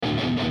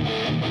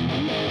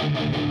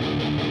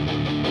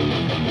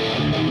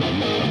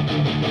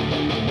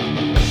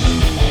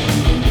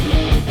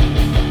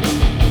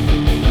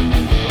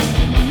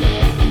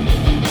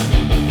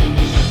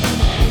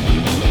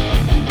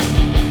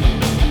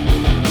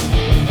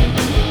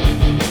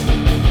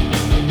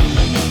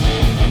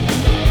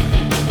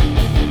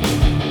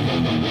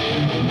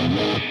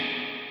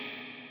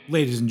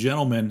Ladies and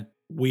gentlemen,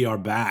 we are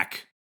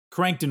back.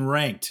 Cranked and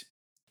Ranked.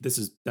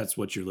 That's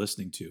what you're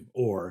listening to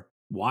or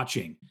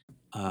watching.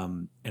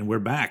 And we're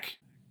back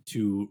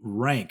to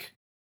rank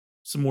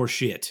some more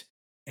shit.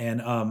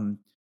 And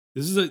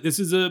this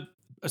is a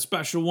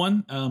special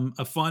one,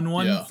 a fun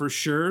one for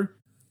sure.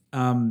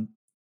 And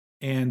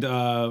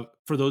for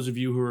those of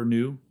you who are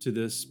new to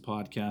this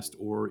podcast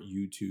or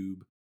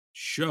YouTube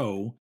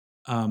show,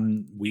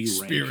 we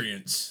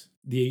experience.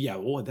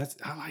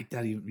 I like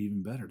that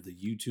even better. The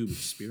YouTube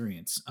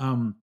experience.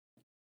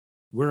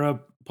 We're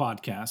a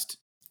podcast,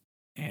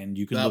 and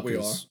you can look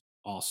us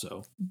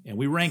also, and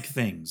we rank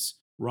things,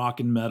 rock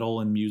and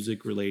metal and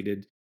music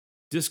related,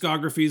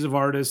 discographies of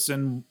artists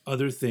and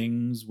other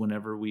things.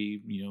 Whenever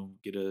we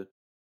get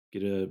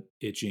a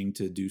itching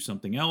to do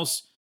something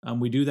else,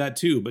 we do that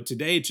too. But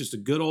today it's just a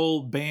good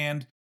old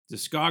band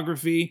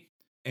discography,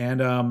 and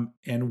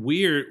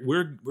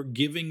we're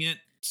giving it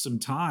some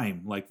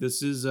time. Like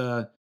this is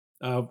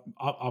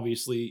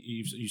obviously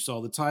you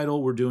saw the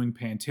title. We're doing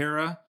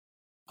Pantera,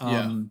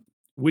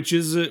 which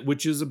is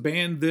a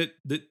band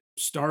that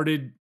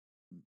started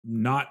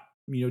not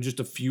just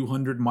a few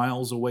hundred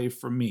miles away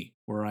from me,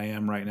 where I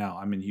am right now.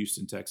 I'm in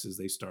Houston, Texas.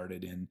 They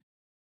started in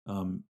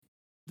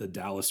the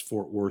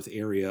Dallas-Fort Worth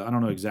area. I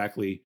don't know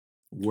exactly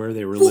where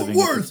they were living.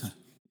 Fort Worth.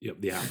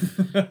 Yeah.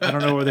 I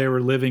don't know where they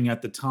were living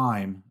at the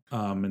time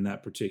in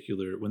that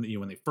particular when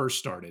they first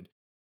started,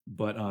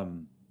 but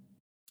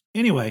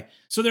anyway,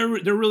 so they're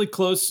really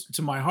close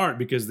to my heart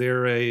because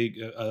they're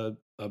a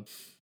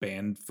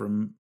band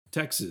from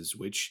Texas,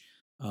 which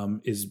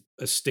is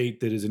a state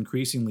that has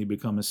increasingly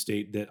become a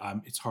state that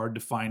it's hard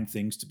to find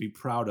things to be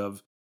proud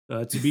of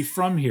to be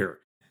from here.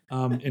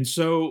 And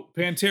so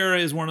Pantera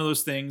is one of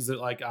those things that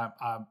like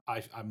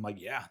I'm like,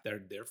 yeah,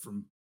 they're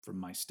from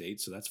my state,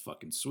 so that's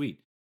fucking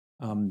sweet.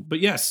 But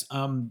yes,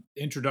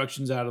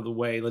 introductions out of the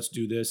way. Let's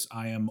do this.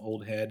 I am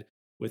Old Head.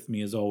 With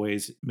me, as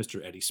always,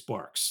 Mr. Eddie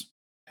Sparks.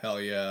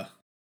 Hell yeah.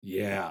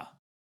 Yeah.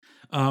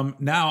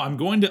 Now I'm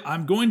going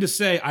to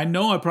say, I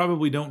know I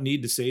probably don't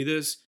need to say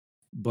this,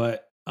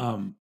 but I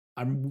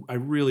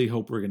really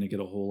hope we're going to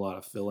get a whole lot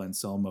of Phil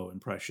Anselmo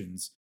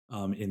impressions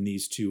in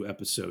these two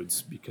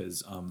episodes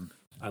because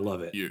I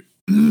love it. You're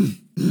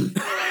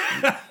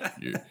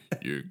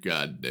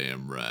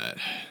goddamn right.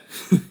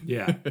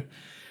 Yeah.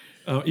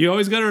 You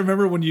always got to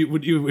remember when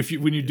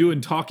you're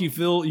doing talkie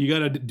Phil, you got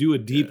to do a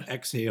deep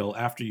exhale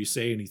after you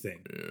say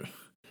anything. Yeah.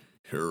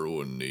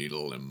 Heroin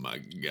needle in my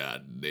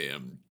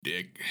goddamn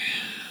dick.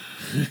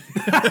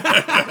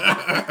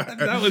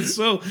 That was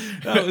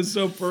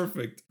so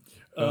perfect.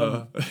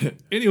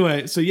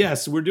 Anyway, so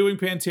yes, we're doing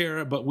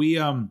Pantera, but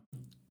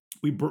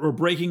we're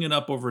breaking it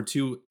up over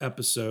 2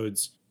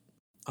 episodes,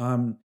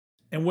 and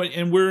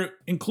we're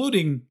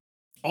including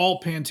all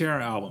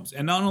Pantera albums.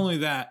 And not only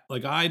that,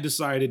 like I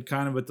decided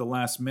kind of at the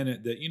last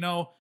minute that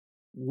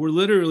we're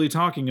literally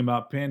talking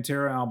about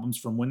Pantera albums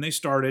from when they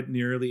started in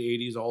the early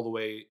 80s all the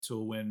way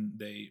to when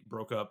they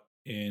broke up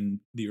in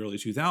the early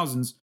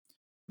 2000s.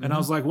 And I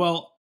was like,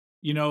 well,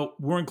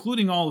 we're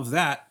including all of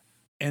that.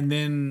 And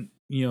then,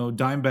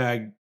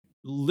 Dimebag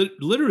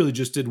literally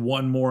just did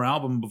one more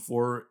album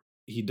before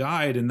he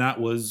died, and that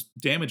was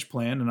Damage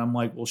Plan. And I'm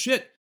like, well,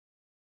 shit.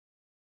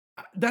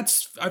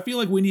 I feel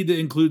like we need to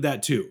include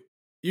that too.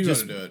 You got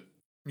to do it.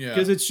 Yeah.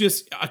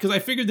 Because I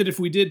figured that if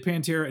we did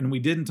Pantera and we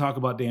didn't talk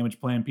about Damage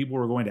Plan, people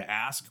were going to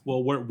ask,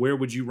 well, where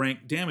would you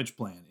rank Damage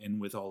Plan in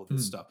with all of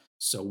this stuff?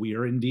 So we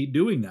are indeed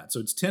doing that. So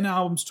it's 10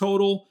 albums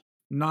total,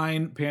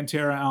 9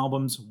 Pantera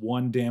albums,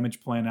 1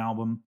 Damage Plan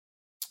album,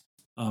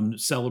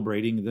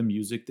 celebrating the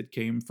music that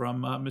came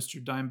from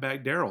Mr.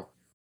 Dimebag Darrell.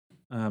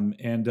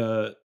 And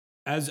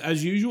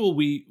as usual,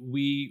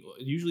 we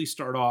usually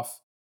start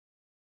off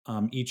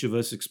each of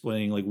us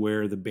explaining like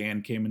where the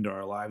band came into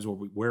our lives or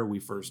where we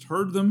first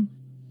heard them.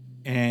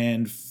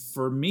 And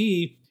for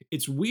me,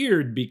 it's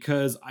weird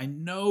because I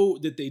know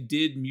that they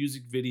did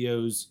music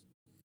videos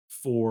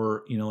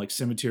for, like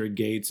Cemetery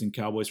Gates and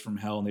Cowboys from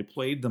Hell, and they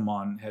played them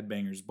on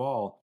Headbangers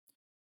Ball.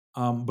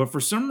 But for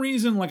some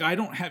reason, like I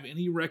don't have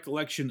any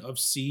recollection of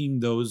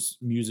seeing those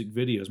music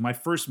videos. My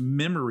first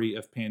memory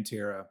of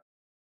Pantera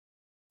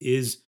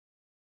is,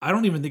 I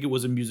don't even think it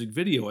was a music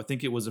video. I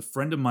think it was a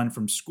friend of mine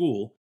from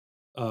school.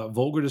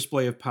 Vulgar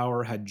Display of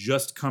Power had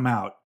just come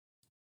out,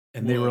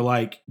 and they were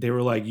like,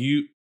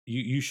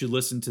 you should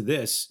listen to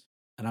this.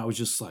 And I was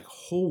just like,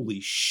 holy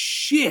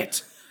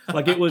shit.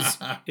 Like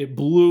it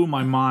blew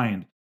my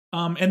mind.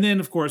 And then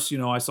of course,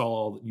 I saw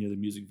all the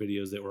music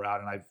videos that were out,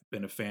 and I've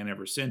been a fan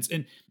ever since.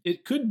 And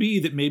it could be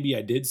that maybe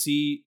I did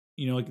see,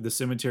 like the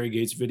Cemetery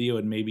Gates video,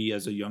 and maybe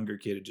as a younger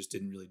kid, it just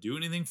didn't really do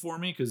anything for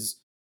me.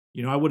 Cause,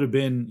 I would have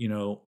been,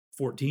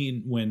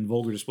 14 when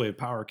Vulgar Display of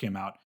Power came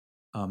out.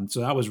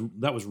 So that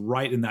was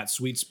right in that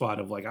sweet spot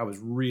of like, I was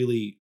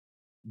really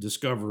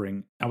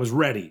discovering, I was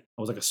ready.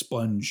 I was like a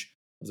sponge.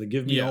 I was like,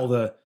 give me Yeah. all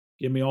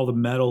the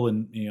metal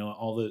and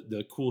all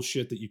the cool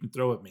shit that you can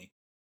throw at me.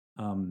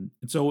 And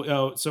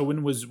so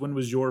when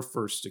was your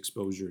first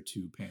exposure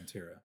to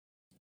Pantera?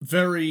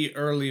 Very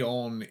early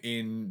on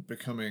in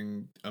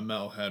becoming a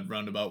metalhead,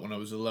 roundabout when I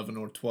was 11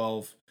 or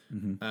 12.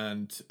 Mm-hmm.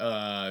 And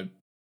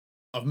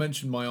I've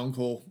mentioned my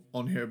uncle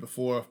on here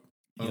before.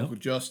 My Yep. Uncle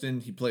Justin,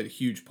 he played a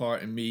huge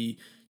part in me,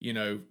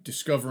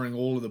 discovering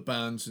all of the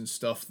bands and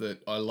stuff that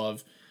I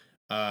love.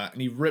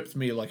 And he ripped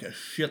me like a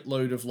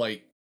shitload of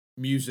like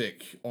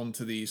music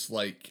onto these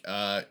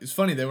it's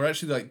funny, they were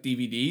actually like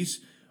DVDs,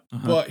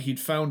 but he'd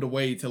found a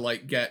way to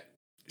like get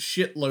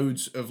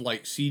shitloads of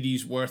like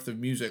CDs worth of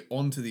music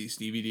onto these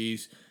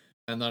DVDs,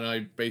 and then I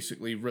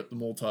basically ripped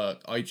them all to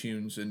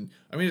iTunes. And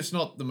I mean, it's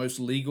not the most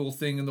legal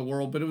thing in the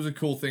world, but it was a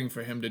cool thing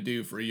for him to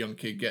do for a young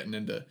kid getting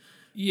into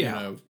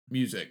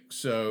music.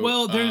 So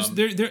well,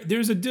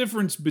 there's a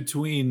difference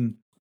between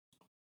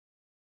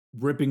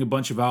ripping a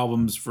bunch of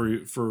albums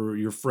for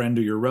your friend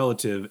or your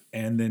relative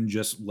and then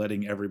just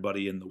letting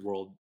everybody in the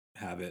world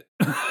have it.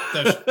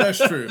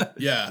 That's true.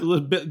 Yeah. A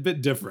little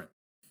bit different.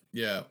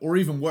 Yeah. Or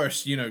even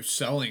worse,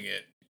 selling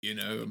it,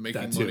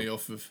 making money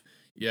off of.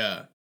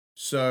 Yeah.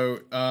 So,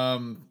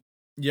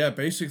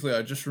 basically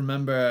I just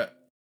remember,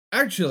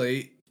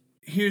 actually,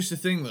 here's the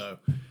thing though.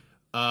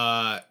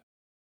 My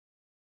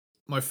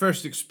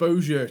first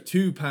exposure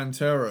to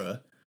Pantera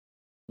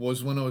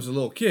was when I was a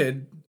little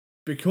kid,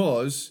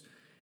 because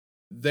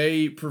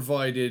they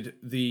provided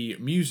the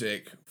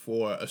music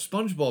for a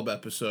SpongeBob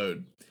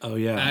episode. Oh,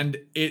 yeah. And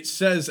it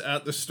says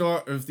at the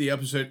start of the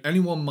episode,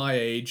 anyone my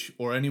age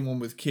or anyone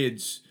with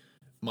kids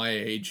my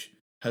age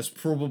has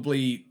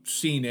probably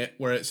seen it,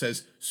 where it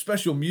says,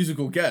 special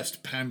musical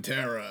guest,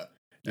 Pantera.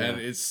 Yeah. And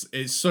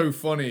it's so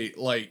funny,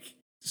 like,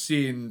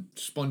 seeing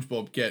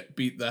SpongeBob get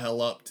beat the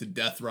hell up to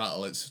death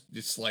rattle. It's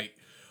just like,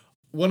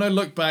 when I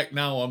look back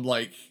now, I'm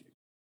like,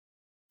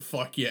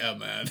 fuck yeah,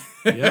 man.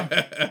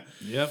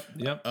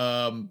 Yep.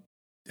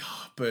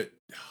 But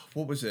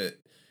what was it?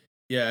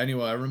 Yeah,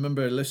 anyway, I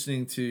remember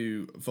listening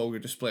to Vulgar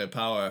Display of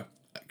Power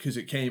because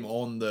it came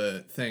on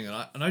the thing,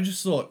 and I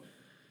just thought,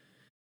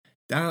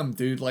 damn,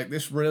 dude, like,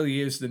 this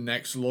really is the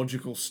next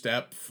logical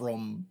step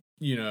from,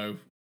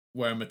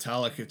 where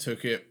Metallica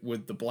took it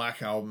with the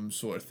Black Album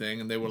sort of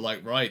thing, and they were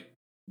like, right,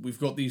 we've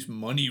got these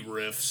money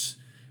riffs,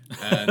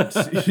 and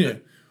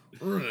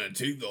we're gonna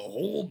take the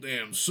whole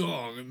damn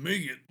song and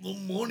make it the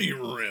money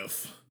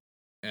riff.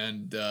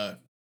 And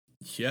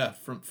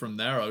from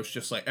there I was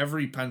just like,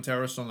 every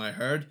Pantera song I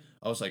heard,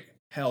 I was like,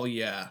 hell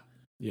yeah.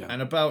 Yeah.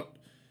 And about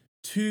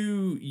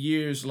 2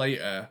 years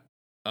later,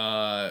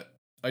 I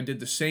did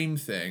the same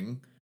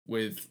thing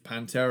with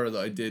Pantera that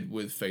I did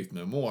with Faith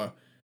No More,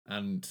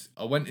 and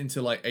I went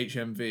into like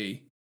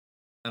HMV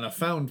and I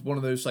found one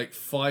of those like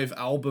 5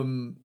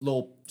 album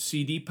little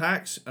CD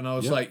packs, and I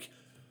was like,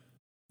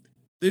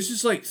 this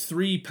is like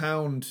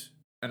 £3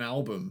 an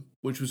album,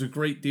 which was a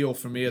great deal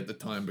for me at the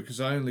time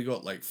because I only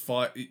got like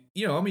 5.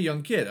 I'm a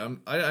young kid.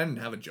 I didn't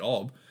have a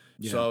job,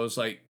 so I was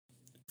like,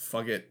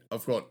 fuck it.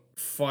 I've got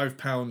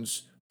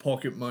 £5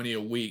 pocket money a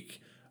week.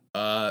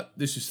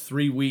 This is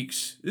 3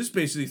 weeks. This is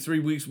basically 3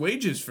 weeks'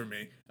 wages for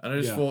me, and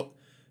I just thought,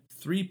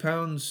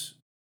 £3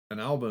 an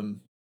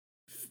album,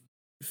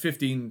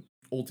 15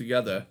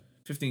 altogether,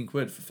 15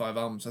 quid for 5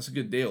 albums. That's a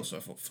good deal. So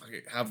I thought, fuck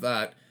it, have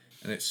that.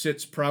 And it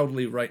sits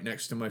proudly right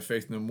next to my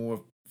Faith No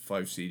More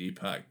 5 CD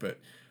pack. But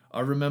I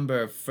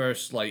remember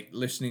first like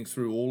listening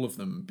through all of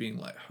them, being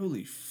like,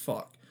 holy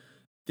fuck,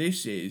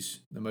 this is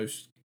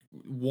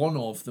one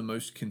of the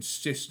most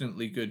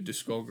consistently good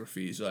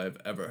discographies I've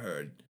ever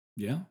heard.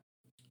 Yeah.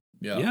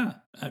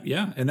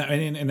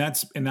 And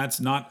that's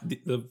not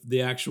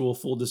the actual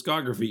full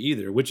discography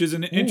either, which is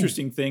an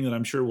interesting thing that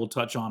I'm sure we'll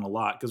touch on a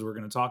lot, because we're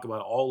going to talk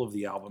about all of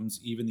the albums,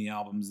 even the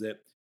albums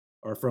that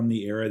are from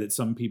the era that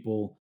some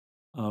people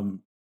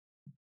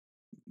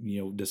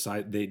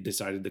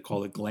decided to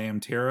call it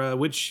Glamterra,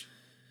 which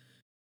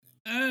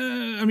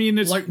I mean,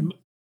 it's like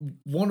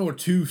 1 or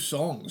 2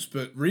 songs,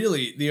 but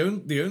really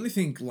the only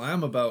thing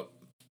glam about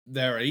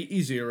their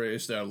 80s era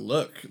is their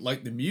look.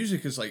 Like, the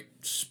music is like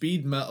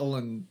speed metal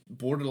and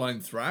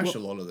borderline thrash a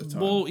lot of the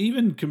time. Well,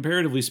 even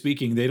comparatively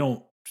speaking, they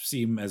don't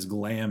seem as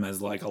glam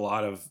as like a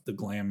lot of the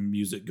glam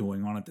music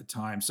going on at the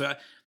time. So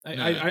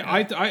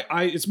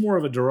I it's more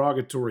of a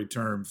derogatory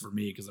term for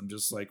me, because I'm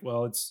just like,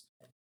 well, it's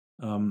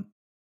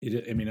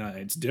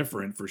it's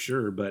different for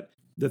sure. But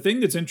the thing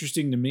that's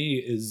interesting to me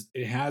is,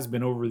 it has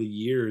been over the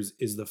years,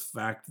 is the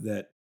fact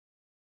that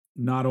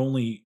not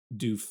only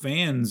do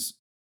fans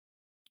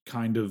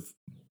kind of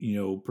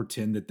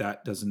pretend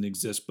that doesn't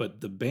exist,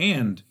 but the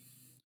band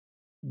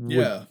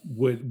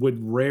would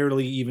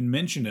rarely even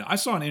mention it. I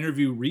saw an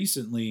interview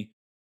recently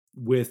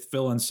with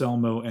Phil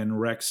Anselmo and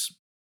Rex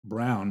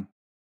Brown,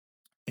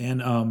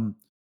 and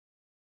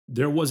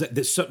there was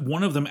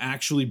one of them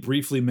actually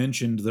briefly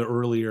mentioned the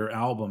earlier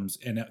albums,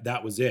 and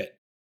that was it.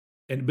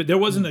 But there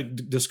wasn't a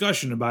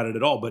discussion about it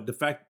at all. But the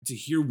fact to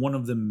hear one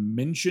of them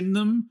mention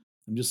them,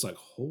 I'm just like,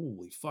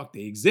 holy fuck,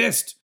 they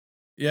exist.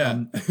 Yeah.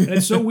 And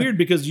it's so weird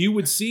because you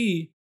would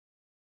see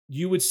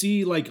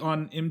like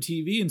on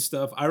MTV and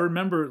stuff. I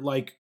remember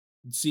like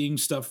seeing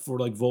stuff for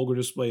like Vulgar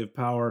Display of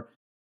Power,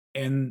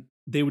 and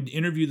they would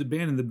interview the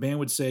band and the band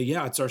would say,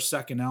 yeah, it's our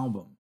second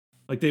album.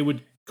 Like they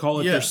would call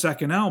it their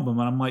second album.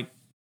 And I'm like,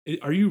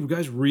 are you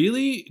guys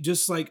really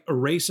just like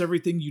erase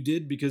everything you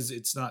did because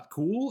it's not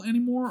cool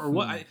anymore or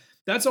what?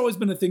 That's always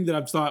been a thing that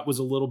I've thought was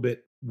a little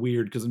bit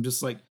weird because I'm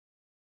just like,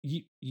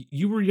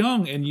 you were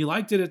young and you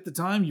liked it at the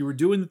time. You were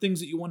doing the things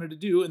that you wanted to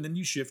do, and then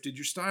you shifted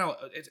your style.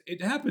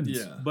 It happens.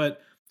 Yeah.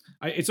 But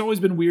it's always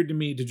been weird to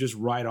me to just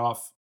write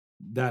off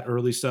that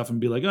early stuff and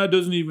be like, oh, it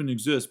doesn't even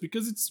exist,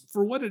 because it's,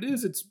 for what it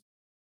is, it's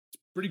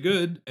pretty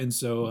good. And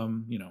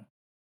so,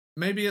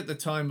 maybe at the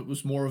time it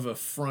was more of a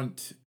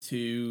front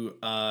to,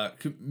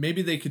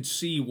 maybe they could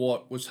see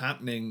what was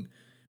happening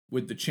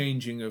with the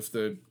changing of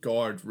the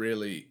guard,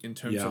 really, in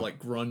terms of like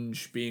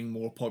grunge being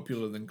more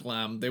popular than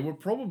glam. They were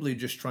probably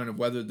just trying to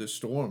weather the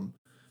storm.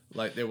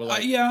 Like they were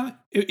like,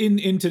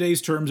 in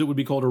today's terms, it would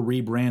be called a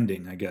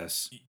rebranding, I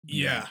guess.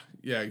 Yeah,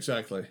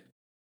 exactly.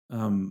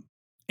 And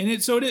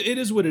it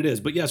is what it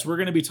is. But yes, we're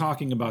going to be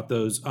talking about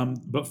those.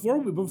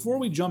 Before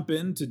we jump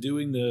into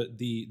doing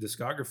the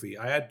discography,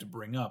 I had to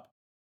bring up.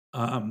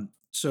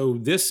 So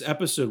this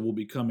episode will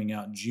be coming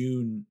out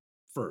June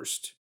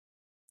 1st,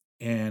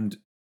 and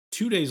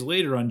 2 days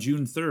later, on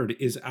June 3rd,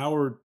 is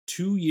our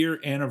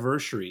 2-year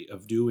anniversary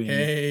of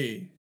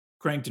doing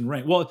Cranked and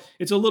Ranked. Well,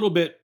 it's a little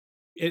bit,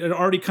 it had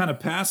already kind of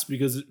passed,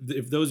 because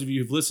if those of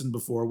you who've listened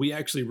before, we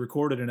actually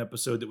recorded an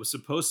episode that was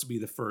supposed to be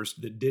the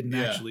first that didn't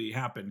actually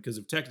happen because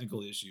of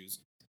technical issues.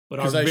 But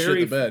because I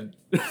shit the bed.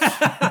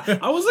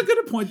 I wasn't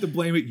going to point the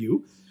blame at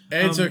you.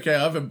 It's okay.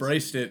 I've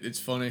embraced it. It's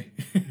funny.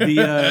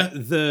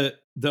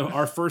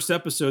 Our first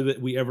episode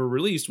that we ever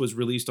released was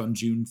released on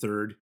June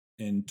 3rd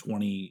in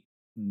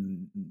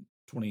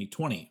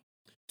 2020.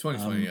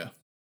 Yeah.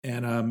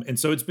 And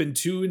so it's been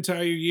 2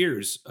 entire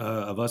years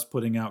of us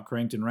putting out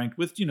Cranked and Ranked,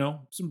 with,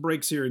 some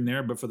breaks here and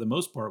there, but for the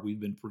most part, we've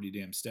been pretty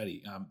damn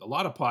steady. A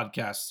lot of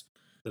podcasts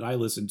that I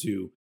listen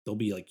to, there'll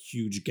be like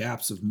huge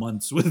gaps of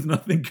months with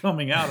nothing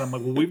coming out. I'm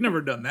like, well, we've never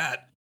done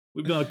that.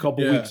 We've done a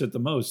couple weeks at the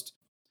most.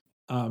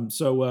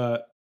 So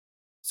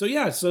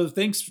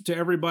thanks to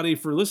everybody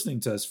for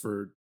listening to us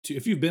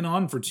if you've been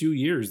on for 2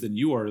 years, then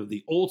you are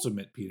the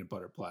ultimate peanut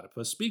butter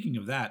platypus. Speaking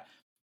of that,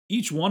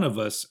 each one of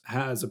us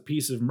has a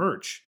piece of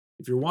merch.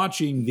 If you're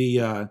watching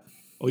the,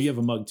 you have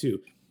a mug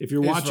too. If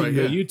you're watching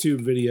the YouTube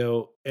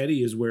video,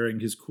 Eddie is wearing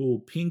his cool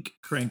pink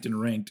Cranked and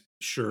Ranked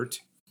shirt.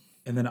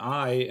 And then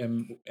I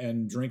am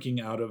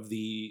drinking out of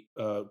the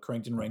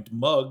Cranked and Ranked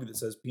mug that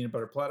says Peanut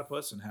Butter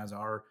Platypus and has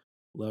our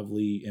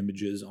lovely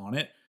images on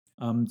it.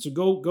 So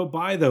go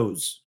buy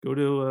those. Go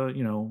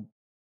to,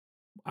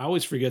 I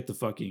always forget the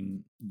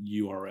fucking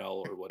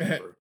URL or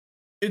whatever.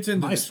 It's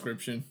in the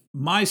description.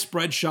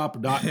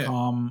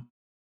 myspreadshop.com.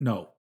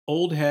 No,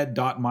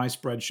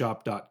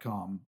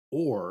 oldhead.myspreadshop.com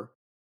or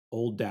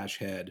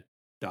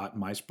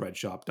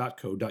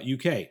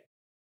old-head.myspreadshop.co.uk.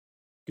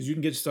 Because you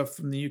can get stuff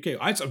from the UK.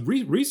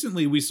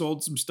 Recently, we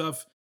sold some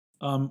stuff.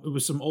 It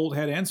was some Old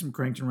Head and some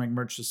Cranked and Ranked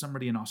merch to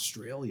somebody in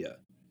Australia.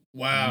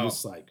 Wow. And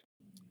it's like,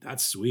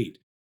 that's sweet.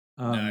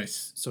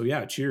 Nice. So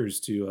yeah, cheers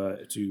to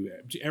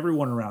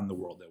everyone around the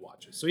world that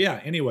watches. So yeah,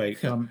 anyway,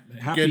 happy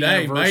Good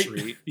day,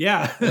 anniversary. Mate.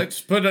 Yeah.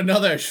 Let's put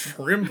another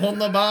shrimp on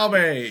the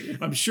barbie.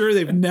 I'm sure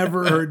they've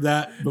never heard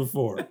that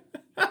before.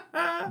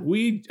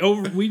 We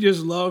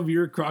just love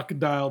your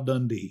Crocodile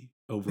Dundee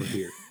over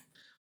here.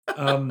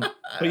 But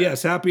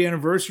yes, happy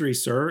anniversary,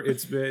 sir.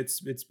 It's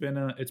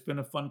been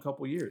a fun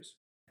couple years.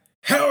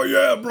 Hell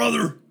yeah,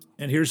 brother.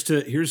 And here's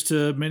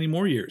to many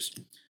more years.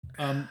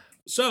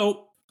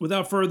 So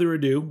without further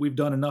ado, we've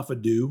done enough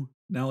ado.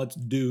 Now let's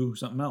do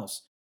something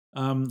else.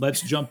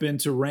 Let's jump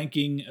into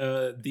ranking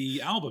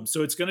the albums.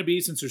 So it's going to be,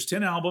 since there's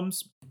 10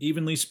 albums,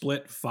 evenly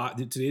split.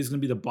 Today's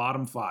going to be the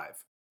bottom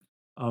 5.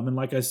 And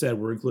like I said,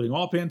 we're including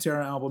all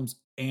Pantera albums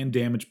and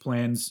Damage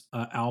Plan's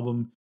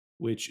album,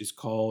 which is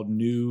called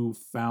New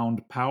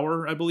Found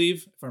Power, I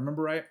believe, if I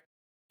remember right.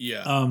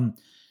 Yeah.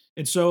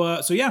 And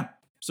so yeah.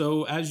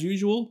 So as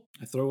usual,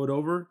 I throw it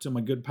over to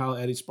my good pal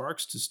Eddie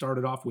Sparks to start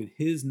it off with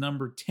his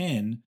number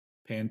 10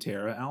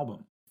 Pantera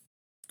album.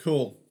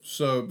 Cool.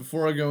 So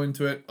before I go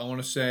into it, I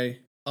want to say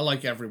I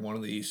like every one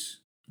of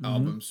these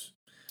albums.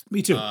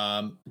 Me too.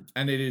 And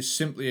it is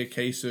simply a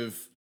case of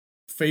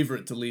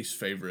favorite to least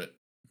favorite.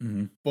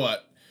 Mm-hmm.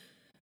 But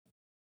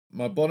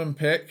my bottom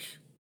pick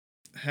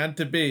had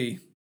to be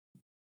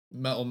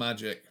Metal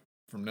Magic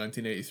from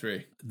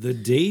 1983. The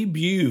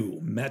debut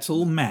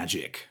Metal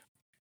Magic.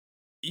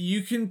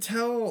 You can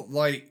tell,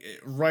 like,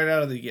 right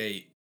out of the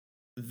gate,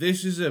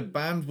 this is a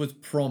band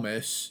with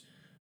promise,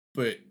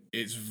 but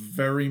it's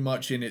very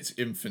much in its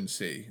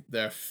infancy.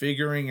 They're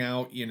figuring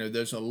out,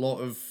 there's a lot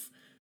of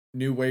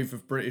new wave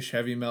of British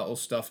heavy metal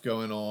stuff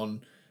going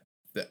on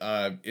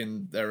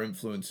in their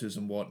influences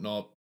and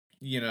whatnot,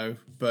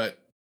 but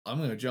I'm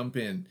going to jump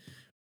in.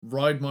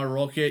 Ride My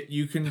Rocket,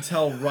 you can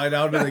tell right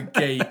out of the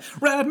gate.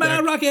 Ride My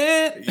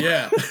Rocket!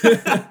 Yeah.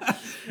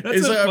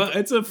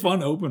 It's a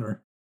fun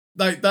opener.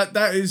 like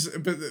that is,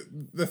 but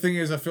the thing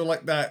is, I feel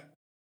like that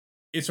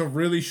it's a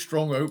really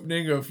strong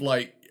opening of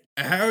like,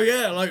 hell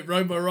yeah, like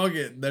Ride My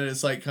Rocket. Then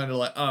it's like kind of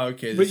like, oh,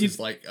 okay, this is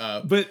like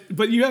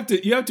but you have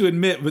to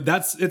admit, but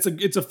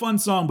it's a fun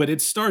song, but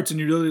it starts and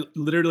you're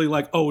literally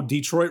like, oh,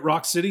 Detroit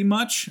Rock City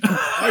much?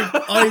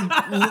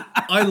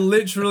 I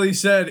literally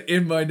said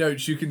in my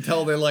notes, you can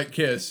tell they like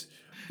Kiss.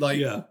 Like,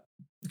 yeah.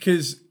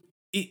 Because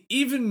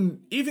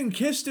even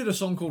Kiss did a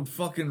song called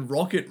fucking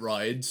Rocket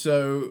Ride,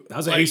 so that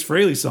was an Ace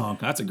Frehley song.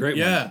 That's a great one.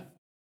 Yeah,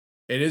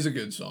 it is a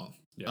good song.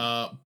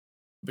 Yeah.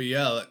 But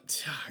yeah,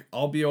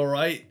 I'll Be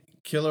Alright,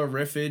 killer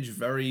riffage,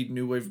 very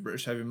new wave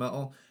British heavy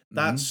metal.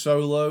 That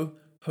solo,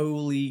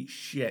 holy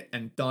shit!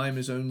 And Dime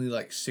is only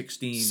like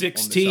 16.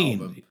 16, on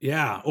this album.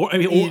 Yeah. Or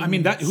I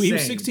mean that he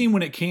was 16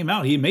 when it came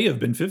out. He may have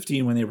been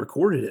 15 when they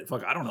recorded it.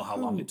 Fuck, I don't know how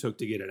long it took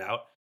to get it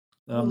out.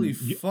 Holy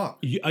fuck!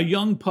 A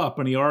young pup,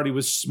 and he already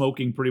was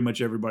smoking pretty much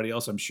everybody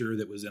else. I'm sure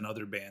that was in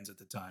other bands at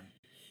the time.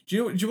 Do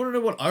you want to know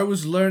what I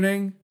was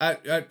learning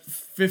at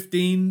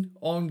 15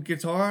 on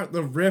guitar?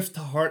 The riff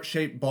to Heart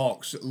Shaped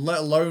Box, let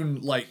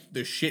alone like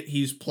the shit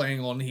he's playing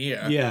on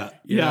here. Yeah,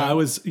 you know? I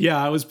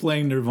was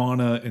playing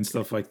Nirvana and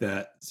stuff like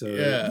that. So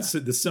yeah,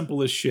 the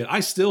simplest shit. I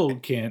still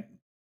can't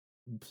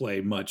play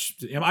much.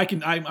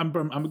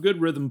 I'm a good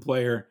rhythm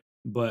player,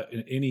 but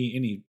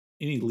any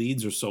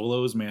leads or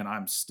solos, man,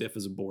 I'm stiff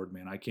as a board,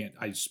 man. I can't.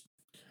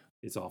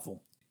 It's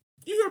awful.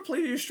 You gotta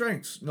play to your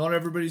strengths. Not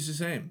everybody's the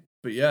same,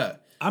 but yeah,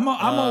 I'm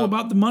all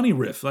about the money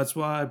riff. That's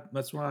why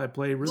I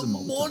play rhythm. The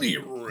money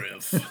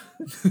riff.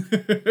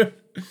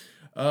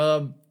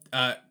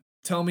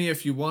 Tell Me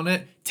If You Want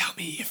It. Tell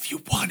Me If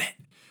You Want It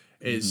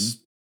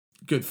is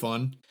good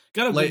fun.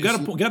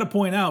 Gotta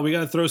point out. We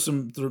gotta throw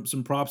some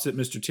props at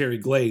Mr. Terry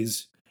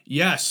Glaze.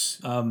 Yes.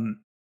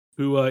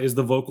 Who is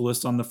the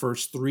vocalist on the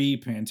first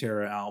 3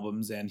 Pantera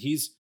albums, and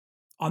he's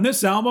on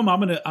this album.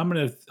 I'm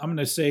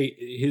gonna say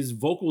his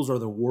vocals are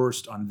the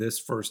worst on this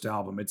first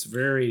album. It's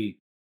very,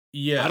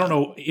 I don't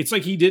know. It's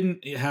like he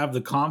didn't have the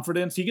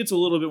confidence. He gets a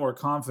little bit more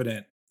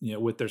confident,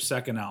 with their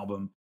second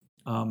album,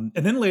 and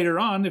then later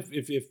on,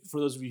 if for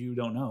those of you who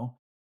don't know,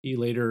 he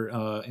later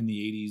in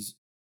the 80s,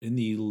 in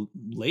the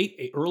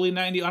early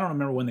 90s, I don't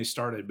remember when they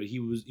started, but he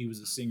was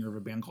a singer of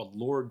a band called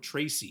Lord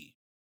Tracy.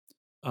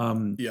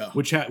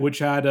 Which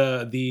had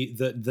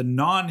the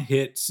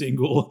non-hit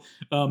single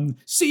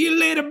 "See You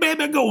Later,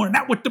 Baby, Going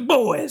Out with the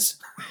Boys."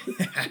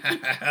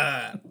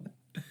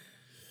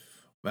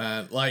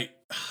 Man, like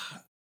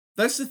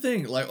that's the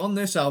thing. Like on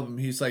this album,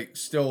 he's like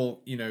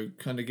still,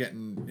 kind of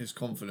getting his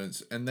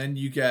confidence, and then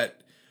you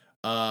get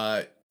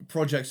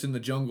Projects in the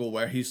Jungle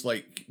where he's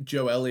like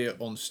Joe Elliott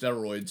on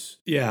steroids.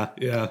 Yeah.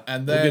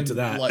 And then we'll get to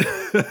that. Like,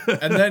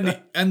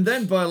 and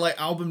then by like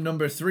album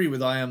number 3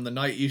 with I Am the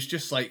Night, he's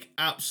just like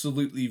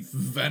absolutely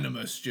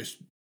venomous. Just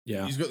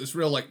he's got this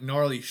real like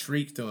gnarly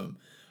shriek to him.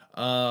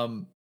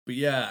 But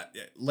yeah,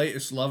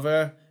 Latest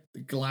Lover,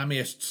 the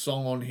glammiest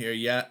song on here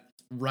yet.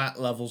 Rat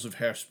levels of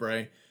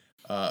Hairspray.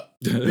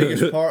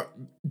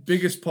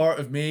 Biggest part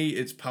of me.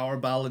 It's power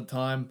ballad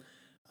time.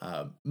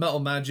 Metal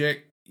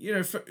Magic.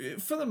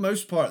 For the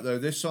most part, though,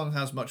 this song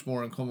has much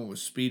more in common with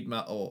speed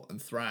metal and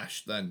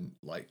thrash than,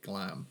 like,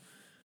 glam.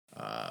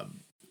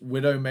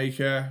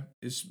 Widowmaker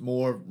is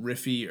more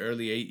riffy,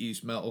 early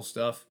 80s metal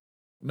stuff.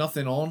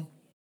 Nothing on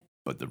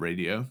but the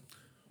radio.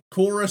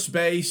 Chorus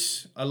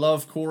bass. I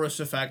love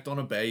chorus effect on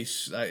a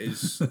bass. That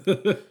is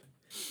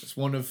it's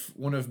one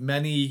of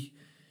many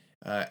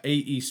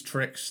 80s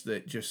tricks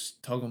that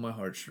just tug on my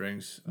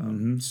heartstrings.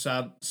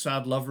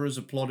 Sad Lover is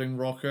a plodding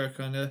rocker,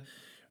 kind of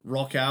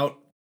rock out.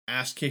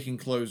 Ass-kicking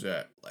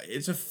closer.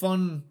 It's a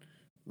fun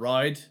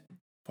ride,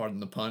 pardon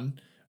the pun,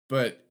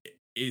 but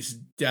it's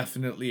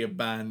definitely a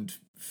band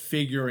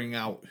figuring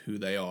out who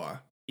they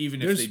are,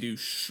 even if they do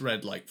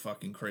shred like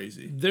fucking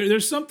crazy.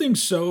 There's something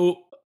so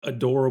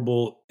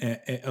adorable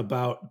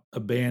about a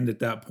band at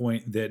that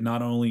point that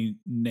not only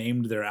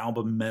named their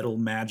album Metal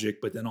Magic,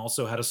 but then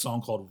also had a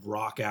song called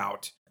Rock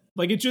Out.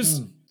 Like, it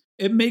just,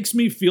 it makes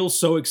me feel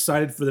so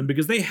excited for them,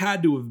 because they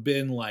had to have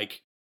been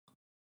like,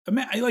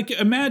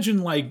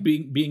 imagine like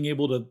being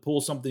able to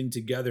pull something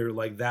together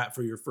like that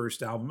for your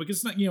first album,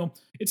 because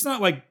it's not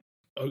like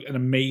an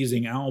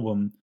amazing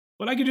album,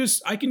 but I can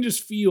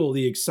just feel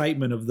the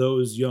excitement of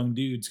those young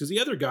dudes, because the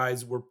other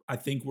guys were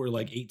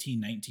like 18,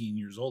 19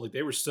 years old. Like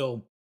they were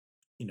still,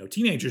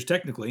 teenagers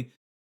technically.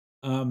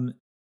 And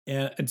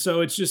so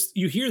it's just,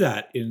 you hear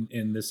that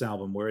in this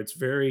album where it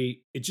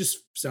just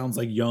sounds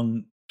like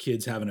young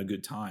kids having a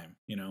good time,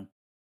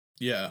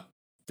 Yeah,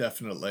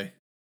 definitely.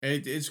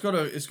 It's got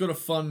a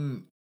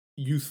fun,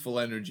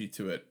 youthful energy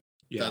to it.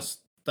 Yeah.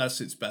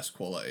 That's its best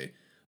quality.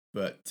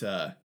 But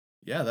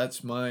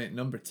that's my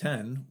number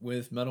 10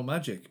 with Metal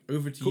Magic.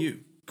 Over to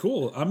you.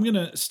 Cool. I'm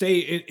gonna stay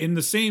in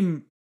the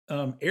same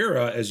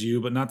era as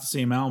you, but not the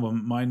same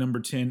album. My number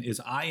 10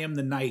 is I Am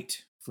the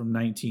Night from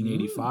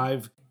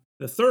 1985,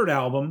 the third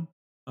album,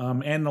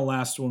 and the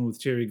last one with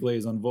Terry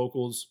Glaze on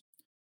vocals.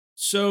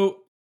 So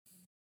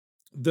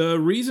the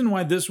reason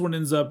why this one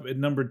ends up at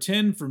number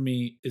 10 for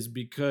me is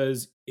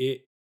because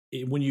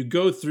when you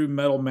go through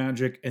Metal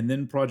Magic and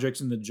then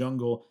Projects in the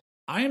Jungle,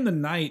 I Am the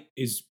Night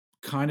is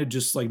kind of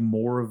just like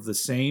more of the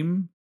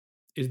same.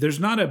 There's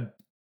not a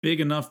big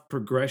enough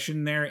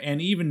progression there,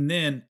 and even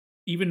then,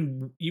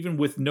 even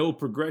with no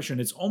progression,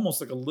 it's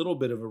almost like a little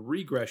bit of a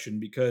regression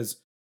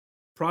because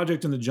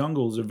Project in the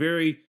Jungle is a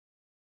very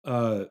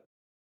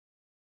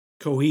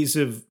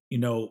cohesive,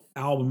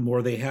 album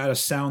where they had a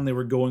sound they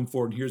were going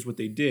for, and here's what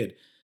they did.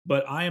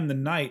 But I Am the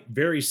Night,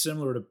 very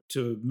similar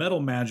to Metal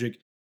Magic,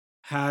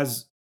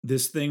 has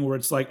this thing where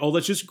it's like, oh,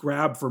 let's just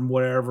grab from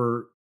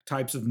whatever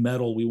types of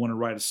metal we want to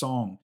write a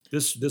song.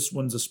 This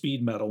one's a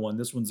speed metal one,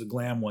 this one's a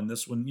glam one,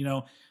 this one,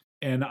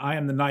 and I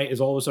Am the Night is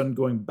all of a sudden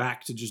going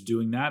back to just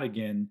doing that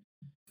again.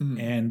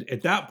 And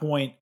at that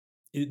point,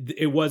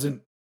 it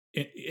wasn't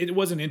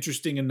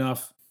interesting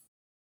enough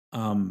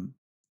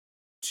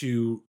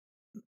to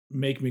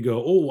make me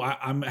go, oh,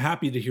 I'm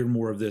happy to hear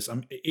more of this.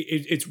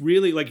 It's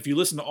really like if you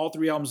listen to all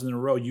 3 albums in a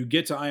row, you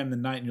get to I Am the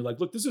Night and you're like,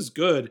 look, this is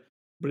good,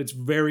 but it's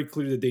very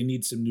clear that they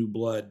need some new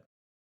blood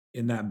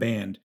in that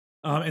band.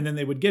 And then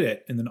they would get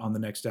it, and then on the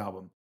next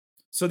album.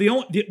 So the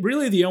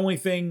only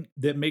thing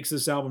that makes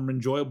this album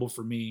enjoyable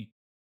for me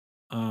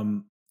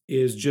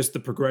is just the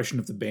progression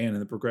of the band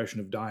and the progression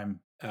of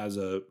Dime as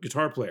a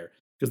guitar player,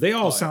 because they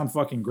all sound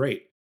fucking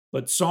great.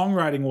 But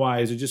songwriting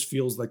wise, it just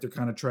feels like they're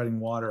kind of treading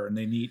water, and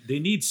they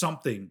need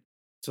something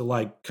to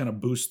like kind of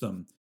boost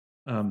them.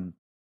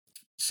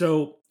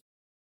 So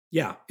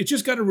yeah, it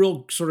just got a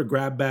real sort of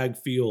grab bag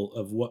feel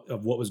of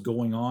what was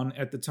going on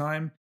at the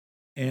time,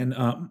 and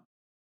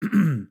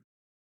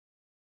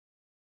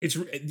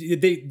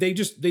they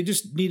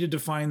just needed to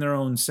find their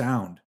own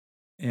sound,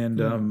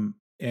 and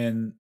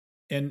and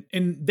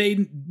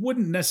they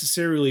wouldn't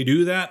necessarily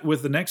do that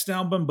with the next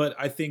album, but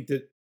I think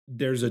that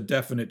there's a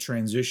definite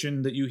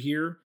transition that you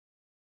hear.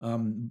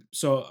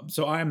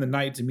 So I Am the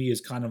Night to me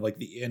is kind of like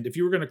the end. If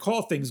you were going to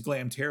call things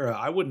Glamterra,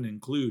 I wouldn't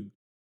include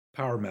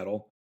power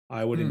metal.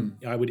 I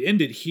would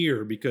end it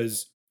here,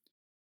 because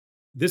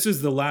this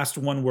is the last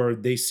one where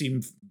they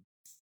seem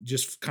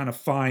just kind of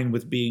fine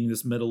with being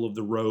this middle of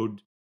the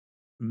road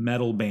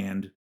metal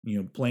band,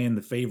 playing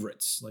the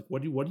favorites. Like,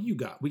 what do you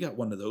got? We got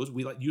one of those.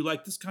 You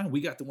like this kind of,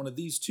 we got one of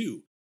these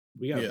too.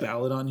 We got a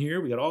ballad on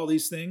here. We got all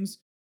these things.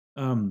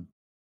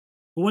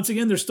 But once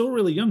again, they're still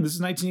really young. This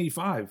is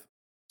 1985.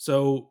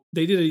 So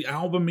they did an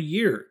album a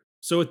year.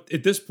 So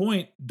at this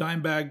point,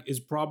 Dimebag is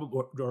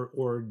probably,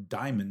 or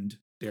Diamond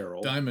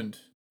Daryl. Diamond.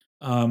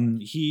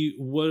 He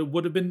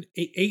would have been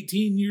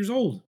 18 years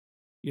old,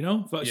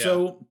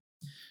 So,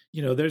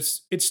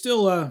 it's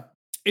still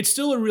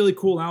a really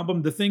cool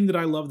album. The thing that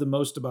I love the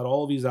most about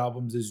all of these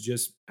albums is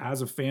just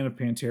as a fan of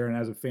Pantera and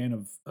as a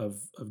fan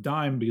of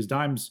Dime, because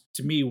Dime's,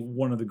 to me,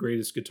 one of the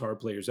greatest guitar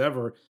players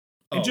ever.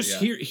 And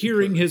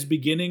hearing his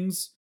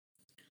beginnings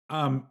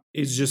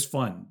is just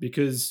fun,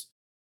 because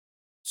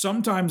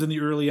sometimes in the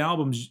early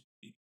albums,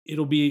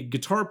 it'll be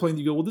guitar playing.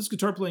 You go, well, this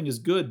guitar playing is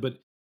good, but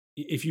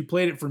if you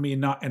played it for me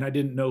and I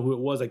didn't know who it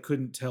was, I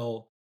couldn't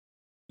tell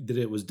that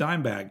it was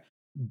Dimebag.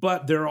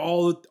 But there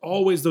are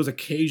always those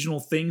occasional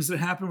things that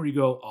happen where you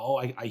go, oh,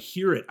 I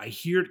hear it. I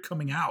hear it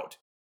coming out.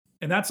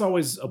 And that's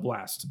always a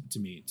blast to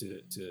me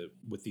to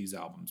with these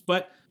albums.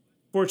 But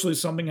fortunately,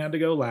 something had to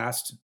go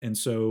last. And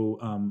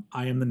so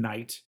I Am the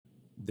Night,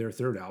 their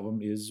third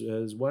album, is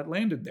what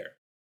landed there.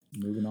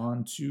 Moving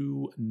on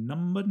to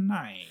number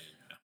 9.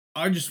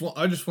 I just want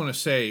to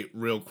say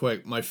real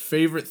quick, my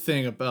favorite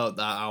thing about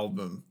that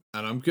album,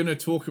 and I'm going to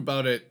talk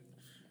about it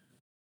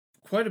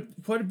quite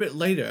a bit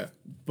later,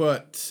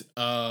 but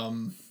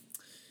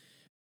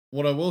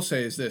what I will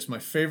say is this: my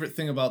favorite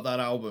thing about that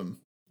album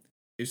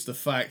is the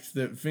fact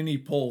that Vinnie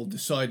Paul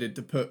decided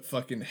to put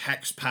fucking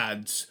hex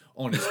pads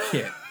on his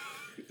kit.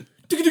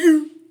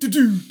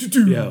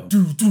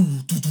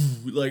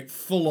 Like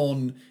full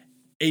on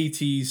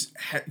 80s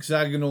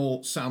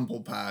hexagonal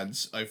sample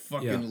pads. I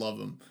fucking love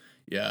them.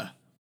 Yeah.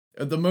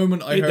 At the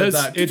moment I heard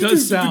that, it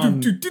does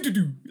sound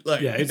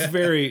like, yeah, it's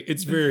very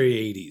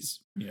 80s,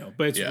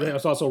 but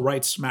it's also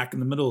right smack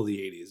in the middle of the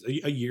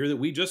 80s, a year that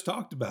we just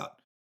talked about.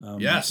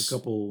 Yes, a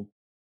couple,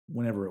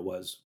 whenever it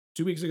was,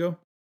 2 weeks ago.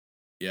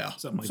 Yeah,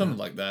 something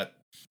like that.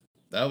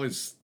 That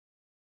was.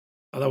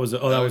 That was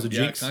a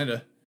jinx. Yeah, kind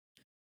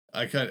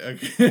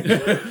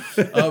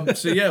of.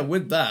 So yeah,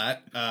 with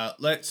that,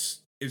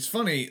 it's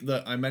funny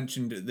that I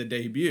mentioned the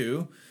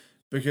debut,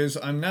 because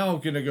I'm now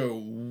going to go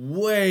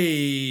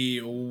way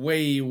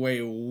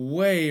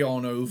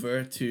on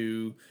over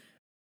to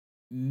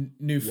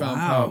Newfound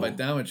Power by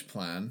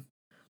Damageplan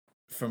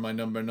for my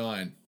number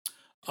 9.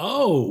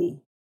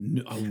 Oh,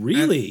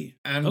 really?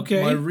 And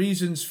okay. My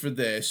reasons for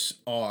this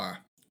are,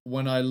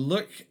 when I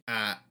look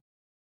at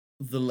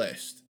the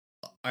list,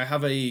 I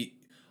already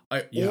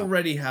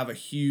have a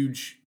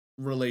huge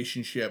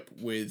relationship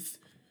with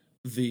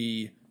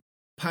the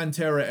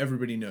Pantera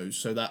Everybody Knows,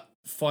 so that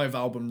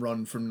 5-album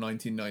run from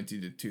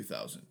 1990 to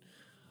 2000.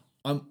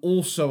 I'm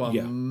also a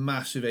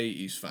massive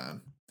 80s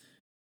fan.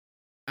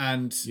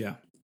 And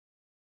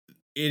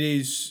it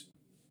is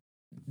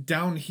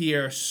down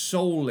here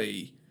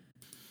solely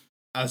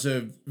as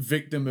a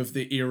victim of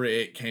the era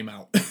it came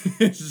out.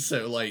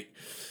 So like,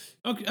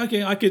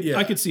 Okay, I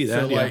could see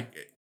that. So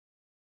like,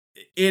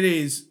 it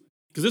is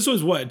because this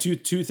was what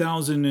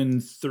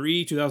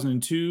 2003,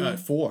 2002,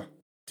 2004,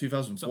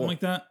 something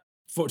like that.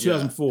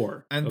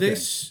 2004, and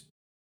this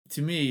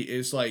to me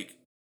is like,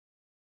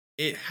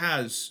 it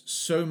has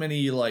so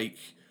many like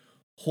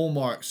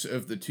hallmarks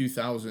of the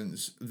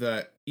 2000s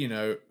that, you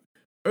know,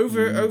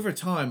 over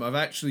time I've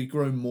actually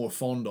grown more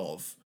fond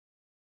of,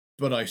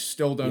 but I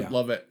still don't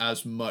love it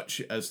as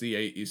much as the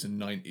 80s and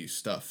 90s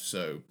stuff.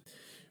 So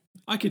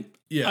I could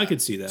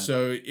see that.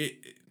 So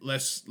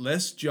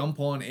let's jump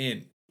on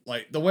in.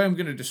 Like, the way I'm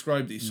going to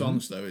describe these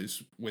songs though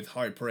is with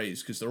high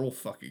praise, because they're all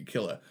fucking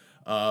killer.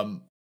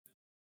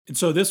 And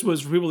so this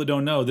was, for people that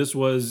don't know, this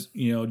was,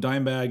 you know,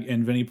 Dimebag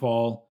and Vinnie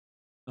Paul,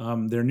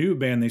 their new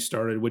band they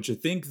started, which I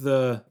think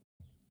the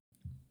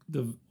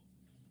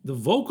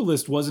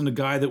vocalist wasn't a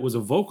guy that was a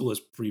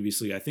vocalist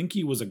previously. I think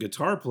he was a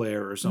guitar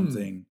player or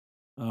something.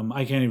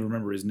 I can't even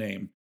remember his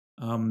name.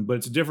 But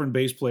it's a different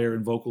bass player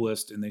and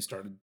vocalist, and they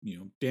started, you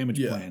know,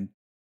 Damage Plan.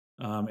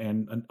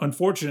 And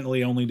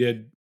unfortunately only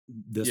did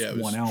this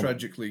one album.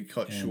 Tragically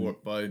cut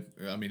short by,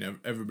 I mean,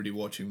 everybody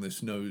watching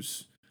this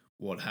knows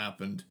what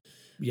happened.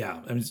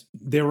 Yeah, I mean,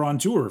 they were on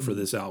tour for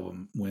this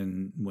album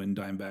when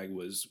Dimebag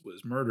was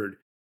murdered,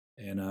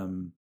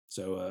 and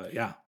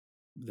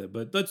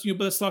but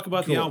let's talk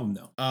about the album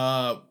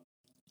though.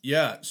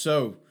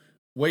 So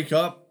Wake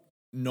Up,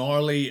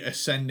 gnarly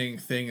ascending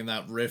thing, and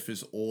that riff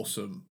is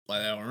awesome.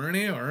 Like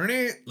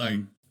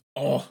that,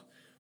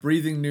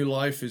 Breathing New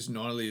Life is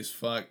gnarly as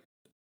fuck.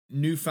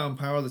 Newfound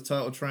Power, the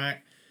title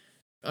track.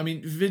 I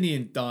mean, Vinny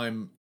and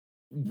Dime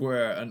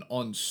were an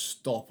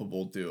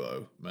unstoppable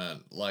duo,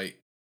 man. Like,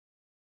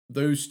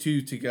 those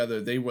two together,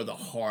 they were the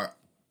heart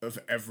of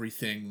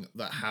everything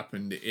that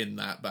happened in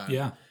that band.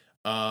 Yeah.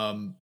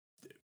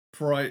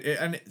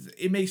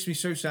 It makes me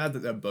so sad that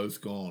they're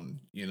both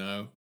gone, you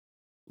know?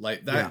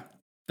 Like, that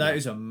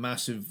is a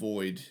massive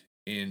void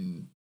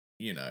in,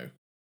 you know...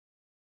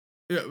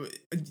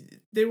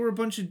 They were a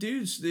bunch of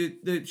dudes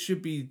that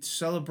should be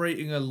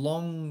celebrating a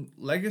long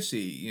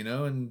legacy, you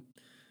know, and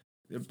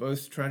they're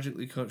both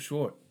tragically cut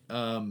short.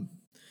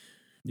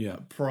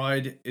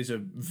 Pride is a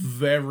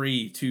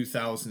very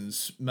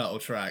 2000s metal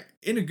track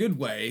in a good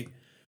way,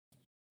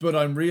 but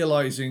I'm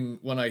realizing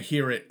when I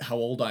hear it how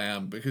old I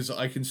am, because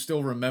I can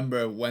still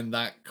remember when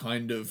that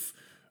kind of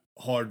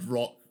hard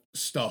rock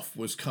stuff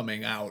was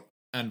coming out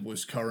and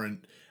was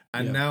current.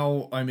 And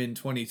now I'm in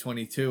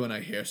 2022 and I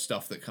hear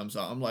stuff that comes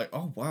out. I'm like,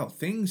 oh wow,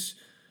 things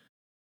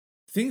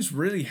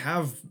really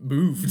have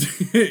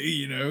moved,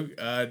 you know.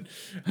 And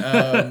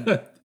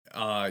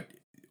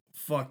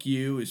Fuck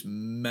You is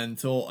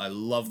mental. I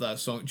love that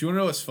song. Do you want to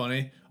know what's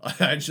funny?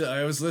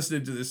 I was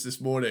listening to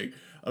this morning,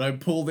 and I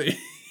pulled it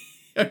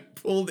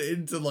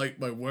into like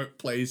my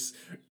workplace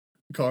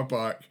car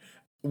park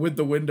with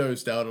the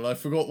windows down, and I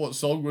forgot what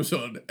song was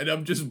on, and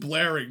I'm just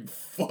blaring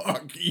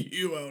 "Fuck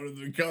You" out of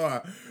the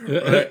car,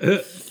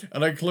 right?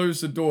 And I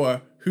closed the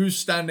door. Who's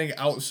standing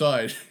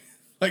outside?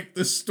 Like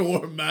the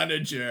store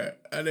manager,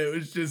 and it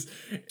was just,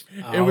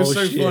 it was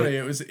so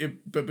funny.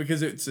 But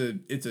because it's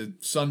a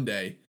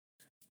Sunday,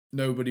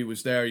 nobody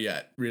was there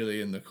yet,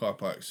 really, in the car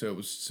park, so it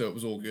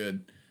was all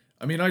good.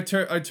 I mean, I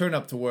turn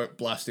up to work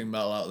blasting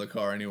metal out of the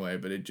car anyway,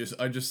 but I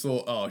just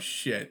thought, oh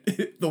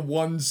shit, the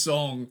one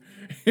song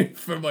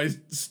for my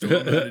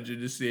store manager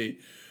to see.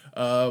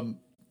 Oh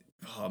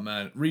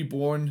man,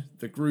 Reborn,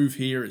 the groove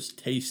here is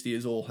tasty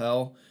as all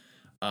hell.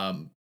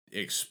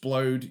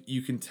 Explode,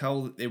 you can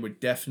tell that they were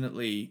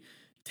definitely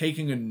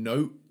taking a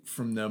note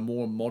from their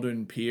more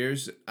modern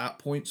peers at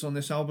points on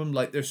this album.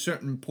 Like, there's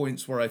certain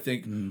points where I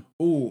think,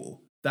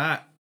 oh,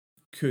 that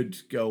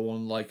could go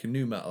on like a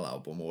new metal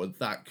album, or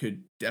that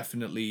could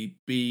definitely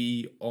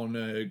be on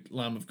a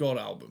Lamb of God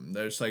album.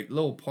 There's like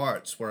little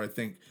parts where I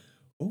think,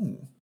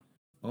 oh,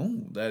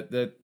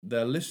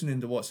 they're listening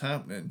to what's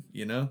happening,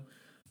 you know?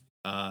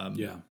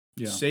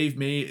 Save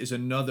Me is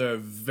another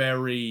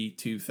very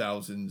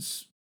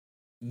 2000s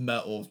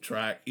metal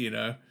track, you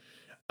know?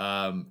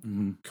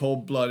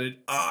 Cold-Blooded,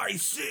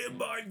 Ice in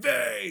My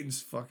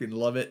Veins, fucking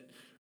love it.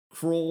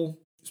 Crawl,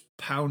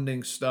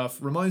 pounding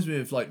stuff, reminds me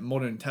of like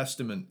Modern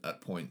Testament at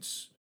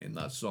points in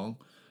that song.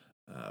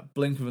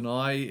 Blink of an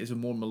Eye is a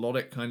more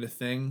melodic kind of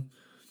thing.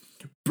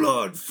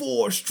 Blood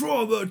Force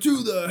Trauma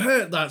to the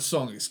Head, that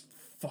song is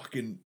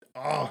fucking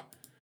I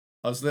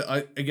was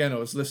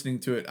listening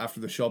to it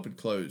after the shop had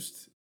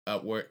closed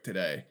at work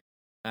today,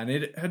 and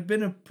it had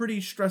been a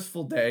pretty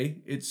stressful day.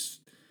 It's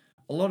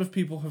a lot of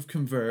people have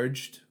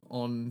converged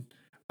on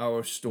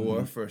our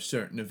store for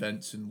certain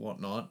events and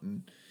whatnot,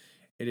 and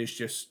it is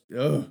just,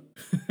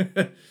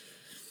 it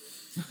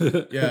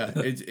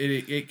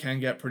can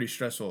get pretty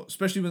stressful,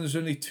 especially when there's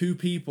only 2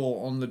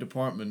 people on the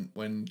department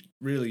when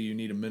really you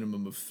need a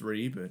minimum of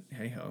 3. But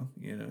hey ho,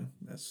 you know,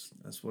 that's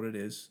what it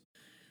is.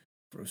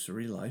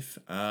 Grocery life.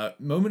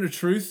 Moment of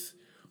Truth,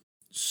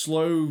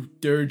 slow,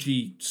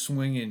 dirgy,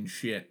 swinging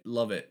shit.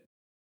 Love it,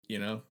 you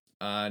know.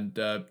 And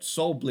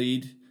Soul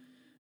Bleed,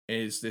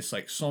 is this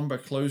like somber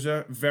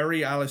closer,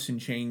 very Alice in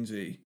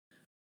Chainsy,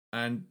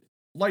 and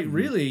like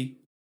really,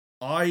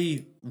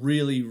 I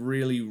really,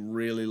 really,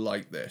 really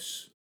like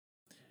this.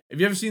 Have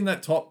you ever seen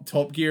that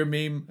Top Gear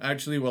meme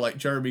actually, where like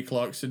Jeremy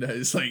Clarkson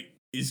is like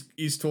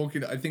he's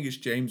talking? I think it's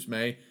James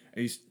May.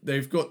 And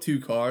they've got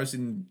two cars,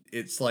 and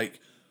it's like,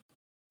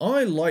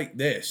 I like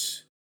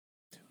this,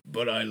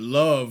 but I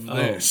love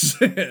this,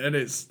 and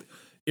it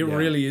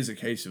really is a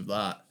case of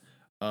that.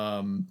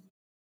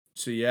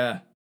 So yeah,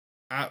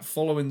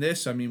 following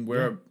this, I mean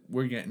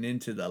we're getting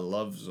into the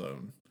love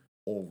zone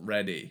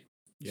already.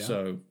 Yeah.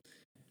 So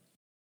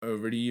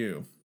over to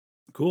you.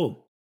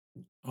 Cool,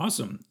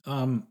 awesome.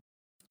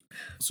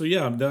 So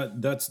yeah,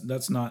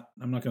 that's not.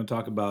 I'm not going to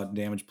talk about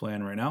Damage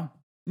Plan right now.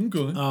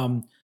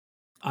 Okay.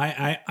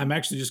 I'm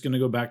actually just going to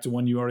go back to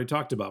one you already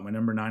talked about. My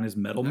number 9 is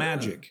Metal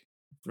Magic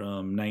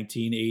from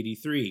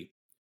 1983.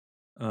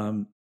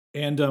 And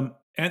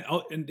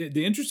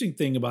the interesting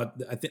thing about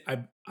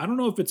I don't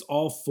know if it's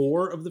all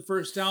 4 of the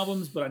first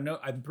albums, but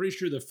I'm pretty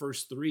sure the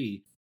first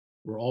 3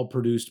 were all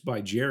produced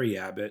by Jerry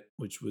Abbott,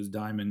 which was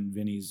Diamond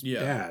Vinny's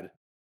dad.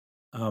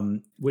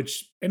 And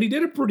he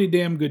did a pretty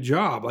damn good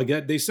job.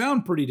 Like they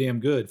sound pretty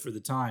damn good for the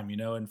time,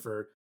 and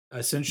for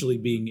essentially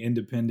being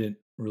independent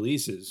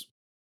releases.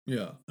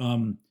 Yeah.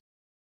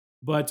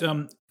 But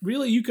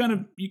really, you kind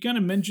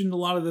of mentioned a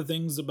lot of the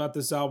things about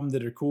this album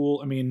that are cool.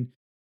 I mean,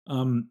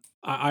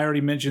 I already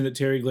mentioned that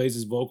Terry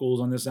Glaze's vocals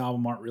on this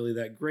album aren't really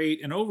that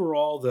great, and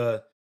overall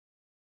the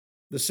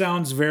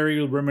sound's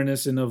very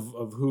reminiscent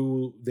of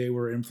who they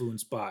were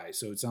influenced by.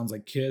 So it sounds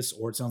like Kiss,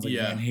 or it sounds like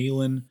Van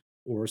Halen,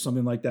 or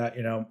something like that.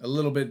 A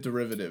little bit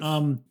derivative.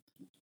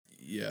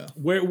 Yeah,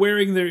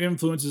 wearing their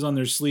influences on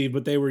their sleeve,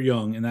 but they were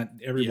young, and that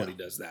everybody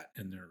does that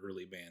in their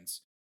early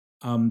bands.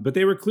 But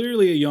they were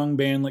clearly a young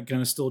band, like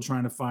kind of still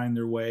trying to find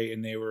their way,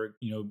 and they were,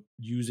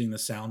 using the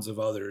sounds of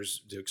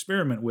others to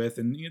experiment with,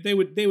 and they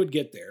would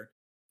get there.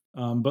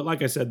 But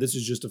like I said, this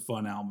is just a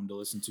fun album to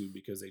listen to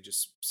because they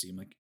just seem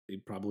like they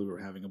probably were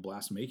having a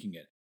blast making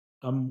it.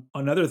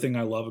 Another thing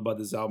I love about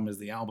this album is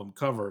the album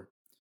cover,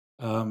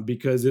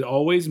 because it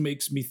always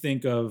makes me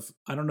think of,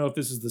 I don't know if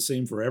this is the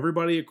same for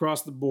everybody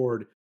across the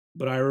board,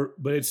 but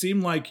it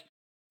seemed like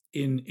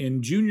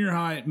in junior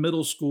high,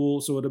 middle school,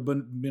 so it would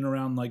have been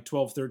around like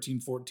 12, 13,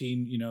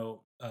 14,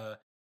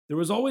 there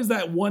was always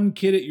that one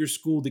kid at your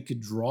school that could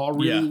draw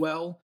really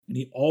well, and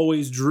he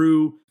always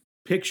drew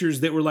pictures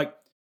that were like,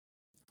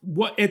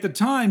 what at the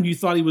time you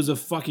thought he was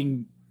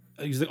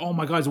he's like, oh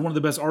my God, he's one of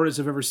the best artists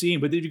I've ever seen.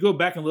 But if you go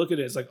back and look at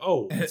it, it's like,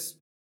 oh, it's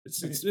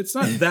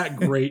not that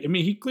great. I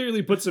mean, he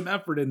clearly put some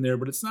effort in there,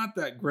 but it's not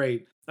that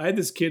great. I had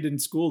this kid in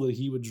school that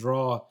he would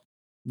draw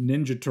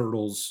Ninja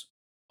Turtles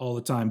all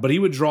the time, but he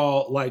would draw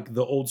like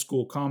the old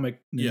school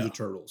comic Ninja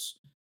Turtles.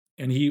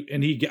 And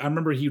I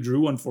remember he drew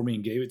one for me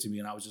and gave it to me.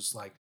 And I was just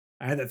like,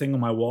 I had that thing on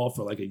my wall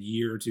for like a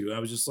year or two. And I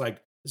was just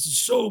like, this is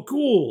so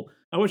cool.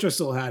 I wish I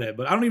still had it,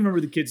 but I don't even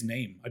remember the kid's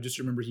name. I just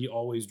remember he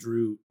always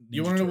drew Ninja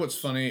You want to know what's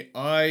funny?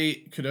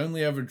 I could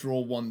only ever draw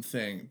one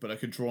thing, but I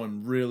could draw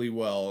him really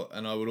well.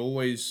 And I would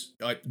always...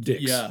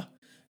 Dicks. Yeah.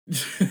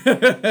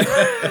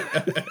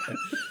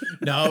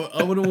 No,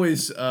 I would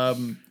always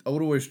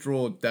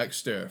draw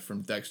Dexter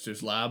from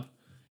Dexter's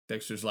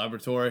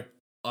Laboratory.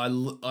 I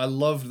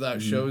loved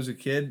that show as a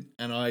kid,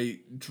 and I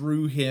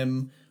drew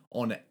him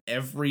on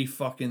every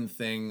fucking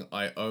thing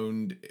I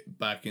owned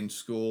back in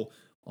school,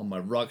 on my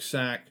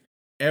rucksack,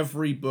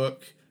 every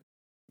book.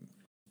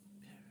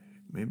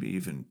 Maybe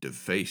even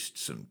defaced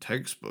some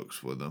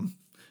textbooks with them.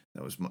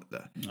 That was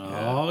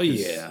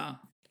yeah.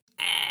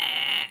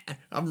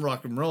 I'm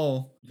rock and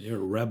roll.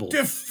 You're a rebel.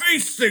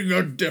 Defacing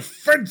a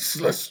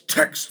defenseless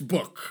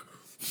textbook.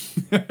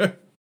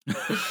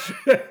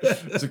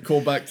 It's a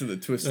callback to the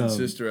Twisted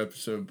Sister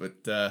episode,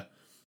 but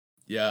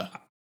yeah.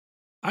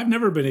 I've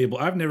never been able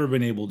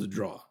to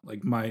draw.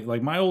 Like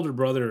my older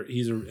brother,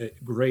 he's a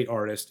great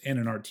artist and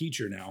an art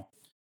teacher now.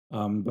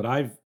 But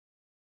I've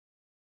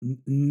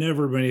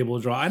never been able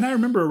to draw. And I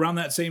remember around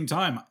that same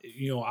time,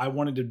 I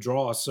wanted to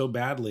draw so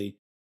badly.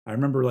 I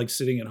remember like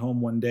sitting at home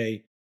one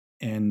day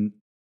and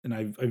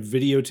I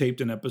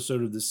videotaped an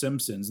episode of The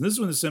Simpsons. And this is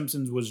when The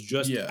Simpsons was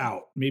just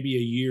out, maybe a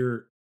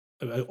year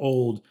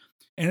old.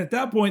 And at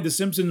that point, The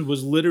Simpsons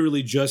was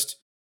literally just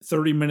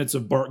 30 minutes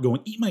of Bart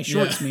going, "Eat my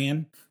shorts,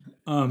 man."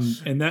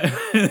 And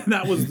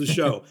that was the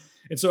show.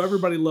 And so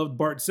everybody loved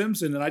Bart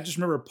Simpson. And I just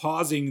remember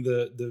pausing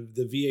the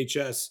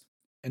VHS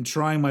and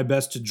trying my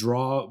best to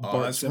draw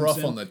Bart Simpson.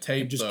 Rough on the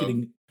tape, just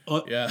though.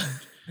 I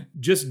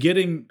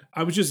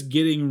was just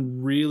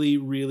getting really,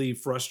 really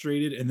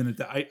frustrated. And then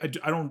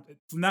I don't,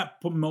 from that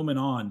moment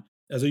on,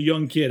 as a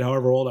young kid,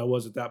 however old I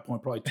was at that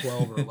point, probably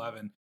 12 or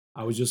 11,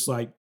 I was just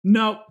like,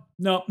 no,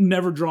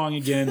 never drawing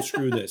again.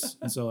 Screw this.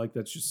 And so like,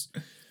 that's just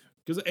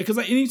because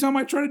anytime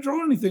I try to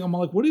draw anything, I'm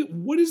like,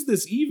 what is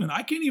this even?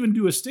 I can't even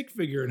do a stick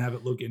figure and have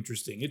it look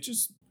interesting.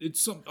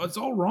 It's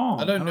all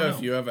wrong. I don't know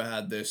if you ever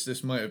had this.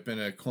 This might have been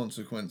a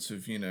consequence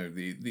of,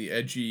 the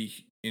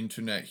edgy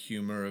internet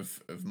humor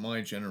of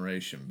my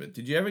generation. But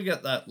did you ever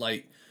get that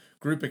like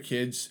group of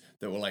kids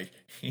that were like,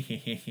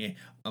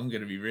 I'm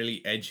gonna be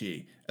really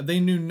edgy, and they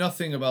knew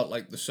nothing about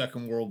like the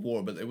Second World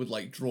War, but they would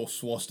like draw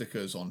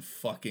swastikas on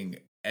fucking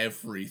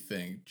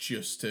everything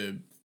just to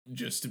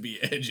be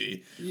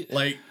edgy.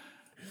 Like,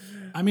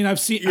 I mean, I've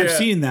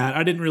seen that.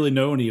 I didn't really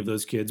know any of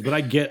those kids, but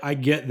I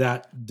get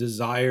that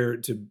desire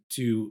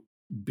to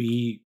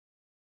be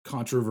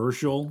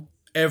controversial.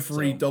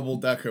 Every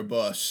double-decker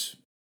bus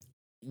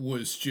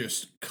was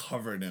just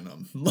covered in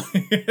them.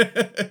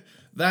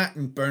 That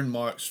and burn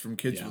marks from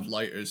kids with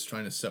lighters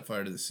trying to set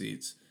fire to the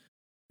seats.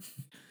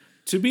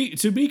 To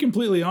be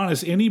completely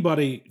honest,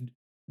 anybody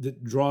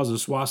that draws a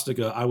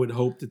swastika, I would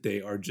hope that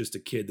they are just a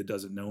kid that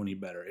doesn't know any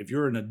better. If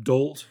you're an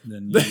adult,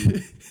 then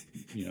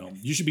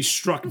you should be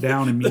struck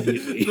down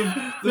immediately.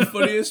 The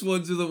funniest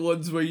ones are the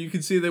ones where you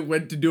can see they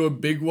went to do a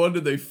big one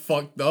and they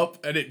fucked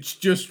up and it's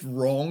just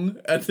wrong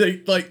and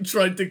they like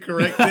tried to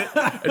correct it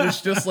and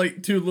it's just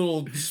like two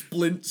little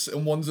splints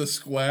and one's a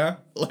square.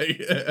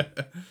 Like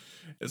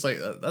it's like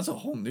that's a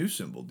whole new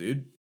symbol,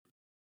 dude.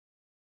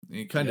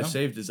 He kind of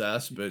saved his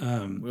ass, but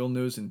we all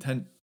knew his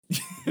intent.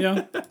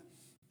 Yeah.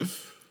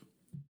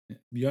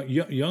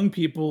 Young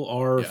people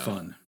are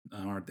fun,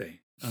 aren't they?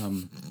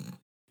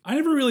 I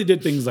never really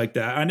did things like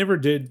that. I never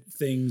did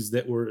things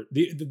that were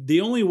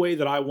the only way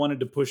that I wanted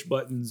to push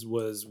buttons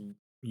was,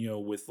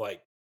 with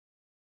like,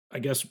 I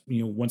guess,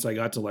 once I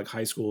got to like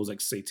high school, it was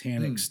like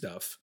satanic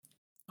stuff,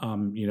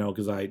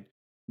 because I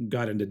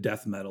got into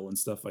death metal and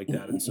stuff like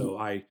that. And so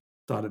I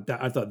thought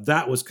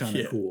that was kind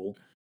of cool.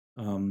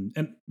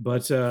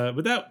 But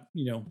that,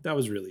 that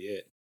was really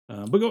it.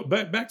 But go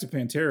back to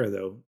Pantera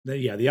though.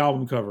 The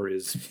album cover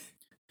is,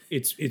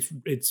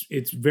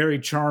 it's very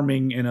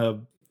charming in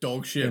a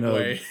dog shit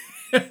way.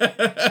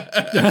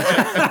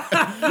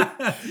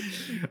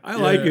 I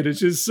like it. It's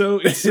just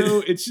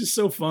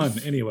so fun.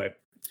 Anyway.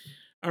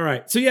 All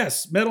right. So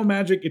yes, Metal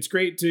Magic. It's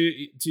great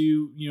to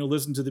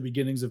listen to the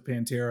beginnings of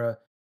Pantera.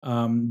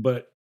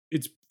 But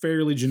it's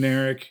fairly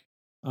generic.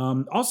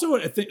 Also,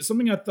 I think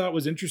something I thought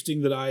was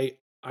interesting that I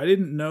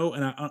didn't know,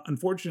 and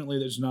unfortunately,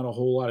 there's not a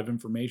whole lot of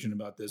information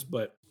about this,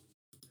 but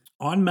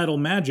on Metal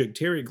Magic,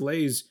 Terry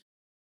Glaze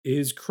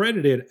is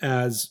credited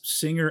as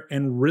singer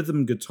and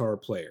rhythm guitar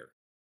player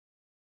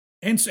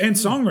and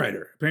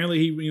songwriter. Apparently,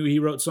 he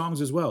wrote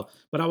songs as well.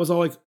 But I was all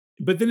like,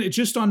 but then it's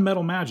just on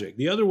Metal Magic.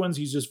 The other ones,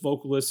 he's just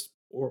vocalist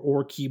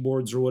or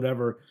keyboards or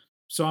whatever.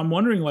 So I'm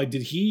wondering, like,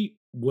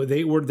 were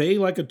they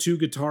like a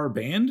 2-guitar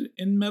band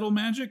in Metal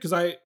Magic? Because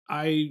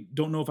I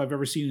don't know if I've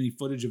ever seen any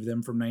footage of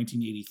them from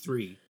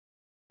 1983.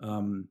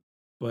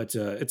 But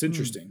it's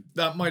interesting.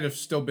 That might have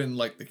still been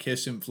like the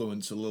Kiss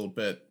influence a little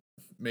bit,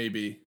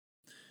 maybe.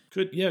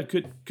 Could be,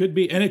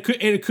 and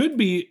it could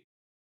be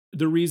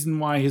the reason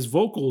why his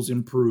vocals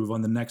improve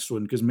on the next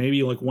one, because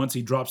maybe like once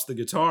he drops the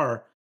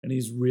guitar and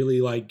he's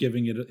really like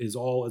giving it his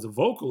all as a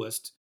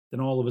vocalist,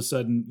 then all of a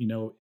sudden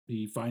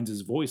he finds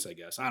his voice. I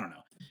guess I don't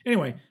know.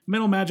 Anyway,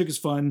 Metal Magic is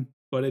fun,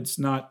 but it's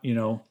not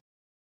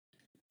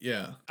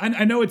Yeah,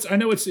 I know it's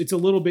a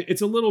little bit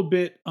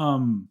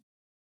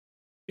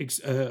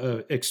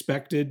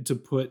expected to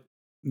put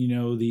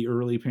the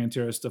early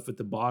Pantera stuff at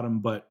the bottom,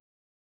 but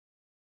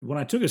when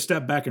I took a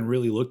step back and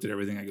really looked at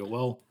everything, I go,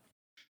 well,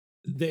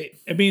 they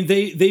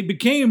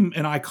became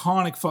an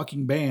iconic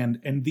fucking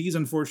band, and these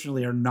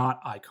unfortunately are not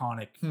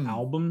iconic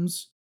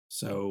albums,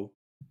 so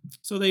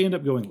they end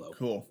up going low.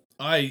 Cool.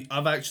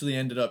 I've actually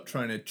ended up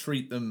trying to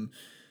treat them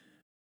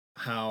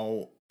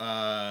how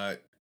I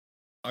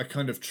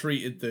kind of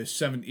treated the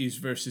 70s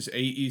versus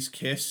 80s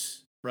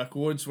Kiss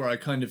records, where I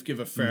kind of give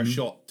a fair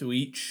shot to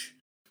each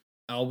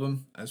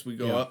album as we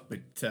go up.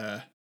 But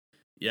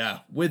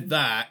with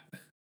that,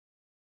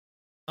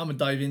 I'm gonna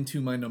dive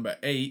into my number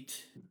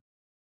 8,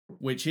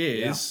 which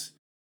is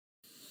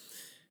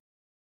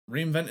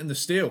Reinventing the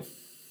Steel.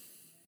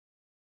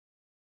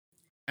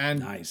 And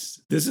nice.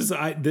 This is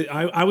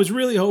I was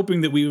really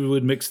hoping that we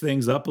would mix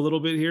things up a little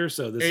bit here,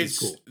 so this is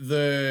cool.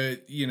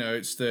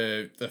 It's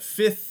the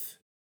fifth,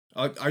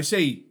 I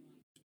say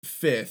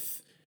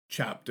fifth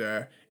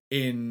chapter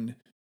in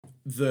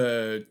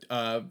the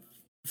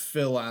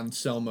Phil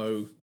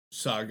Anselmo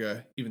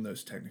saga, even though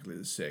it's technically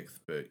the 6th,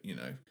 but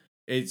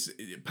it's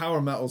power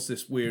metal's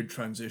this weird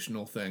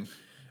transitional thing.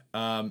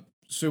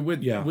 So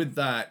with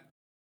that,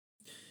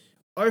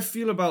 I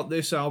feel about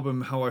this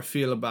album how I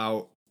feel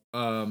about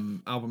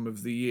Album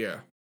of the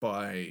Year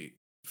by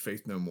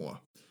Faith No More.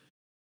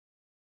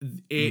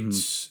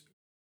 It's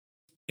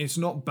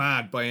not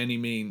bad by any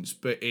means,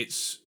 but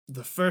it's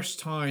the first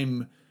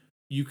time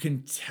you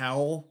can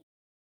tell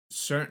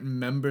certain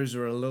members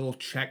are a little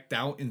checked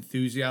out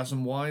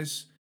enthusiasm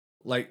wise.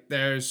 Like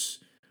there's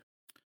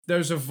a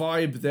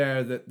vibe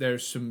there that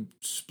there's some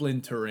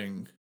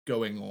splintering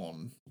going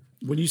on.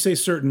 When you say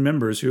certain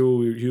members,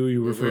 who are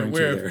you referring to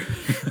there?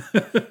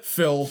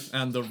 Phil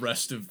and the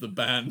rest of the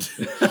band.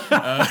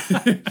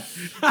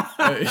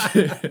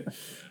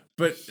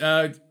 But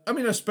I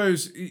mean, I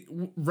suppose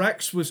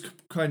Rex was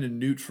kind of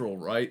neutral,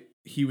 right?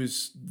 He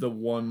was the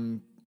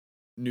one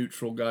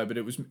neutral guy, but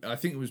I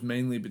think it was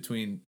mainly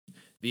between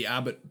the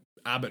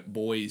Abbott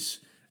boys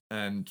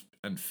and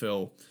and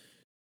Phil.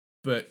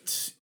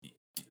 But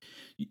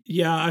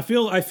Yeah, I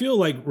feel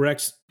like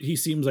Rex, he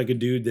seems like a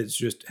dude that's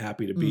just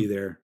happy to be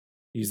there.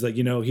 He's like,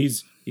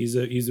 he's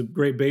a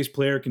great bass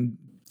player, can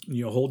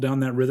hold down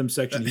that rhythm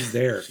section. He's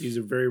there. He's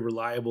a very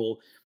reliable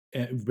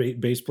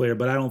bass player,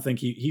 but I don't think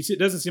he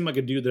doesn't seem like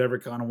a dude that ever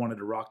kind of wanted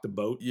to rock the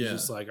boat. Yeah.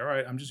 He's just like, all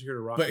right, I'm just here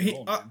to rock but and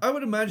roll, man. I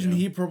would imagine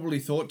he probably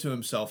thought to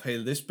himself,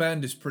 hey, this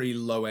band is pretty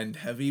low end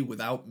heavy.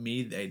 Without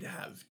me, they'd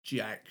have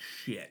jack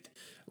shit.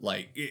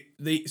 Like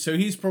so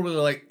he's probably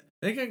like,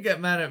 they can get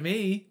mad at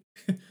me.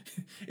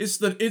 it's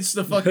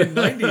the fucking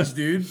 90s,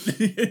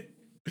 dude.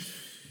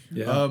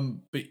 Yeah.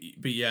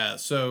 But yeah,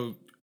 so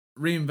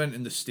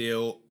Reinventing the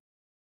Steel,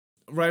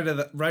 right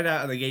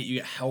out of the gate, you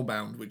get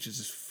Hellbound, which is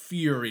this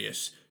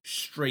furious,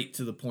 straight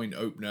to the point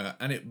opener,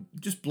 and it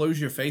just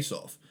blows your face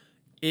off.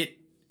 It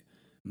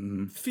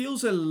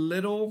feels a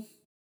little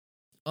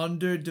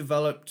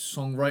underdeveloped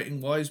songwriting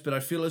wise, but I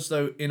feel as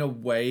though in a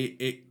way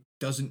it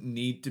doesn't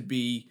need to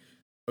be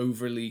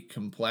overly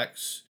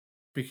complex,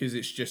 because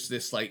it's just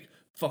this like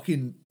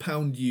fucking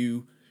pound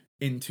you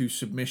into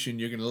submission.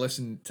 You're gonna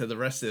listen to the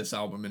rest of this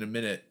album in a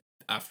minute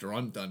after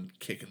I'm done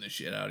kicking the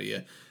shit out of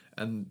you,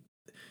 and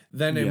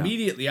then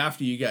immediately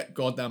after you get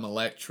Goddamn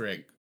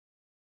Electric,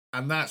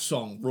 and that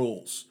song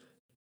rules.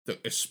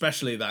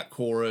 Especially that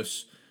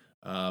chorus.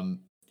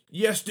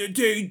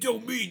 Yesterday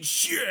don't mean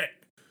shit,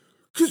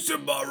 'cause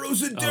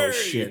tomorrow's a day. Oh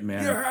shit,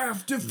 man! You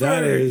have to face.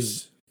 That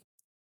is.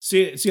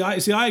 See,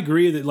 I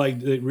agree that like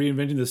that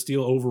Reinventing the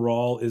Steel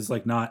overall is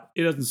like not,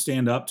 it doesn't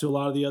stand up to a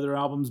lot of the other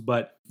albums,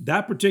 but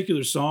that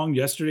particular song,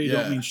 Yesterday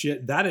Don't Mean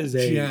Shit, that is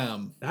a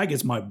jam. That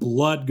gets my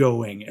blood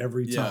going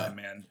every time,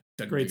 man.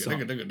 Great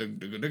song.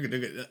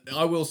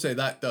 I will say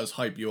that does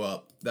hype you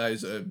up. That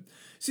is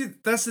see,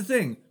 that's the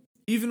thing.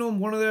 Even on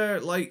one of their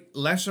like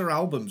lesser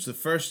albums, the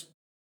first,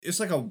 it's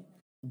like a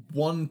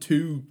 1,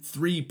 2,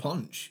 3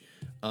 punch.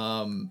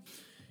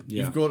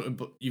 You've got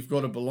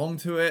to belong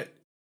to it.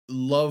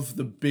 Love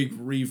the big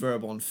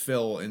reverb on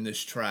Phil in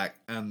this track,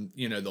 and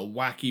the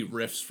wacky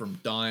riffs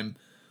from Dime.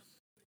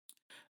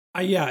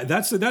 Yeah,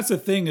 that's the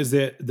thing, is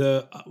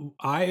that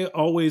I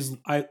always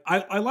like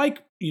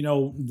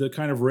the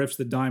kind of riffs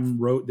that Dime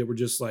wrote that were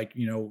just like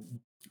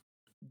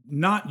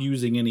not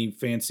using any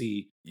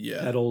fancy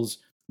pedals,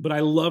 but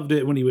I loved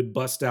it when he would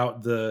bust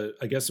out the,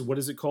 I guess, what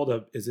is it called,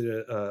 an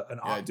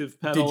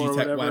octave pedal Digitech or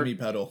whatever, whammy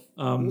pedal.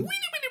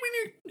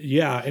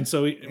 Yeah, and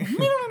so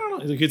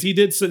because he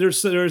did, so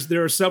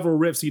there are several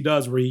riffs he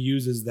does where he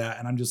uses that,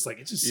 and I'm just like,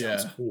 it just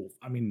sounds cool.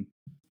 I mean,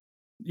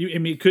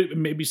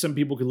 maybe some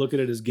people could look at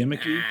it as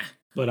gimmicky,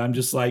 but I'm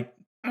just like,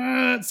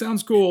 it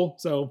sounds cool.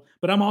 So,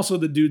 but I'm also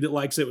the dude that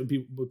likes it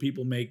when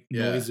people make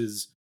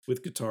noises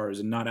with guitars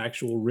and not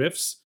actual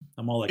riffs.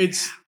 I'm all like,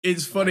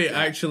 it's funny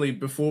actually.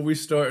 Before we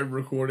started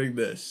recording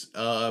this,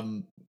 I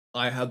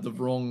had the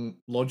wrong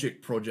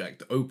Logic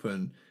project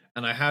open,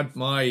 and I had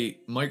my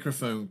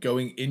microphone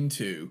going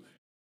into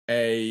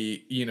a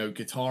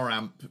guitar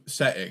amp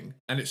setting,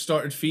 and it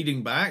started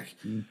feeding back,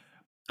 and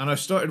I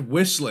started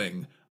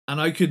whistling, and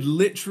I could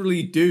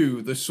literally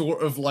do the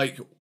sort of like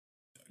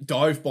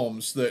dive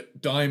bombs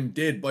that Dime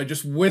did by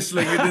just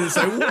whistling into this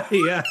like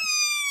yeah,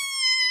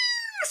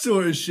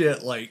 sort of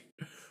shit. Like,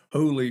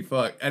 holy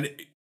fuck! And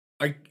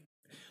I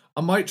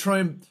might try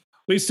and.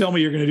 Please tell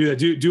me you're going to do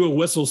that. Do a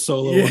whistle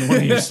solo on one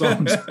of your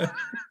songs.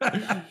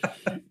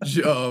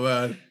 Oh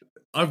man,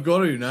 I've got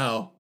to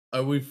now.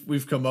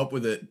 We've come up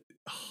with it.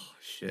 Oh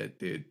shit,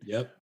 dude.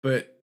 Yep.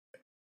 But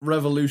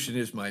Revolution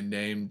is my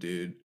name,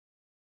 dude.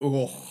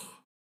 Oh,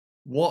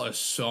 what a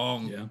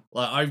song! Yeah.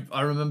 Like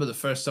I remember the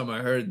first time I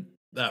heard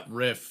that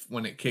riff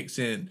when it kicks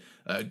in.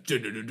 Like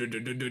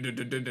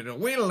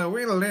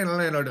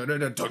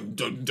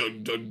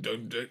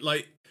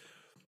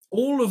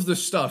all of the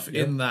stuff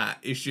in that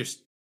is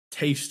just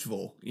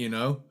tasteful,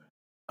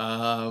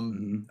 I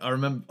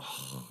remember,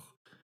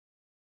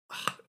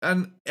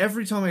 and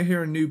every time I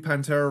hear a new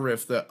Pantera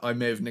riff that I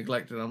may have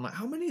neglected, I'm like,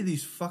 how many of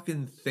these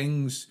fucking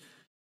things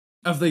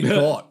have they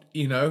got?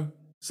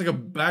 It's like a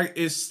bag.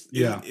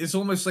 It's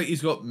almost like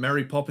he's got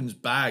Mary Poppins'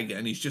 bag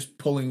and he's just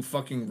pulling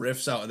fucking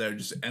riffs out of there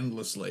just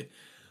endlessly.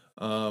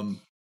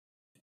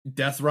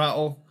 Death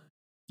Rattle,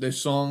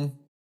 this song,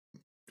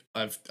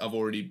 I've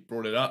already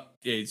brought it up.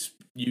 It's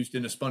used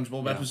in a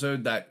SpongeBob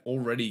episode that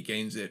already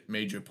gains it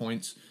major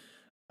points.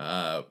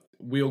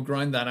 We'll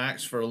Grind That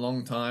Axe for a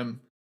long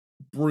time.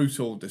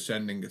 Brutal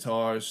descending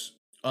guitars.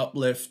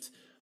 Uplift.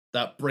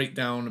 That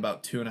breakdown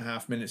about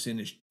 2.5 minutes in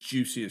is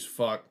juicy as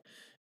fuck.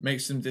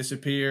 Makes Them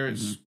Disappear.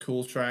 It's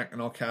cool track,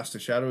 and I'll Cast a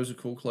Shadow is a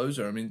cool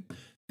closer. I mean,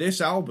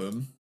 this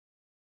album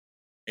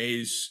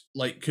is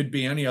like could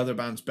be any other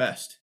band's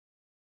best,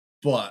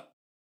 but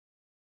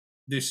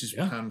this is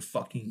Pan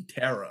fucking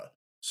Terror.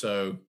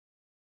 So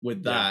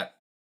with that,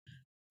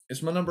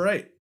 it's my number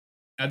 8.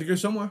 Had to go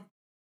somewhere.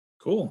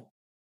 Cool.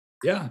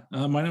 Yeah,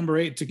 my number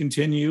 8 to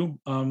continue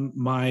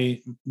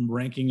my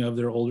ranking of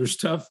their older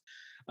stuff.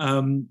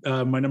 My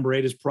number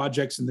 8 is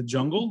Projects in the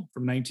Jungle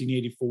from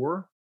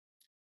 1984.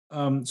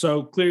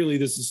 So clearly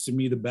this is to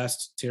me the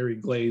best Terry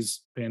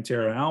Glaze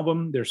Pantera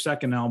album. Their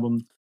second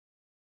album,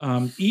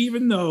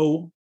 Even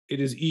though it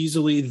is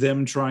easily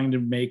them trying to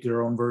make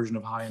their own version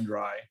of High and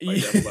Dry by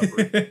Def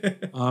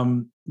Leppard.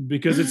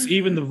 Because it's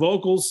even the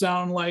vocals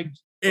sound like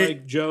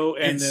Joe,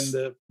 and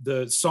then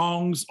the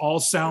songs all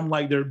sound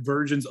like they're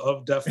versions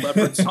of Def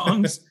Leppard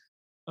songs.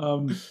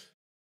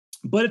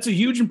 But it's a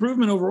huge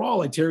improvement overall.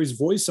 Like Terry's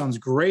voice sounds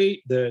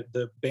great.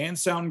 The band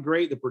sound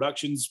great. The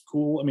production's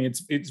cool. I mean,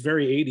 it's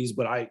very 80s,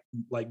 but I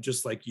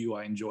just like you,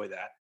 I enjoy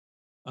that.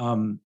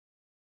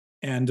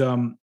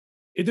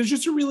 There's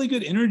just a really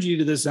good energy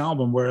to this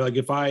album where like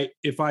if I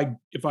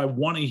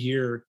want to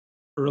hear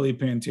early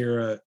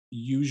Pantera,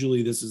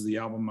 usually this is the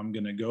album I'm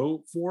gonna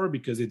go for,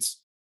 because it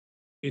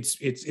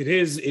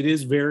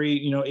is very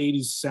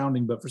 80s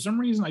sounding, but for some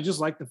reason I just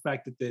like the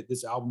fact that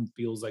this album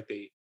feels like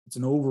it's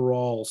an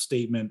overall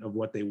statement of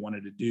what they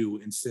wanted to do,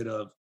 instead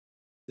of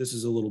this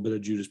is a little bit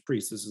of Judas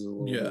Priest, this is a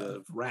little bit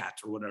of Rat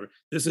or whatever.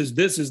 This is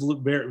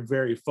very,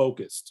 very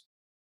focused.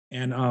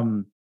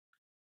 And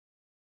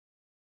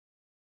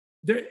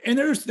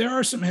there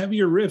are some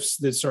heavier riffs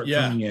that start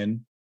coming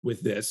in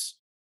with this.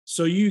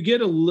 So you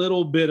get a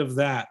little bit of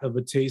that, of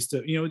a taste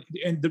of,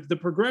 and the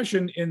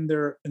progression in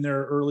their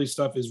early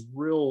stuff is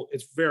real.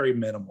 It's very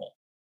minimal.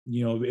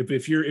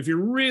 If you're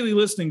really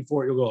listening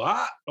for it, you'll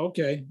go,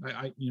 okay,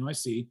 I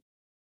see.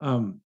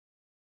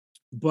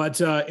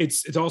 But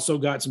it's also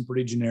got some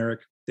pretty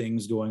generic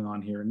things going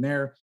on here and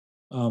there.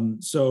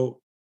 So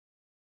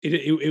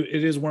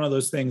it is one of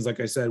those things, like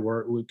I said,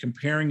 where we're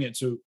comparing it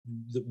to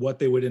what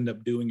they would end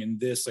up doing in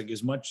this. Like,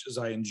 as much as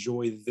I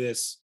enjoy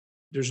this,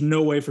 there's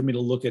no way for me to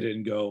look at it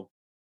and go,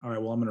 all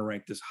right, well, I'm going to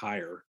rank this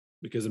higher,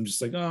 because I'm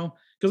just like,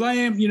 because I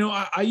am,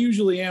 I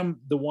usually am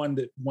the one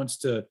that wants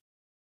to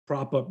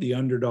prop up the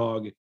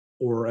underdog,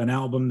 or an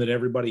album that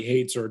everybody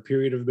hates, or a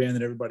period of a band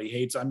that everybody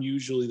hates. I'm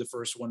usually the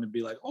first one to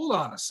be like, hold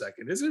on a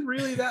second, is it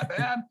really that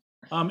bad?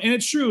 And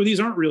it's true, these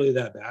aren't really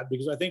that bad,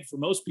 because I think for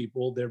most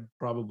people, they're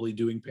probably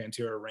doing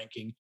Pantera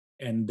ranking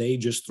and they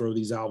just throw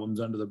these albums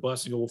under the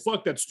bus and go, well,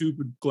 fuck that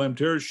stupid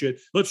Glamterra shit.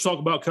 Let's talk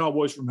about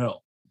Cowboys from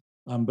Hell.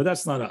 But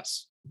that's not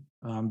us,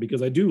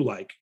 because I do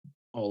like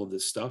all of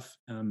this stuff.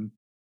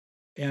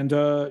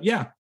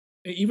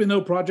 Even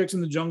though Projects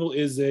in the Jungle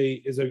is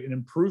an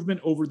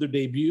improvement over their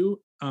debut,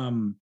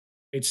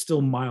 it's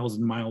still miles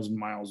and miles and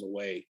miles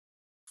away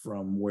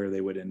from where they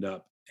would end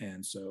up.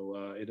 And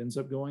so it ends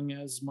up going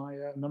as my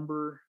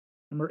number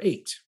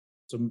 8.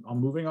 So I'm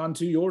moving on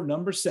to your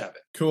number 7.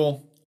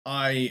 Cool.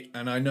 I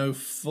know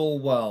full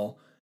well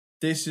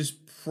this is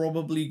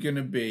probably going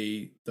to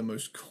be the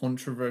most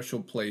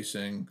controversial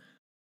placing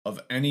of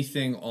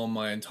anything on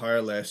my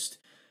entire list,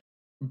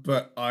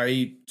 but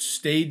I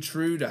stayed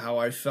true to how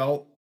I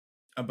felt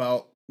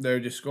about their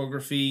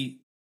discography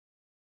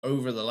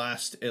over the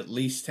last at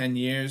least 10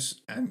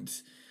 years, and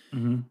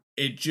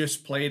it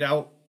just played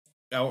out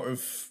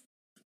of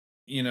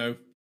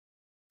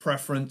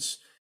preference.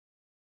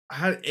 I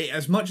had,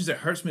 as much as it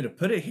hurts me to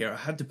put it here, I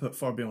had to put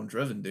Far Beyond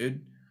Driven,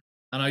 dude.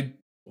 And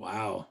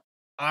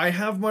I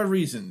have my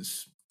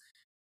reasons,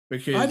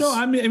 because I know.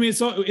 I mean,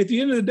 it's all, at the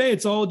end of the day,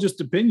 it's all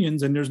just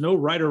opinions, and there's no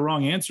right or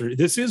wrong answer.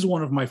 This is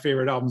one of my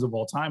favorite albums of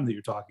all time that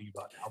you're talking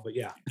about now. But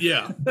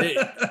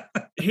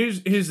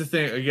here's the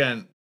thing.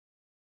 Again,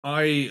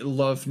 I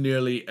love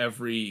nearly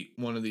every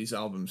one of these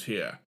albums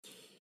here,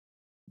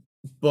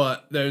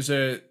 but there's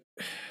a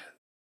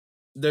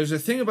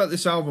thing about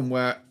this album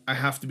where I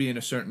have to be in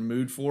a certain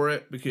mood for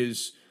it,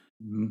 because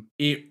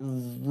it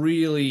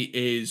really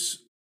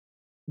is.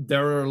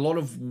 There are a lot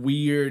of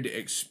weird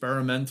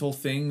experimental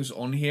things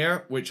on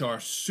here which are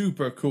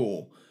super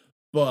cool,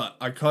 but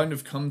I kind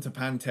of come to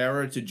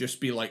Pantera to just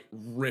be like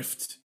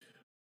riffed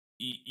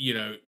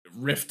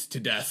to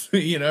death,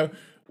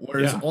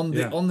 whereas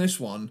on this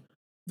one,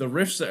 the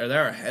riffs that are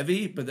there are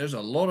heavy, but there's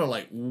a lot of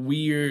like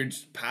weird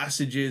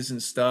passages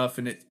and stuff,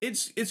 and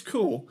it's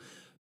cool.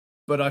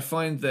 But I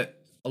find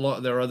that a lot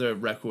of their other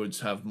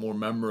records have more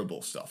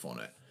memorable stuff on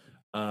it.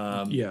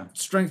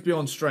 Strength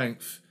Beyond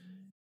Strength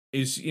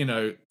is,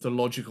 the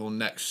logical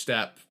next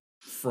step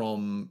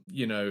from,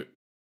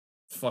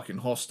 fucking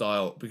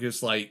Hostile,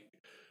 because like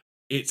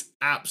it's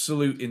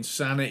absolute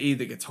insanity.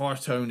 The guitar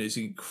tone is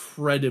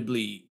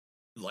incredibly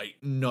like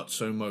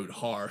nutso mode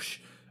harsh.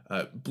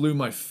 Blew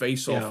my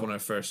face off when I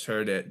first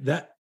heard it.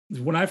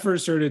 When I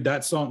first heard it,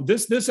 that song,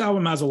 this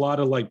album has a lot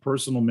of like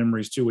personal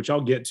memories too, which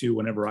I'll get to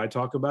whenever I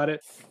talk about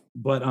it.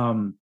 But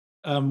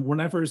when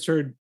I first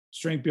heard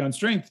Strength Beyond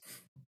Strength,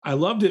 I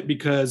loved it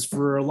because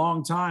for a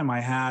long time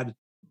I had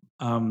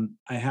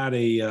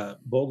a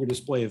Vulgar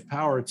Display of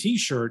Power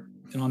t-shirt,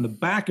 and on the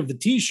back of the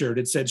t-shirt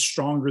it said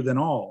Stronger Than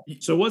All.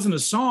 So it wasn't a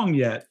song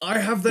yet. I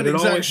have that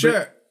exact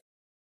shirt.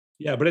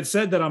 But it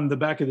said that on the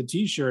back of the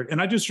t-shirt,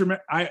 and I just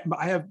remember I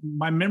have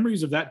my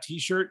memories of that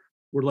t-shirt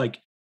were like,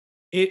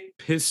 it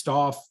pissed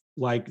off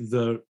like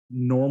the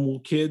normal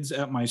kids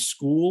at my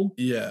school.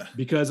 Yeah.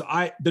 Because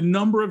the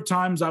number of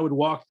times I would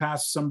walk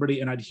past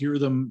somebody and I'd hear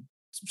them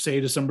say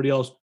to somebody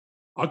else,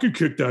 I could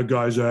kick that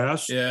guy's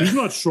ass. Yeah. He's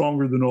not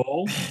stronger than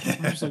all.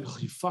 I'm just like, oh,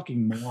 you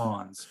fucking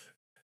morons.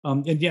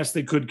 And yes,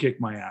 they could kick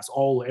my ass.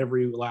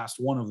 Every last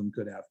one of them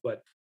could have.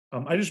 But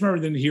I just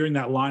remember then hearing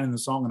that line in the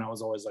song, and I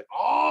was always like,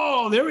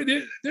 "Oh, there it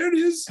is! There it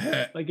is!"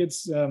 Like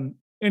it's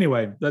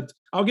anyway. That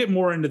I'll get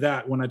more into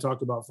that when I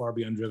talk about Far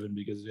Beyond Driven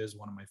because it is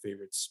one of my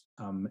favorites.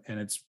 And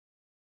it's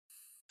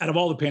out of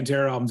all the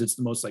Pantera albums, it's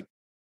the most like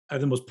I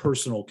have the most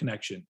personal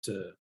connection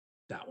to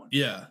that one.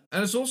 Yeah,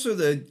 and it's also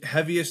the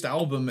heaviest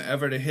album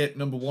ever to hit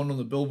 #1 on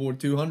the Billboard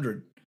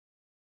 200.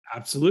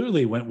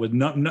 Absolutely went with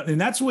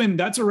and that's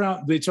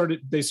around they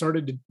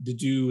started to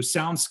do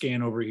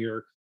SoundScan over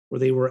here where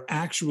they were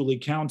actually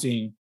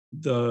counting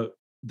the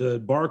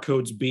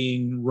barcodes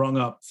being rung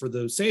up for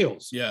the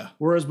sales. Yeah.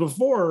 Whereas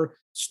before,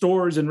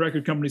 stores and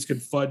record companies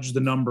could fudge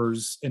the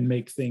numbers and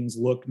make things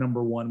look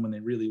 #1 when they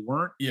really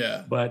weren't.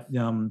 Yeah. But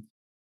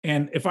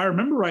and if I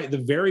remember right, the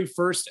very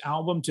first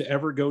album to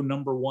ever go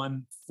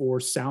 #1 for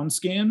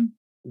SoundScan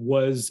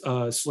was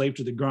Slave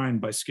to the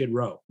Grind by Skid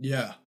Row.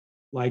 Yeah.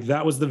 Like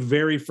that was the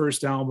very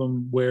first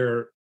album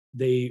where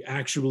they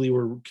actually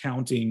were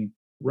counting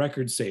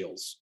record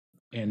sales,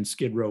 and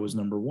Skid Row was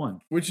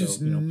 #1, which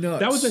is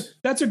nuts.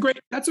 That's a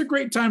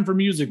great time for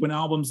music when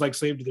albums like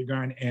Slave to the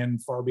Grind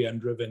and Far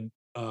Beyond Driven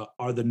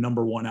are the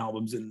 #1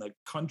 albums in the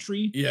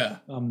country. Yeah.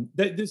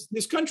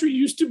 This country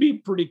used to be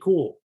pretty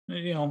cool.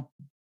 You know,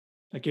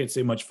 I can't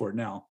say much for it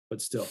now,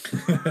 but still.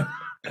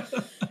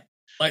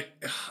 Like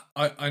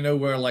I know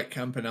we're like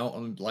camping out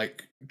on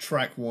like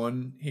track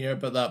 1 here,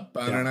 but that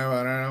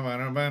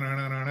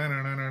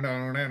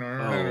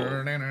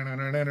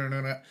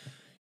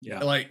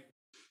like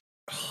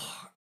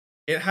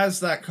it has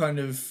that kind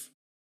of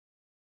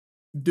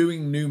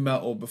doing new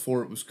metal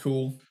before it was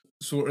cool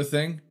sort of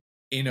thing,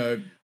 you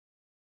know.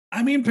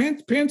 I mean,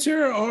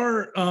 Pantera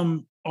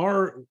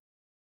are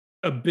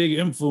a big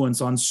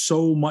influence on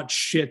so much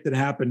shit that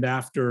happened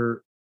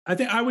after.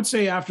 I would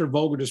say after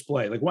Vulgar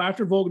Display, like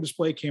after Vulgar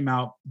Display came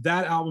out,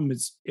 that album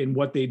is in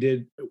what they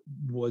did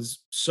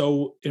was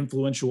so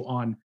influential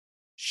on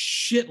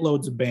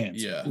shitloads of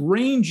bands,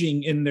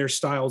 ranging in their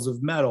styles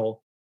of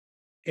metal.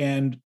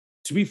 And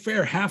to be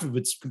fair, half of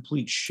it's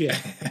complete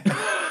shit,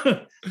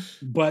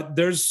 but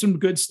there's some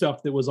good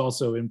stuff that was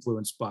also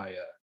influenced by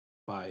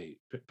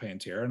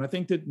Pantera. And I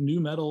think that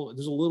new metal,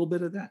 there's a little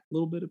bit of that, a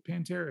little bit of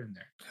Pantera in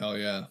there. Hell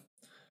yeah.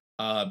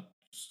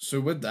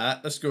 So with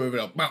that, let's go over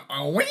to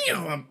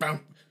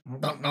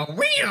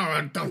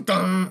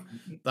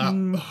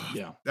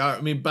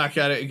I mean, back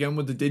at it again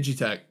with the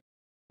Digitech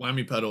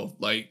whammy pedal.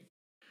 Like,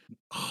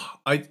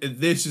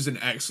 this is an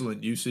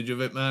excellent usage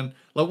of it, man.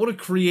 Like, what a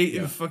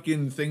creative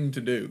fucking thing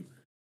to do.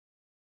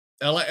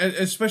 Like,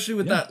 especially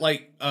with that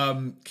like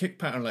kick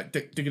pattern, like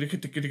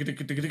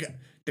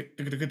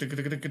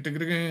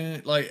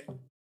like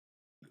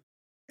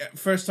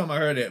first time I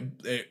heard it,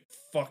 it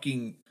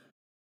fucking.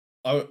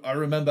 I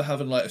remember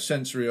having like a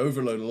sensory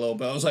overload a little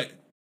bit. I was like,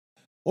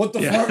 what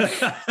the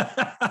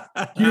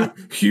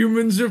fuck?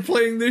 Humans are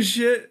playing this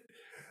shit?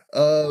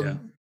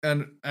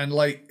 And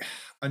like,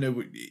 I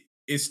know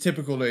it's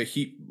typical to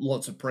heap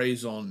lots of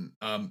praise on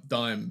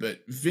Dime,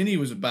 but Vinny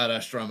was a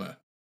badass drummer.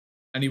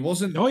 And he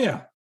wasn't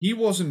he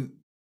wasn't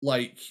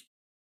like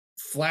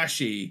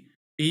flashy.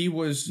 He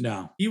was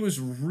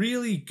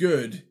really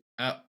good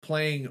at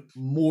playing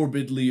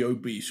morbidly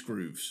obese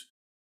grooves.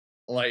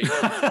 Like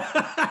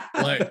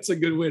that's a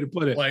good way to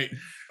put it. Like,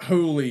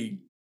 holy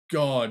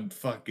God,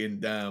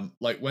 fucking damn!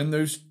 Like when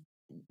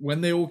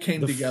they all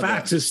came together, the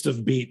fattest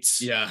of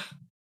beats. Yeah,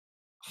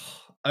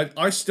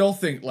 I still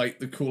think like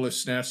the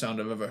coolest snare sound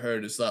I've ever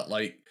heard is that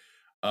like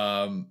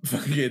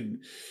fucking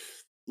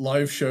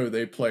live show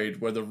they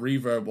played where the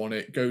reverb on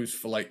it goes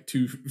for like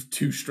two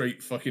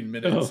straight fucking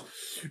minutes.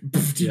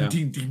 Like,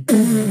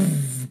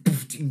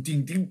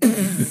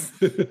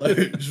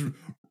 it just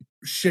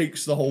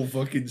shakes the whole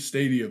fucking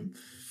stadium.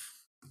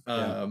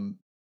 And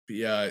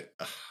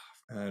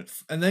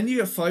then you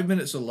get 5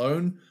 Minutes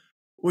Alone,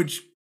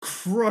 which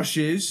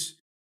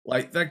crushes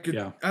like that.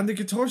 And the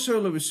guitar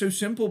solo is so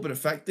simple but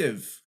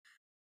effective,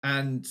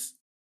 and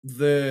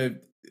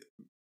the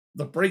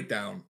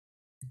breakdown.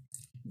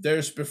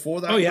 There's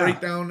before that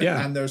breakdown,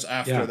 and there's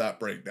after that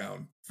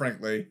breakdown.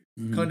 Frankly,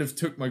 kind of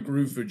took my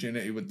groove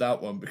virginity with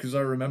that one because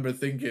I remember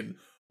thinking.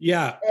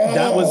 Yeah,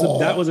 that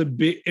was a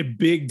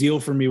big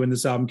deal for me when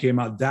this album came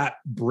out. That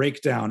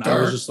breakdown,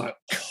 I was just like,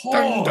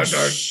 oh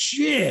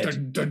shit.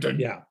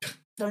 Yeah.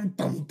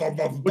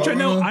 Which I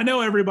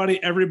know everybody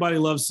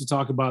loves to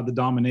talk about the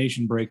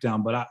Domination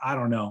breakdown, but I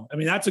don't know. I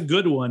mean, that's a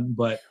good one,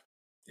 but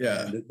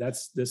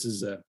this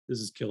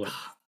is killer.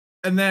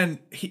 And then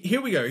here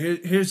we go.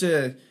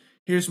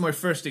 Here's my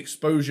first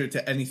exposure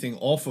to anything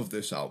off of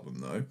this album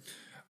though.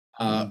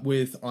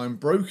 With I'm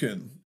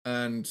Broken.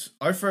 And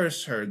I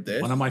first heard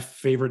this. One of my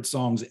favorite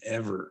songs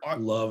ever. I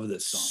love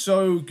this song.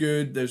 So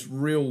good. There's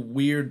real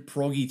weird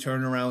proggy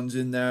turnarounds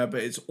in there,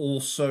 but it's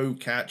all so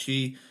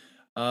catchy.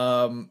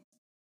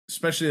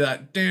 Especially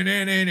that.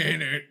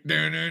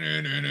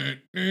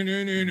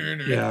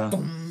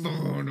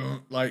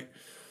 Like,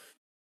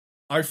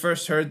 I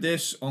first heard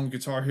this on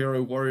Guitar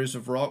Hero Warriors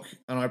of Rock,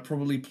 and I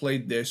probably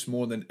played this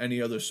more than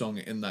any other song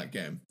in that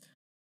game.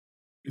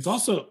 It's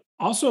also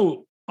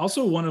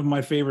Also, one of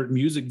my favorite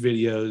music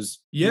videos.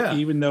 Yeah.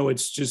 Even though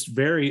it's just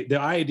the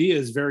idea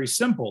is very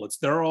simple.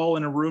 They're all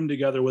in a room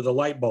together with a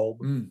light bulb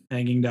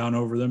hanging down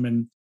over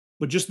them,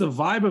 but just the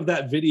vibe of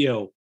that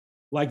video,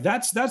 like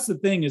that's the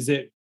thing is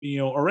that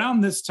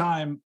around this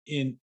time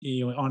in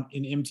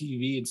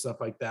MTV and stuff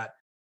like that,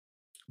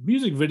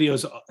 music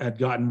videos had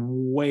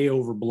gotten way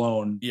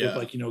overblown with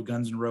like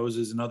Guns N'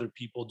 Roses and other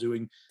people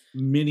doing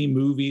mini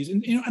movies,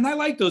 and I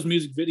like those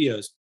music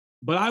videos,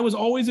 but I was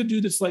always a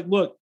dude that's like,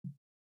 look,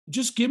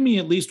 just give me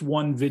at least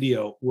one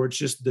video where it's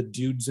just the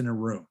dudes in a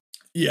room.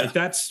 Yeah, like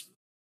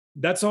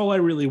that's all I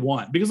really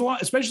want, because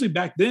especially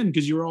back then,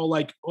 because you were all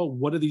like, oh,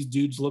 what do these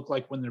dudes look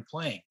like when they're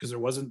playing? Because there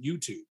wasn't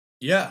YouTube.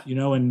 Yeah,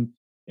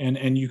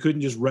 and you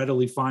couldn't just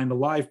readily find a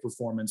live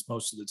performance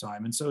most of the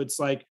time, and so it's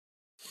like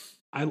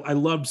I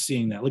loved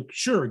seeing that. Like,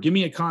 sure, give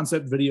me a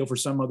concept video for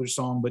some other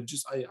song, but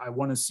just I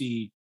want to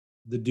see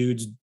the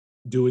dudes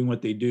doing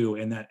what they do,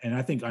 and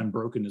I think I'm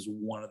Broken is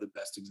one of the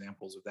best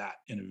examples of that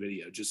in a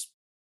video. Just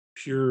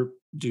pure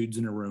dudes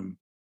in a room.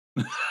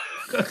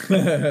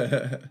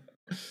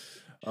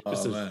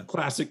 Just a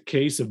classic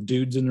case of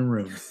dudes in a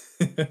room.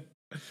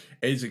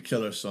 It's a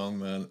killer song,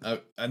 man.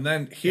 And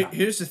then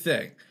here's the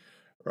thing,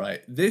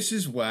 right? This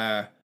is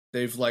where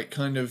they've like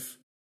kind of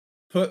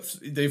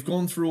they've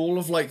gone through all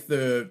of like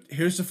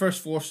here's the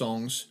first 4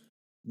 songs,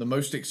 the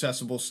most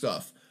accessible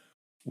stuff.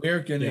 We're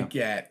gonna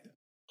get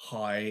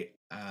high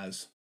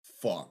as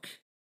fuck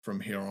from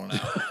here on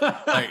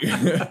out.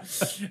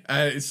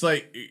 And it's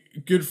like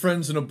Good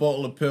Friends and a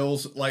Bottle of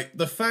Pills. Like,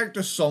 the fact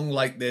a song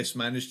like this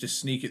managed to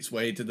sneak its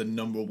way to the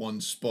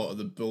 #1 spot of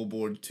the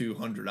Billboard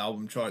 200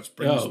 album charts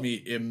brings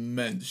me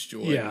immense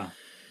joy. Yeah.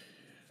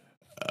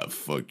 I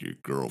fucked your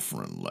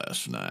girlfriend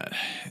last night.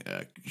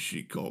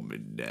 She called me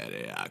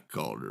daddy. I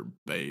called her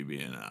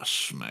baby, and I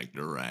smacked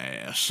her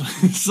ass.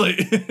 It's like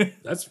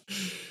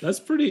that's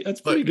pretty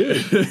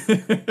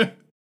good.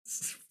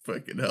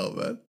 Fucking hell,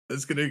 man.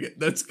 That's gonna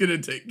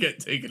get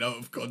taken out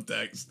of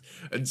context,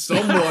 and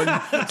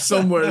someone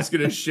somewhere is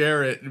gonna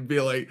share it and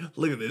be like,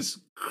 "Look at this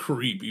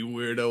creepy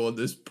weirdo on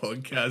this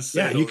podcast."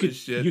 Yeah,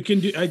 you can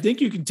do. I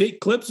think you can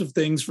take clips of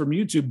things from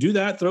YouTube, do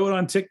that, throw it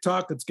on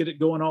TikTok. Let's get it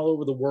going all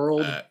over the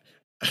world.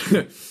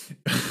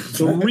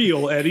 The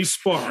real Eddie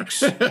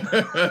Sparks. Yeah,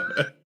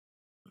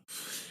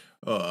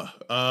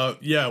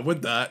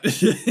 with that,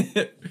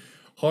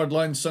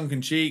 Hardline,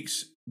 Sunken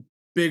Cheeks.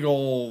 Big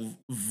old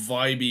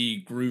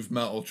vibey groove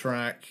metal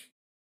track.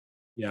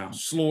 Yeah.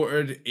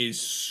 Slaughtered is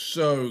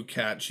so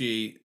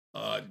catchy.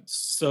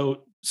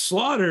 So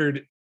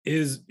Slaughtered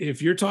is,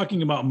 if you're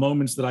talking about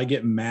moments that I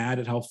get mad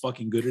at how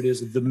fucking good it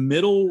is, the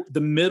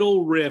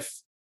middle riff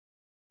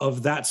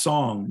of that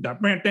song, that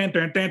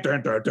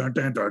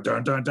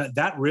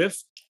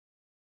riff.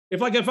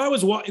 If I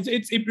was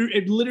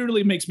it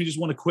literally makes me just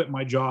want to quit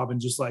my job and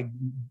just like,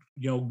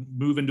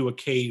 move into a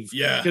cave.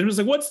 Yeah. And it was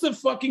like, what's the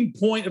fucking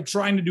point of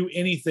trying to do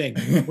anything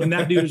when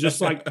that dude is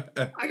just like,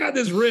 I got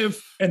this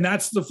riff and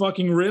that's the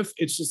fucking riff.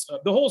 It's just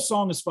the whole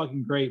song is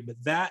fucking great, but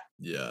that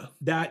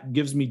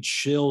gives me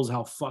chills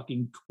how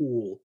fucking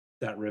cool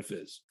that riff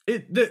is.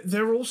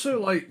 They're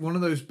also like one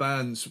of those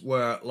bands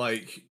where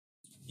like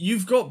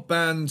you've got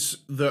bands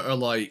that are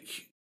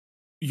like,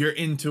 you're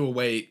into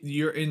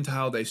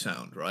how they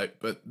sound, right?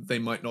 But they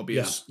might not be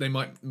they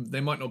might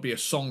not be a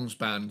songs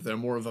band. They're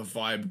more of a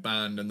vibe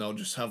band, and they'll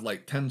just have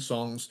like 10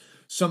 songs.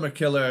 Some are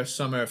killer,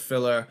 some are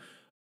filler.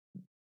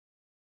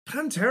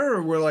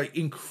 Pantera were like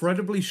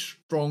incredibly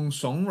strong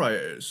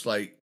songwriters.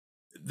 Like,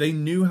 they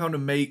knew how to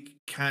make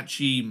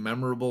catchy,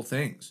 memorable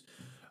things.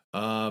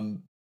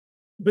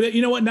 But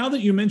you know what? Now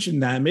that you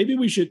mentioned that, maybe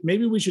we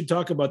should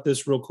talk about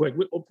this real quick.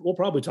 We'll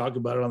probably talk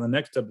about it on the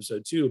next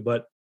episode too.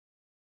 But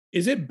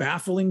is it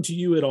baffling to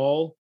you at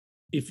all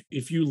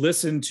if you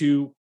listen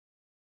to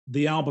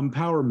the album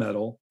Power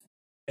Metal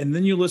and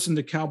then you listen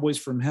to Cowboys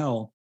from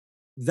Hell?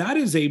 That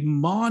is a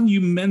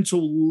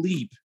monumental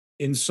leap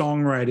in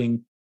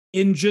songwriting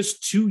in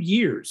just 2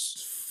 years.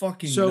 It's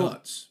fucking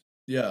nuts.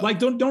 Yeah. Like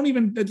don't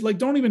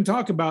even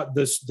talk about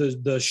this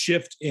the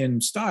shift in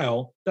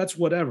style. That's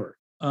whatever.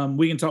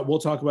 We'll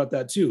talk about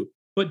that too.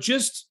 But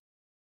just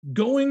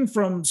going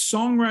from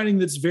songwriting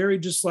that's very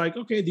just like,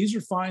 okay, these are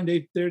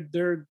fine.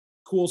 They're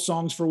cool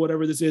songs for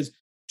whatever this is,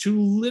 to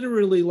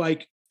literally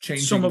like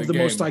changing some of the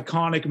most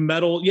iconic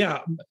metal.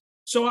 Yeah.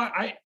 So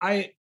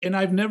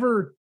I've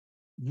never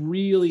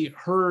really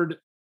heard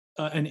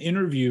an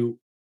interview,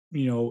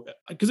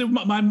 because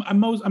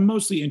I'm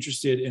mostly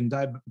interested in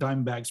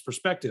Dimebag's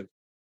perspective.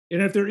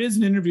 And if there is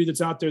an interview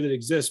that's out there that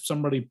exists,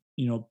 somebody,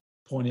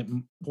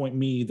 point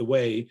me the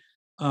way.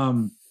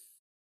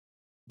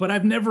 But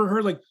I've never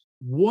heard like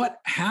what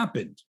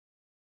happened.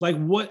 Like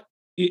what,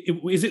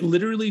 is it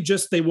literally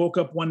just they woke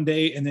up one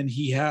day and then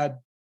he had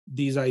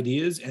these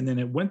ideas and then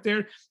it went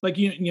there? Like,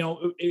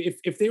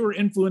 if they were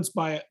influenced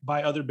by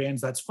other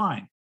bands, that's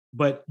fine.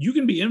 But you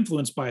can be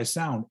influenced by a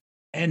sound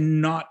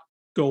and not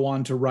go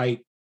on to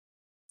write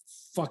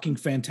fucking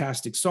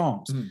fantastic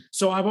songs.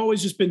 So I've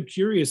always just been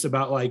curious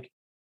about like,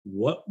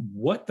 what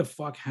the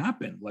fuck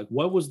happened? Like,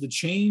 what was the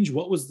change?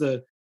 What was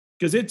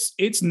because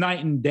it's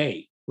night and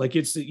day. Like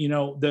it's,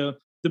 the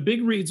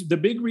big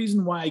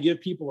reason why I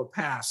give people a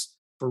pass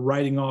for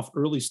writing off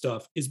early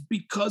stuff is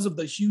because of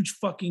the huge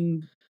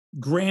fucking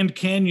Grand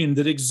Canyon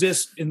that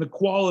exists in the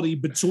quality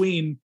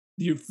between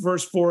the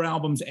first 4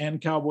 albums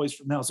and Cowboys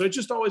from Hell. So it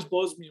just always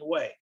blows me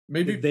away.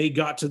 Maybe they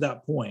got to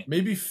that point.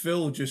 Maybe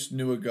Phil just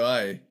knew a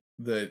guy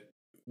that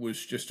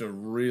was just a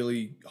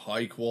really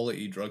high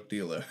quality drug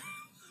dealer.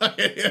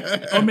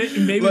 Or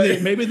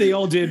maybe they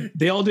all did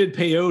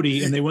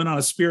peyote and they went on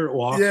a spirit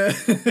walk. Yeah.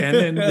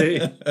 And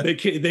then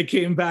they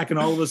came back and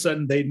all of a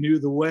sudden they knew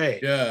the way.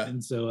 Yeah.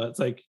 And so it's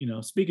like,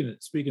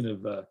 speaking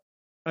of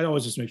I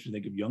always just makes me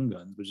think of Young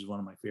Guns, which is one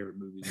of my favorite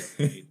movies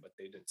ever made. But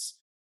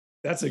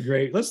that's a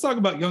great. Let's talk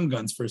about Young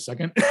Guns for a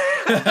second.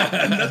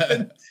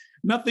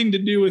 Nothing to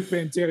do with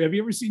Pantera. Have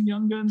you ever seen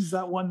Young Guns? Is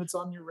that one that's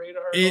on your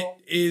radar? It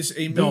is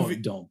a movie.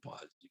 Don't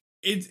pause.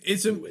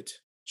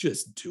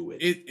 Just do it.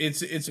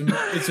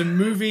 It's a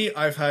movie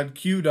I've had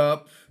queued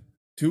up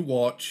to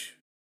watch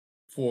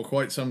for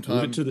quite some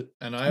time.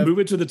 Move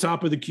it to the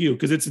top of the queue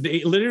because it's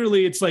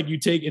like you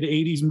take an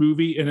 80s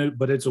movie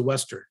but it's a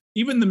Western.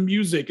 Even the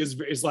music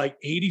is like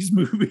 80s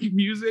movie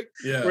music,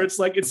 where it's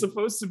like it's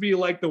supposed to be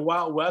like the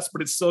Wild West,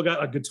 but it's still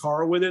got a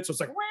guitar with it, so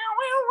it's like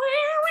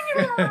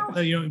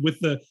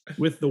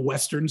with the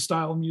Western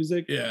style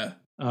music. Yeah.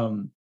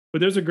 But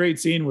there's a great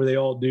scene where they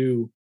all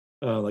do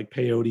like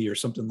peyote or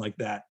something like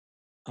that,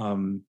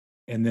 and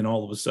then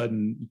all of a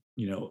sudden,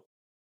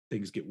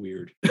 things get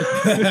weird.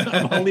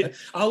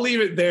 I'll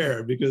leave it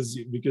there because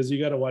you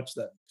got to watch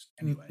that.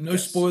 Anyway, no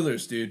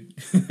spoilers, dude.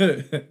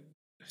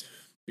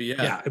 But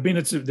yeah. I mean,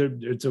 it's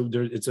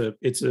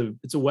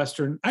a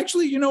Western.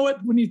 Actually, you know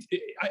what?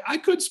 I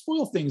could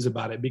spoil things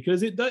about it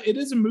because it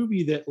is a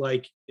movie that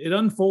like it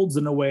unfolds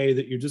in a way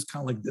that you're just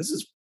kind of like, this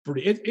is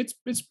pretty.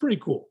 It's pretty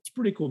cool. It's a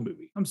pretty cool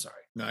movie. I'm sorry.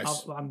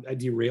 Nice. I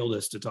derailed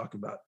us to talk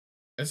about.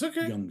 It's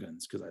okay. Young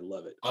Guns because I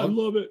love it. I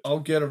love it. I'll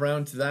get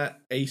around to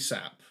that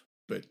ASAP.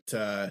 But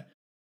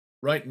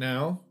right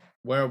now,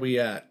 where are we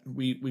at?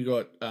 We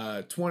got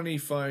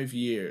 25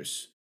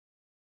 years.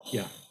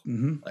 Yeah.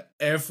 Mm-hmm. Like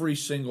every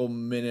single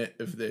minute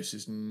of this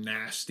is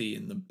nasty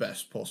in the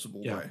best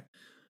possible way.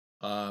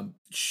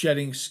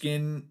 Shedding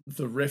Skin,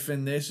 the riff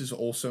in this is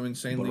also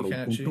insanely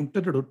catchy.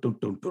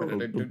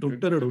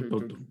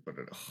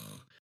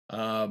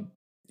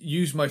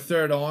 Use My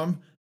Third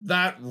Arm,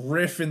 that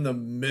riff in the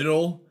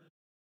middle.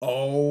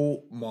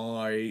 Oh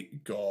my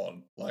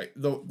god! Like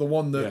the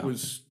one that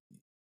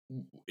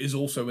is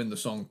also in the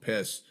song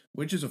 "Piss,"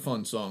 which is a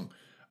fun song.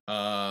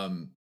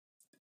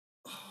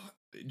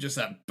 Just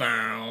that.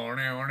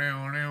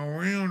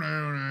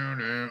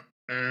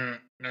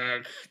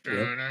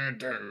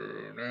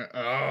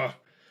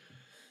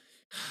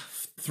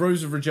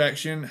 Throes of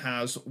Rejection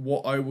has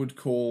what I would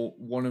call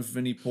one of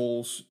Vinnie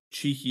Paul's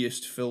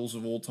cheekiest fills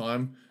of all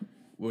time,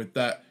 with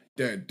that.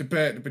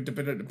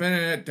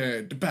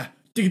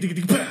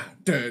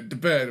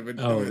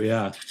 Oh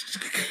yeah,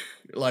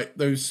 like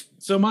those.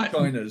 So my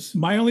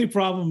only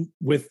problem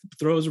with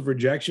Throes of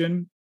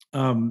Rejection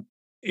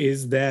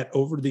is that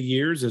over the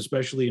years,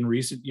 especially in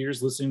recent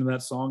years, listening to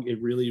that song, it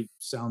really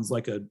sounds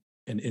like an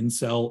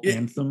incel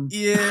anthem.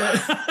 Yeah.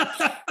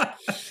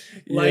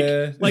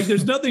 Like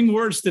there's nothing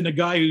worse than a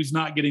guy who's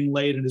not getting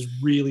laid and is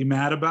really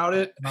mad about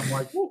it. And I'm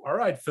like, all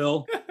right,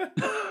 Phil.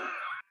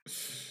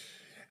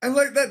 And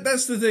like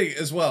that's the thing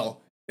as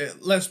well.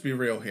 Let's be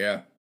real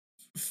here.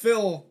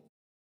 Phil,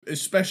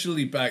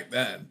 especially back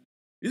then,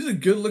 he's a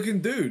good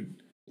looking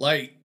dude.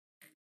 Like,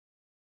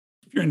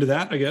 if you're into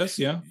that, I guess,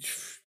 yeah.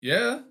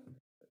 Yeah.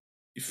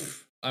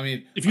 I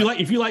mean, if you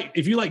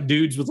like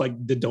dudes with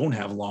like that don't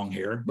have long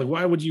hair, like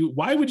why would you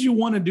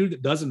want a dude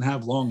that doesn't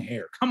have long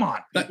hair? Come on,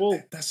 people.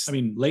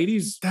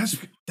 Ladies.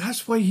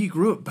 That's why he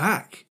grew it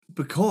back,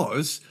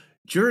 because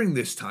during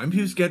this time he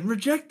was getting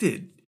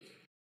rejected.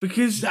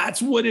 Because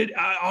that's what it.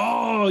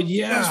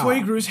 That's why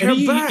he grew his hair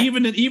back.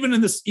 Even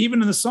in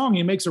the song,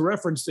 he makes a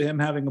reference to him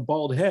having a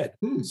bald head.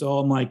 So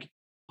I'm like,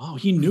 oh,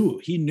 he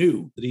knew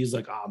that he's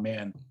like, oh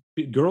man,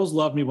 girls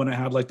loved me when I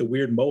had like the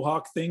weird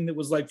mohawk thing that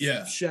was like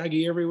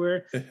shaggy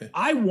everywhere.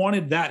 I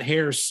wanted that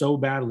hair so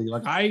badly.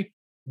 Like I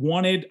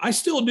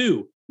still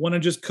do want to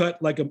just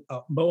cut like a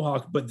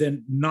mohawk, but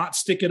then not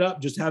stick it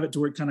up, just have it to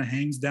where it kind of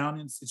hangs down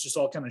and it's just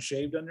all kind of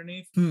shaved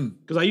underneath.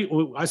 Because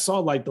I saw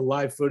like the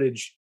live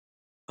footage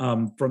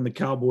from the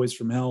Cowboys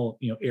from Hell,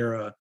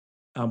 era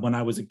when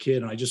I was a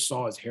kid, and I just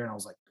saw his hair and I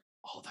was like,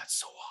 oh, that's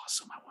so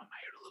awesome. I want my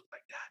hair to look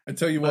like that. I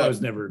tell you what, I was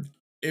never.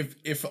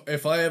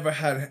 If I ever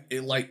had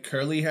like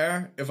curly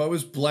hair, if I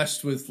was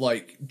blessed with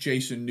like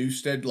Jason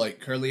Newsted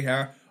like curly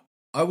hair,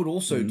 I would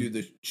also do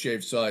the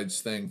shaved sides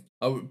thing.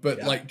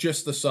 Like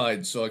just the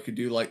sides, so I could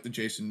do like the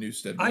Jason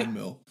Newsted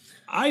windmill.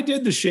 I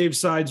did the shaved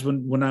sides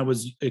when I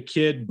was a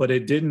kid, but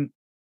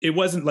it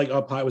wasn't like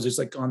up high. It was just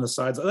like on the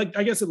sides. Like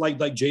I guess it like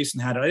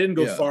Jason had it. I didn't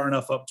go far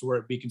enough up to where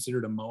it'd be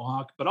considered a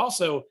mohawk. But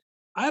also,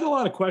 I had a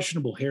lot of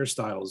questionable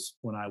hairstyles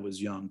when I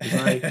was young.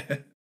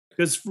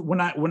 Because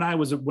when I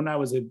was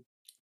a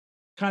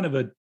kind of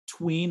a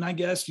tween, I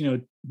guess,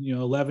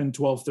 11,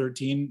 12,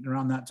 13,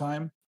 around that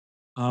time,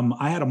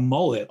 I had a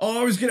mullet.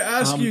 Oh, I was gonna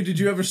ask you, did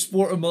you ever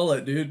sport a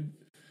mullet, dude?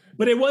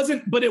 But it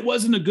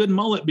wasn't a good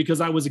mullet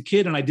because I was a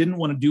kid and I didn't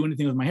want to do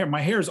anything with my hair.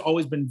 My hair has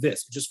always been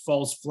this, it just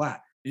falls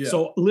flat. Yeah.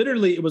 So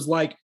literally it was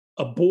like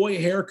a boy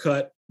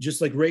haircut,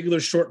 just like regular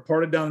short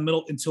parted down the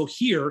middle until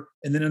here.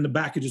 And then in the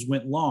back, it just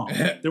went long.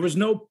 There was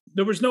no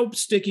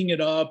sticking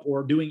it up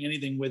or doing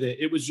anything with it.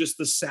 It was just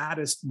the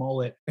saddest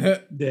mullet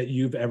that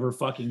you've ever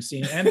fucking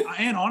seen.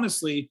 And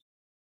honestly,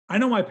 I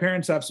know my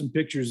parents have some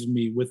pictures of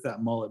me with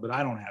that mullet, but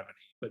I don't have any.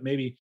 But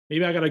maybe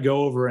I got to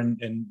go over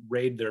and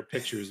raid their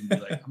pictures and be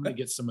like, I'm going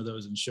to get some of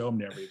those and show them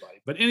to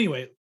everybody. But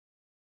anyway,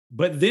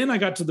 but then I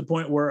got to the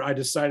point where I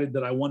decided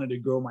that I wanted to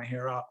grow my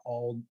hair out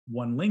all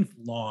one length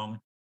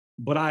long,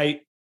 but I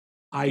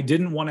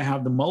didn't want to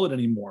have the mullet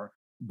anymore.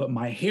 But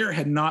my hair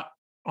had not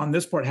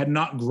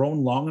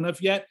grown long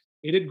enough yet.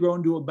 It had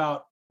grown to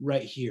about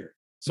right here.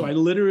 So I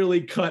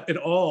literally cut it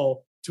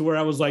all to where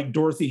I was like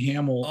Dorothy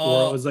Hamill,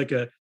 or it was like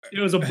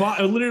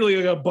literally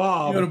like a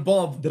bob. You had a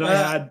bob that I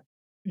had.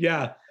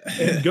 Yeah.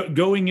 And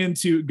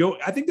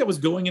I think that was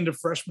going into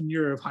freshman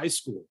year of high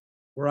school,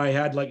 where I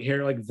had like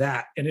hair like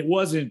that. And it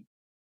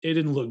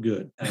didn't look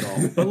good at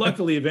all. But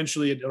luckily,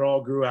 eventually it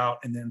all grew out.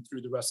 And then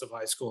through the rest of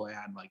high school, I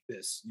had like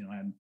this, I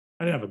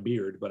didn't have a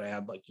beard, but I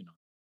had like,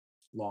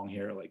 long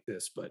hair like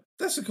this. But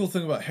that's the cool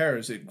thing about hair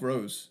is it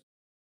grows.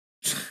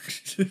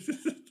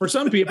 For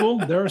some people,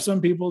 there are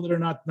some people that are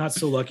not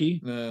so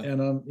lucky. Yeah.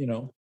 And,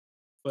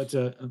 but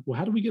well,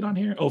 how do we get on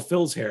here? Oh,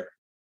 Phil's hair.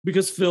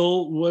 Because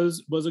Phil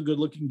was a good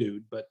looking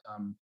dude, but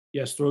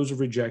yes, Throes of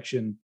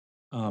Rejection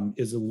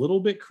is a little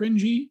bit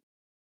cringy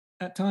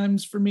at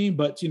times for me,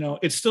 but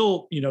it's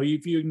still,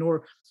 if you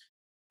ignore,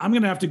 I'm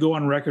going to have to go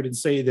on record and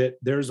say that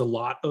there's a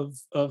lot of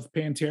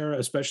Pantera,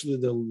 especially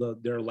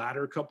their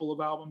latter couple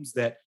of albums,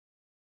 that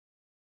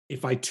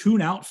if I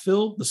tune out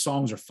Phil, the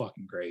songs are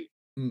fucking great.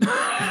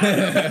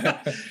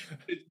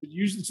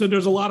 Usually, so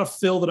there's a lot of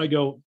Phil that I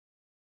go,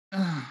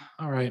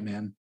 all right,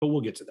 man, but we'll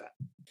get to that.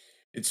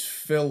 It's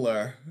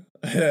filler.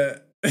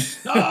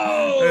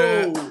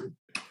 Oh,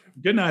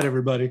 good night,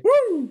 everybody.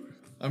 Woo!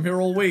 I'm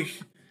here all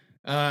week.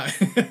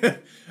 And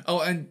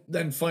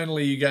then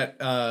finally you get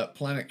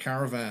Planet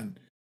Caravan.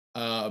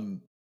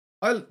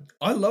 I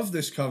love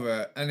this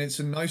cover, and it's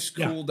a nice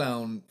cool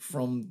down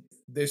from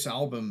this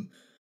album.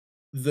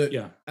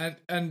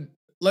 And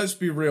let's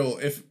be real,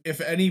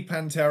 if any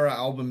Pantera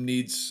album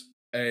needs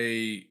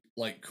a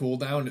like cool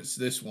down, it's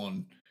this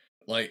one.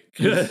 Like,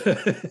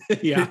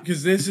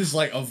 because this is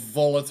like a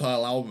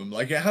volatile album.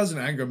 Like, it has an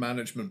anger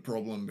management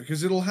problem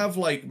because it'll have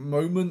like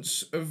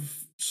moments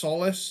of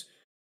solace,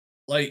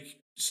 like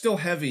still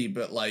heavy,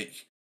 but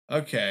like,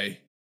 okay,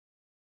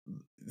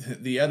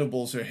 the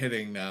edibles are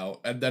hitting now,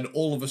 and then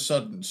all of a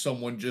sudden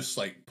someone just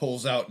like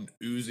pulls out an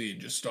Uzi and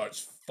just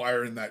starts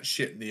firing that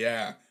shit in the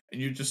air, and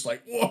you're just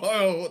like,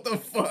 whoa, what the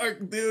fuck,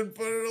 dude?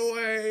 Put it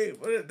away,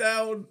 put it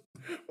down.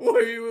 Why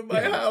are you in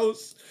my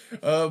house? You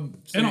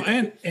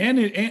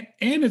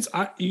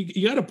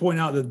got to point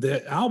out that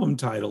the album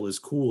title is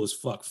cool as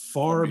fuck.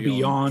 Far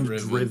Beyond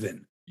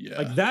Driven. Yeah,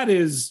 like that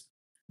is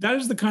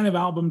the kind of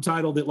album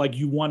title that like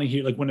you want to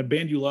hear. Like when a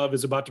band you love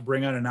is about to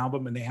bring out an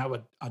album and they have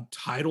a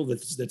title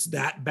that's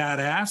that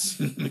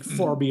badass, like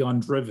Far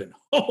Beyond Driven.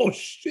 Oh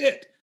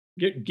shit!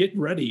 Get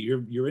ready.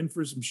 You're in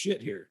for some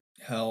shit here.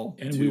 Hell,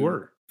 and we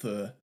were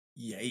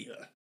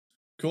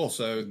cool.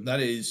 So that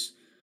is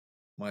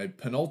my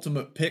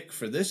penultimate pick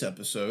for this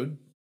episode.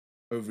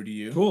 Over to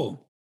you.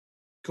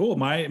 Cool.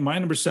 My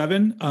number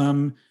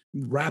 7,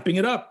 wrapping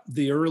it up,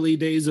 the early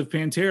days of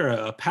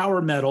Pantera, a power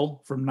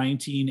metal from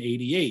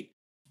 1988,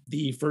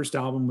 the first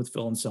album with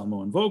Phil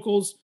Anselmo on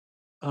vocals.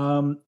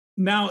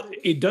 Now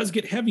it does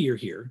get heavier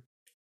here,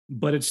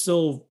 but it's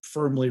still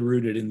firmly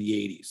rooted in the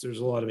 80s. There's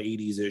a lot of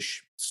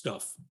 80s-ish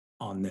stuff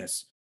on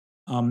this.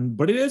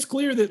 But it is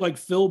clear that like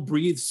Phil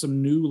breathed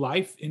some new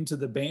life into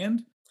the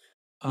band.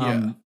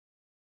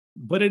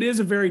 But it is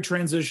a very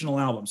transitional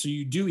album. So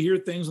you do hear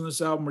things on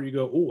this album where you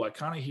go, oh, I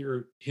kind of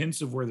hear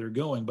hints of where they're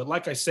going. But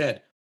like I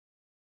said,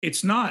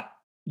 it's not,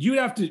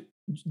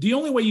 the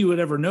only way you would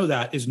ever know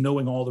that is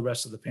knowing all the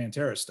rest of the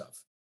Pantera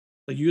stuff.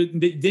 Like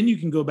then you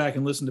can go back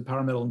and listen to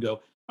power metal and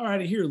go, all right,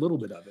 I hear a little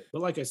bit of it.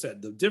 But like I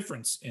said, the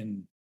difference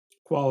in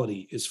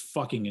quality is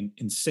fucking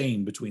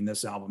insane between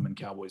this album and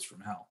Cowboys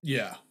from Hell.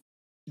 Yeah.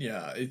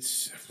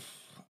 It's,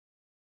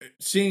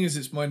 seeing as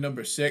it's my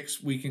number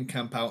 6, we can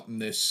camp out in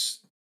this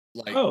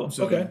zone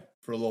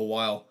for a little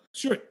while.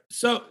 Sure.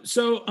 So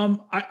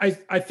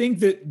I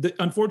think that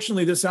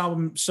unfortunately this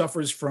album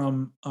suffers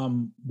from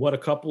what a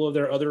couple of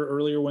their other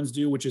earlier ones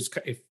do, which is,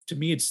 to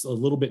me, it's a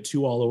little bit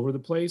too all over the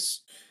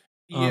place.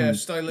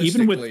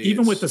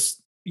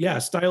 Stylistically,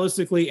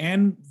 stylistically,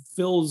 and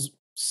Phil's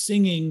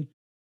singing,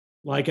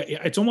 like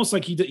it's almost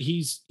like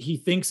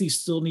he thinks he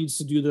still needs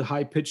to do the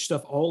high pitched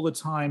stuff all the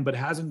time, but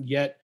hasn't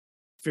yet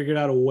figured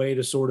out a way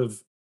to sort of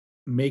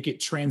make it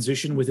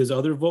transition with his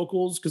other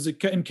vocals, because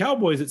in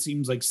Cowboys it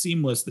seems like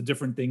seamless, the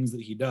different things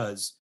that he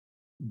does,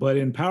 but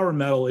in power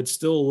metal it's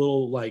still a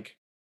little like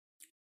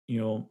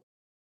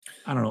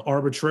I don't know,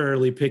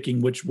 arbitrarily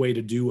picking which way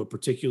to do a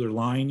particular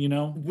line, you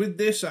know? With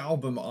this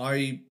album,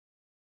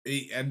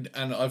 and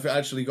I've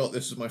actually got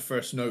this as my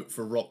first note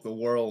for Rock the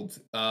World.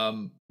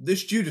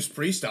 This Judas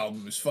Priest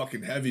album is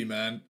fucking heavy,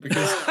 man,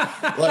 because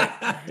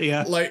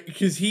Yeah.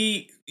 because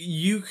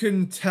you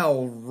can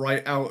tell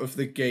right out of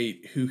the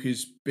gate who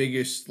his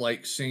biggest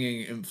like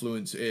singing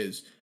influence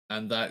is,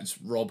 and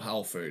that's Rob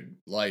Halford.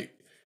 Like,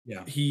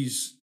 Yeah.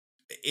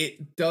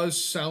 it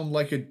does sound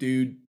like a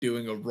dude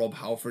doing a Rob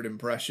Halford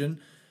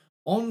impression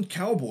on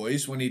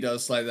Cowboys when he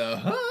does like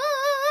the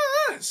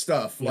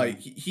stuff. Yeah. Like,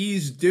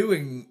 he's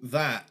doing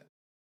that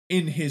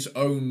in his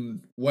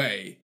own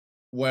way,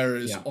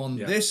 whereas on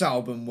this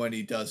album when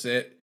he does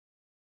it,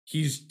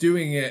 he's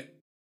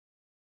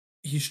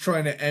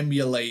trying to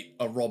emulate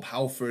a Rob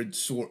Halford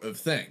sort of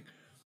thing,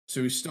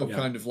 so he's still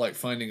kind of like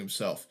finding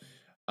himself.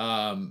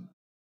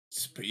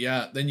 But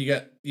yeah, then you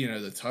get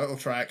the title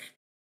track.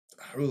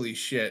 Holy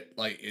shit,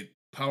 like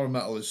power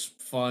metal is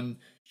fun,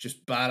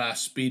 just badass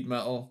speed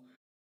metal.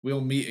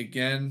 We'll Meet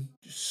Again,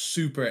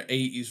 super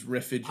 80s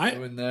riffage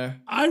going there.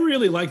 I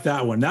really like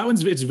that one.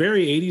 It's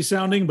very 80s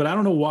sounding, but I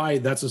don't know why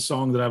that's a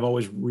song that I've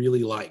always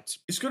really liked.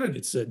 It's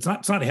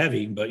not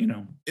heavy, but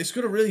it's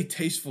got a really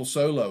tasteful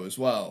solo as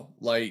well.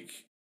 Like,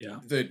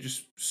 that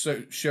just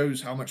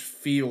shows how much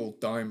feel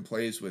Dime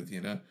plays with.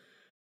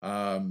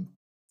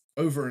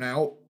 Over and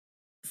Out.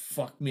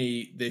 Fuck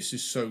me, this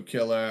is so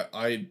killer.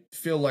 I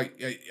feel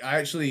like I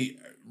actually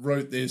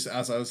wrote this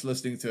as I was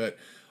listening to it.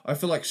 I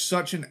feel like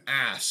such an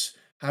ass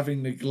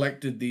having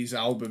neglected these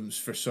albums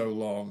for so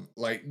long.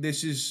 Like,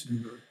 this is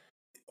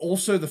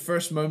also the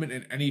first moment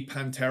in any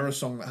Pantera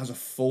song that has a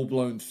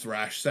full-blown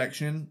thrash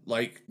section.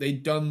 Like,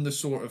 they'd done the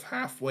sort of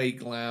halfway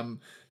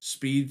glam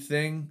speed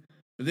thing,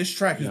 but this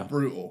track is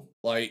brutal.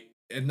 Like,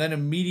 and then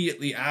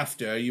immediately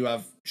after, you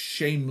have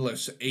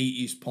shameless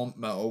 80s pump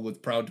metal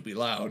with Proud to Be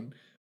Loud,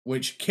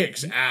 which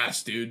kicks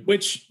ass, dude.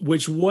 Which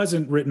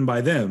wasn't written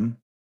by them.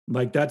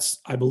 Like,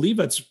 I believe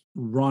that's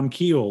Ron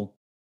Keel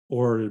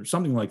or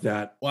something like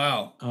that.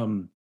 Wow.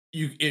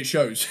 It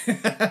shows.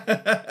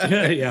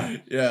 yeah.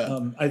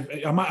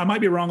 I might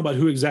be wrong about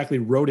who exactly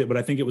wrote it, but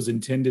I think it was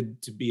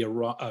intended to be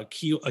a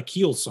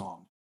Keel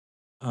song.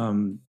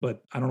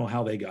 But I don't know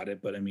how they got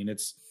it. But I mean,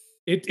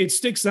 it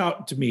sticks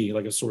out to me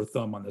like a sore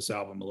thumb on this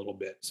album a little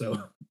bit.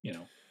 So it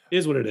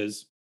is what it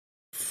is.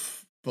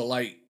 But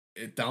like,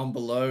 Down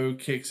Below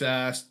kicks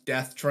ass.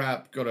 Death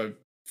Trap got a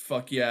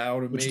fuck yeah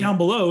out of me. Which Down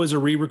Below is a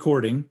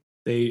re-recording.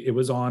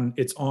 It's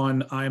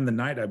on I Am the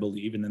Night, I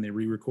believe, and then they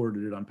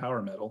re-recorded it on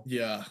Power Metal.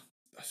 Yeah.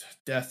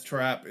 Death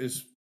Trap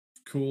is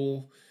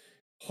cool.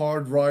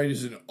 Hard Ride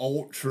is an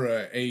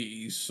ultra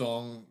 80s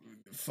song.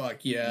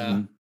 Fuck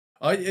yeah.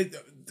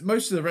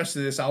 Most of the rest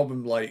of this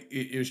album, like,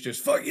 it was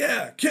just fuck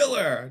yeah,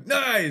 killer,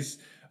 nice.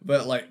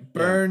 But like,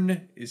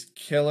 Burn is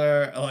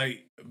killer.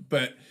 Like,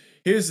 but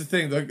here's the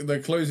thing, the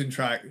closing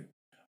track,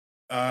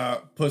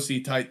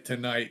 Pussy Tight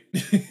Tonight,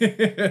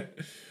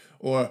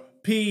 or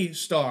P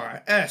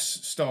star S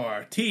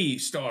star T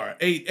star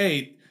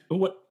 88.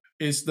 What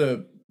is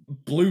the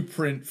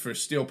blueprint for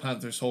Steel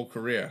Panther's whole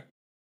career?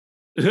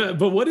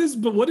 but what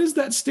does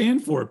that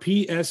stand for?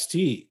 PST,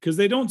 because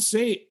they don't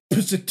say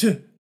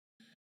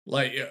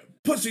like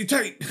pussy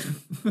tight.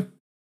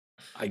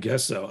 I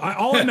guess so.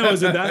 All I know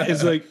is that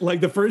is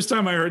like the first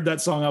time I heard that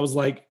song, I was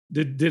like,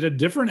 did a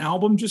different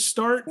album just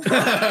start?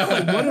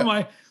 Like,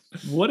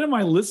 what am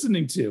I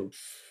listening to?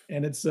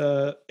 And it's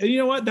and you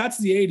know what? That's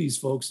the 80s,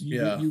 folks.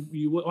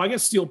 I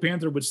guess Steel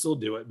Panther would still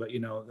do it, but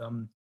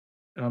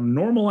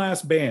normal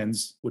ass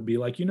bands would be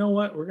like, you know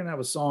what? We're gonna have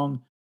a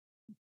song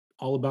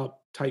all about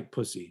tight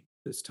pussy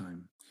this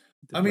time.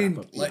 I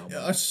mean, like,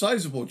 a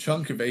sizable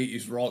chunk of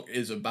 80s rock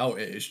is about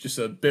it. It's just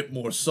a bit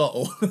more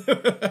subtle.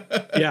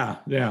 yeah.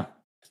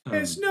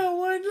 There's no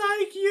one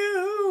like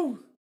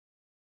you.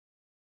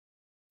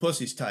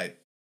 Pussy's tight.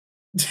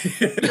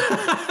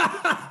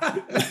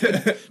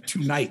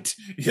 Tonight.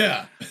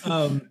 Yeah.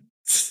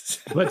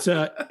 But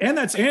and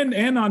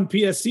on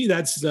PSC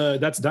that's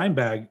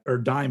Dimebag or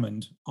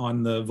Diamond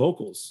on the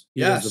vocals.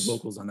 He does the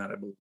vocals on that, I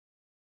believe.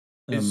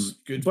 It's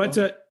good.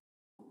 But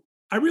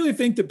I really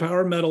think that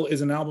Power Metal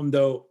is an album,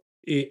 though.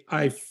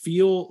 I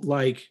feel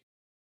like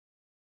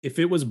if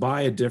it was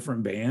by a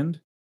different band,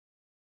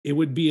 it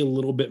would be a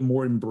little bit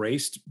more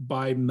embraced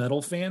by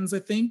metal fans, I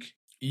think.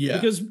 Yeah.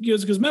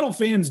 Because metal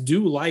fans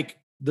do like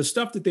the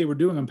stuff that they were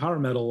doing on Power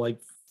Metal.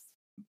 Like,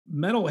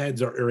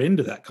 metalheads are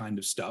into that kind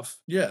of stuff.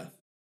 Yeah.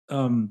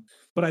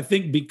 But I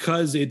think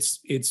because it's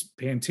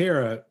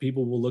Pantera,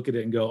 people will look at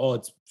it and go, "Oh,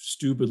 it's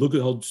stupid. Look at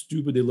how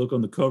stupid they look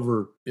on the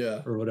cover."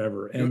 Yeah. Or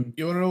whatever. And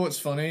you want to know what's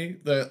funny?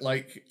 That,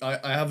 like,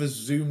 I have a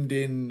zoomed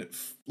in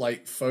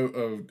like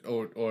photo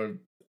or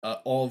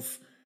of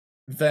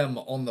them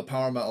on the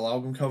Power Metal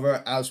album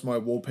cover as my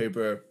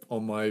wallpaper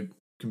on my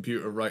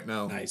computer right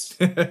now. Nice.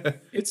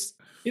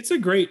 It's a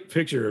great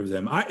picture of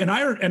them.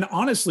 And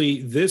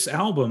honestly, this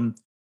album,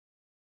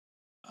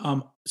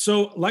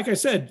 so like I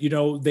said,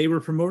 they were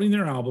promoting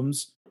their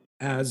albums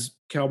as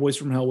Cowboys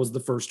from Hell was the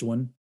first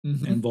one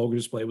and Vulgar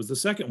Display was the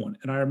second one.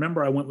 And I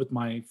remember I went with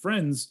my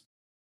friends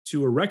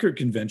to a record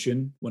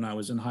convention when I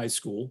was in high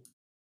school.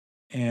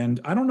 And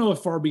I don't know if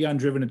Far Beyond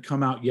Driven had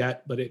come out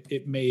yet, but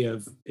it may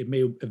have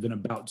been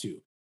about to.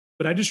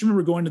 But I just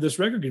remember going to this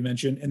record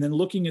convention and then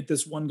looking at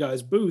this one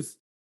guy's booth,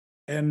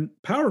 and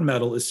Power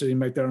Metal is sitting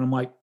back there, and I'm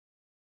like,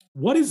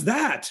 what is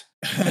that?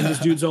 And this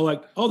dude's all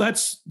like, oh,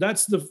 that's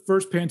the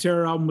first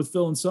Pantera album with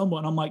Phil Anselmo.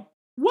 And I'm like,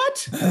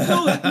 what?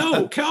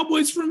 No,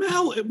 Cowboys from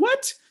Hell.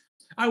 What?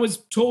 I was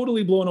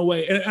totally blown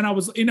away. And I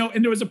was, and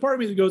there was a part of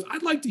me that goes,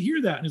 I'd like to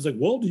hear that. And he's like,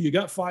 well, do you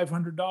got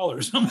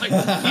 $500? I'm like,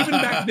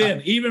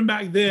 even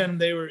back then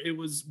it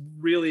was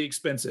really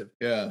expensive.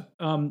 Yeah.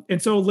 And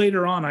so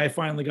later on, I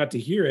finally got to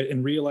hear it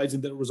and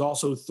realizing that it was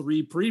also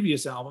 3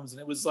 previous albums.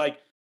 And it was like,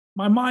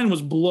 my mind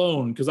was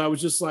blown because I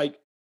was just like,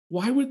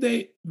 why would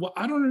they? Well,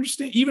 I don't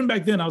understand. Even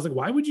back then, I was like,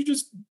 why would you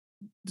just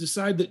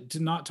decide to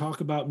not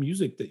talk about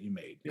music that you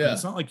made? Yeah.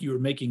 It's not like you were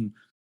making,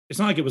 it's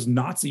not like it was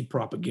Nazi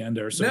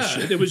propaganda or some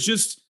shit. It was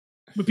just,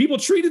 but people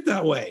treat it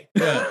that way.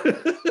 Yeah.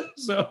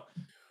 So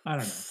I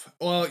don't know.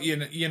 Well, you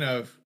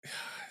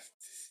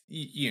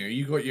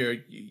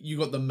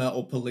got the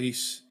metal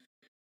police,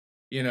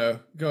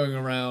 going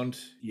around.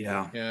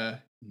 Yeah. Yeah.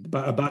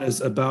 About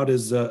as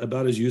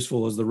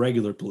useful as the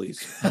regular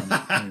police.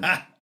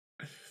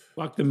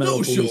 Fuck the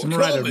metal police.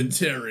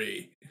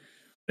 Commentary.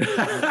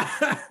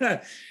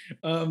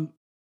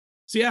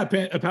 So yeah,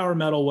 Power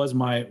Metal was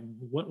my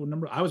what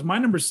number? My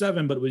number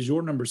 7, but it was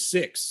your number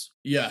 6.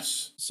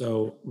 Yes.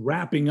 So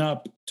wrap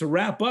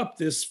up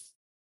this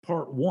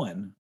part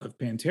 1 of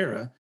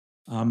Pantera,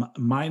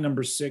 my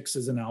number 6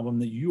 is an album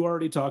that you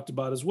already talked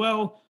about as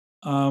well.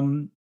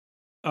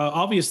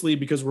 Obviously,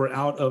 because we're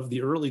out of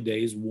the early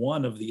days,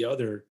 one of the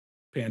other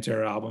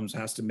Pantera albums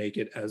has to make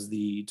it as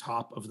the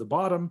top of the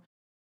bottom.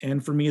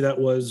 And for me, that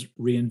was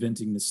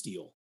Reinventing the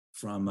Steel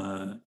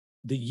from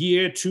the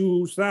year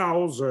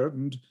 2004.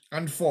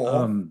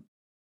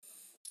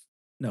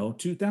 No,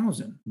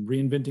 2000.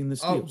 Reinventing the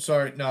Steel. Oh,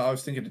 sorry. No, I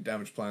was thinking of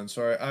Damage Plan.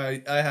 Sorry,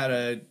 I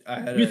had.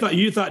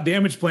 You thought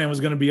Damage Plan was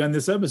going to be on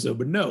this episode,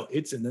 but no,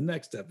 it's in the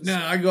next episode.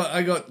 No,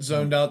 I got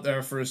zoned out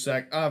there for a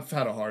sec. I've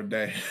had a hard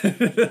day.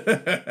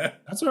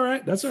 That's all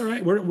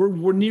right.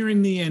 We're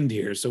nearing the end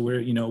here, so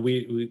we're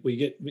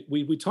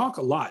we talk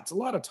a lot. It's a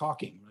lot of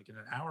talking, like an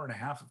hour and a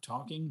half of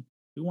talking.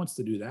 Who wants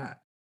to do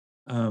that?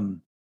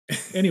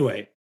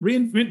 Anyway,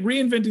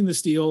 Reinventing the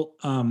Steel,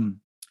 a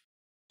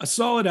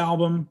solid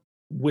album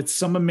with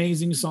some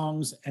amazing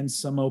songs and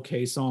some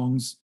okay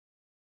songs.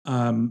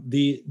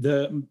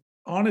 The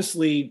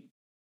honestly,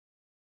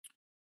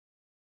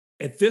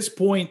 at this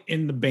point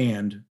in the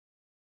band,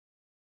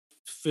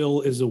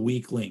 Phil is a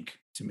weak link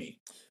to me.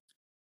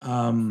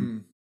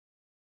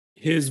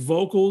 His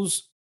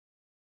vocals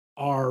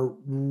are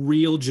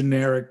real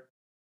generic,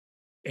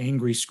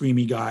 angry,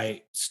 screamy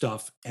guy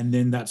stuff, and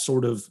then that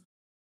sort of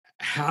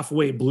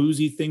halfway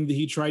bluesy thing that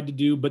he tried to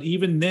do. But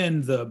even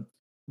then, the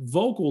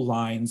vocal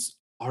lines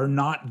are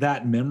not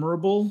that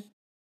memorable.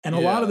 And a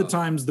lot of the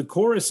times the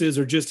choruses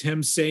are just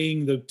him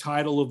saying the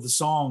title of the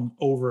song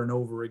over and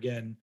over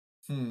again.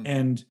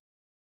 And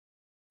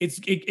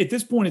at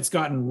this point, it's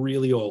gotten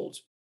really old.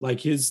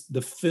 Like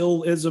the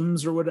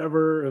Phil-isms or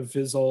whatever of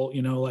his whole,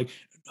 like,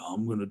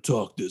 I'm going to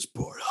talk this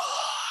part.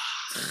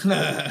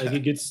 Like it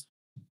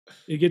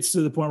gets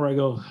to the point where I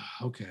go,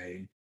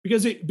 okay.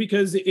 Because it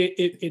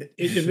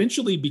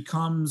eventually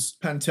becomes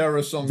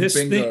Pantera song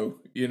bingo.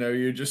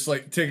 You're just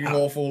like ticking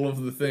off all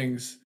of the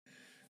things.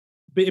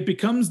 But it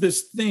becomes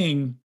this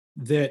thing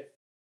that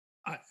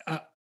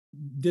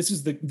these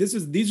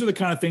are the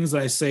kind of things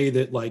that I say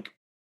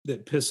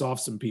that piss off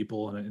some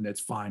people, and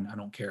it's fine. I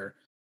don't care.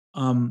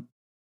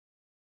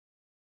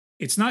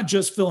 It's not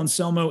just Phil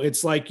Anselmo.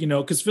 It's like,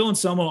 because Phil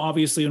Anselmo,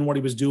 obviously, in what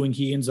he was doing,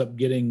 he ends up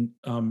getting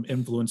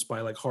influenced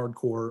by like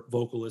hardcore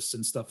vocalists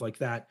and stuff like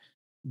that.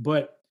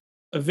 But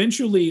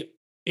eventually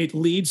it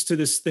leads to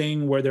this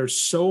thing where there's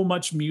so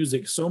much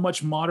music, so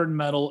much modern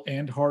metal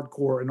and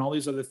hardcore and all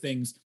these other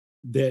things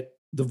that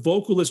the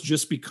vocalists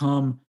just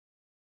become,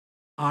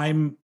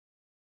 I'm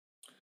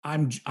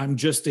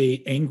just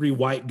a angry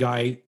white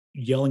guy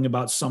yelling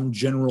about some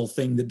general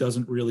thing that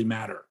doesn't really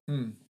matter.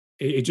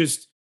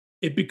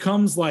 It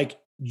becomes like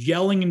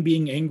yelling and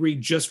being angry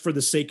just for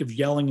the sake of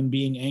yelling and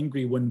being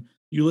angry. When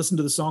you listen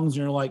to the songs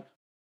and you're like,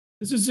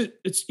 this is it.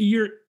 It's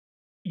you're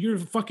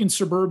fucking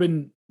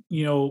suburban,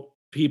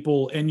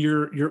 people, and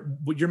you're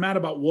mad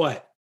about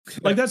what?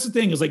 Like, that's the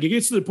thing, is like, it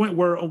gets to the point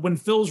where when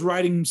Phil's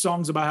writing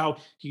songs about how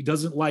he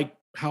doesn't like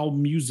how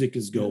music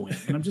is going,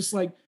 and I'm just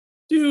like,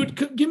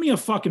 dude, give me a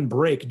fucking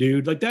break,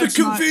 dude. Like, that's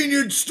the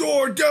convenience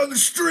store down the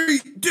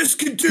street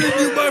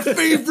discontinued my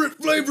favorite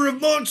flavor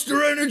of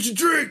Monster Energy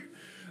drink.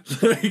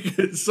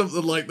 Like,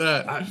 something like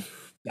that.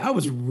 That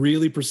was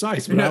really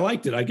precise, but I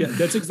liked it. I get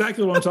that's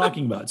exactly what I'm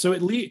talking about. So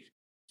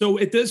so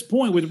at this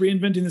point with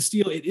Reinventing the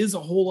Steel, it is a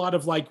whole lot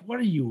of like, what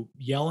are you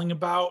yelling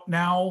about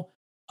now?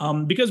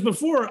 Because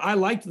before, I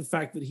liked the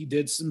fact that he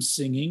did some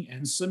singing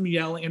and some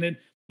yelling in it,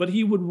 but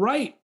he would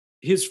write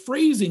his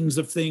phrasings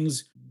of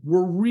things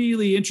were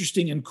really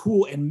interesting and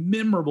cool and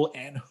memorable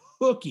and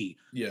hooky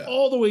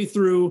all the way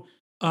through.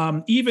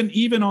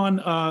 Even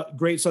on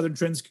Great Southern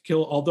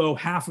Trendkill, although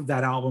half of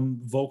that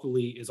album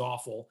vocally is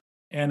awful,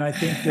 and I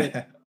think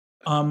that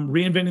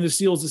Reinventing the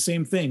Steel is the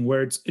same thing,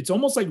 where it's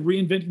almost like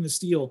Reinventing the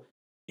Steel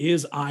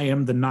is I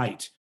Am the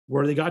Night,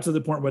 where they got to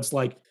the point where it's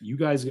like, you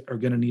guys are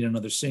going to need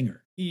another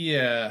singer.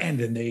 Yeah. And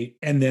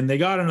then they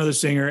got another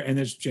singer and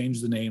just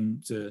changed the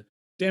name to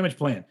Damage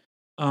Plan,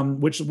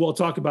 which we'll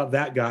talk about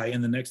that guy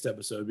in the next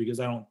episode, because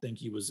I don't think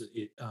he wasn't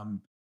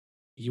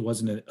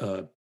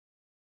a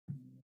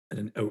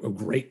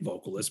great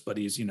vocalist, but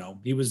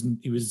he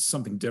was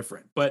something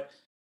different. But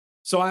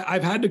so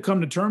I've had to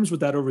come to terms with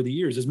that over the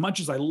years. As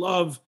much as I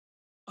love,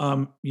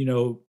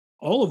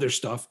 all of their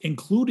stuff,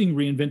 including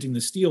Reinventing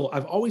the Steel,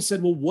 I've always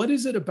said, well, what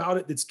is it about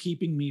it that's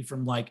keeping me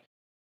from like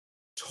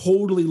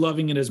totally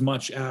loving it as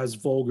much as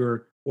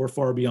Vulgar or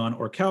Far Beyond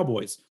or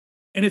Cowboys?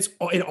 And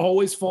it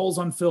always falls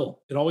on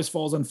Phil. It always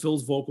falls on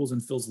Phil's vocals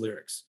and Phil's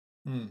lyrics.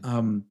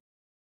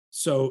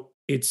 So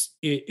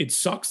it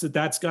sucks that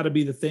that's got to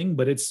be the thing,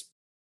 but it's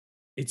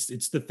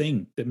the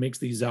thing that makes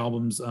these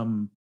albums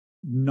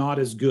not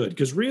as good.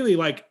 Because really,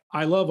 like,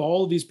 I love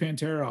all of these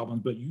Pantera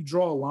albums, but you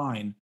draw a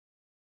line,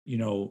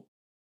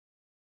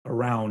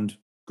 around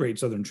Great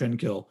Southern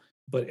Trendkill,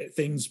 but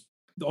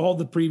all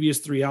the previous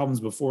 3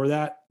 albums before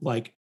that,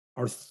 like,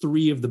 are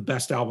 3 of the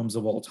best albums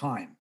of all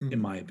time,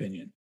 in my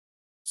opinion.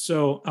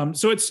 So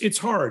it's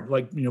hard,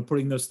 like,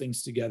 putting those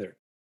things together.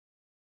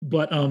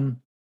 But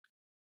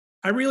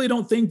I really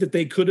don't think that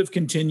they could have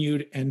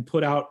continued and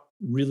put out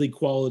really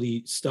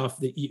quality stuff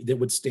that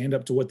would stand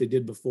up to what they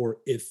did before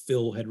if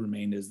Phil had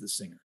remained as the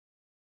singer.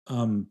 I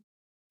don't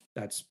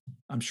think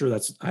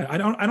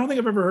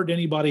I've ever heard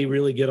anybody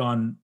really get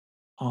on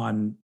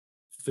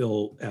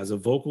Phil as a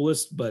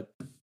vocalist, but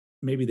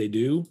maybe they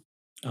do.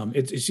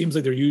 It seems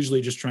like they're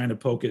usually just trying to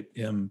poke at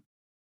him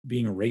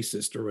being a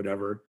racist or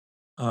whatever,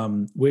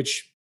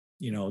 which,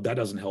 that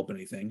doesn't help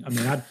anything. I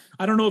mean,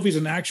 I don't know if he's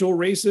an actual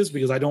racist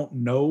because I don't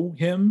know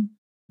him,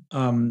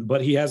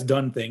 but he has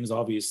done things,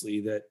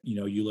 obviously, that,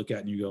 you look at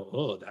and you go,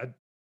 oh,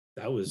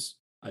 that was,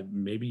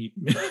 maybe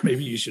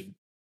you should,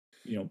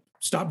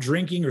 stop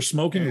drinking or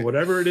smoking or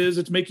whatever it is.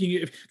 It's making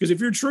it, because if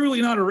you're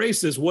truly not a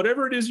racist,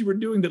 whatever it is you were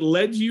doing that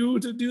led you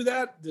to do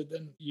that,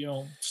 then,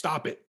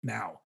 stop it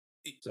now.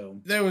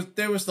 So there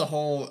was the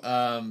whole,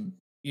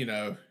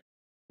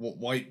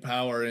 white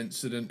power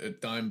incident at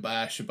Dime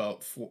Bash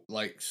about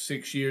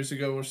 6 years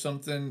ago or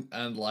something.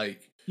 And I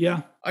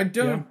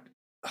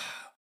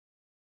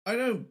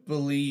don't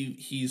believe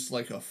he's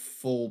like a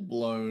full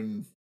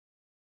blown,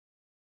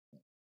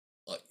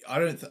 I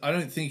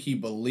don't think he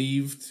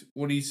believed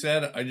what he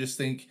said. I just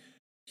think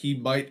he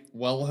might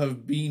well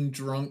have been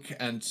drunk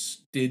and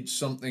did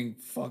something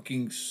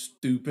fucking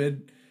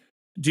stupid.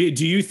 Do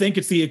you think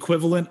it's the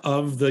equivalent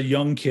of the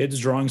young kids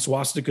drawing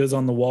swastikas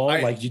on the wall?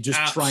 Like, you're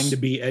just trying to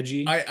be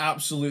edgy? I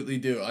absolutely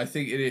do. I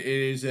think it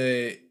is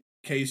a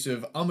case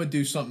of, I'm going to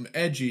do something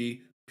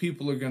edgy.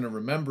 People are going to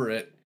remember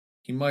it.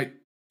 He might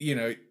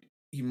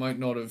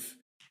not have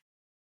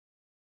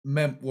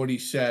meant what he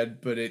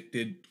said, but it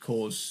did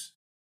cause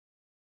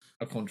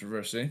a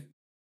controversy.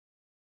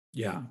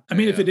 Yeah. I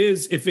mean, if it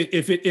is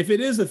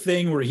a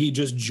thing where he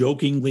just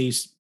jokingly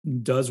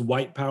does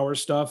white power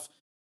stuff,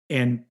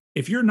 and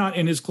if you're not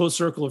in his close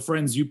circle of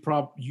friends, you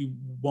don't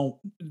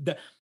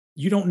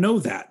know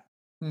that.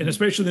 And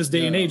especially in this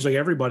day and age, like,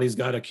 everybody's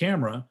got a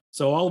camera.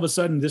 So all of a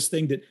sudden, this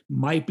thing that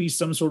might be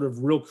some sort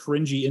of real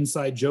cringy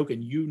inside joke,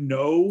 and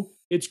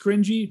it's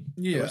cringy.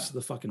 The rest of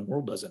the fucking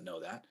world doesn't know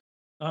that.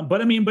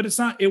 But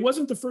it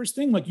wasn't the first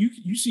thing. Like,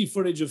 you see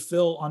footage of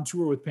Phil on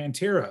tour with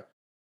Pantera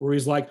where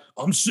he's like,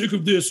 I'm sick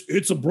of this,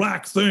 it's a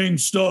black thing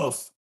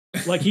stuff.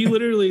 Like, he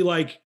literally,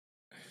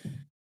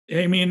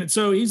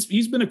 so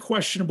he's been a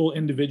questionable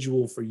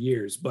individual for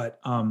years, but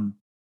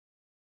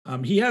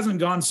he hasn't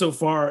gone so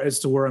far as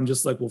to where I'm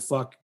just like, well,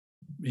 fuck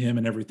him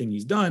and everything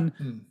he's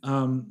done.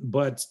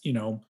 But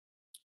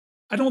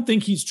I don't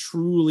think he's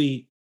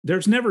truly,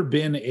 there's never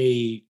been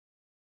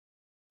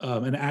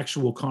an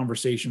actual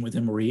conversation with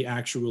him where he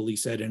actually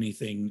said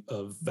anything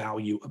of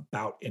value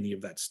about any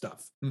of that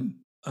stuff.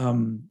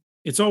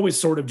 It's always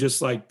sort of just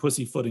like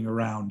pussyfooting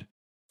around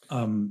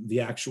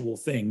the actual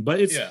thing, but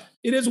it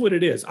is what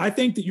it is. I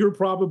think that you're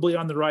probably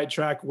on the right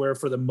track, where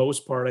for the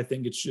most part, I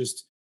think it's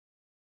just,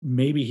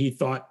 maybe he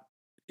thought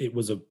it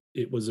was a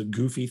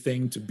goofy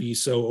thing to be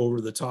so over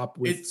the top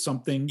with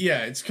something.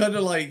 Yeah, it's kind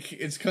of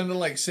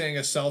like saying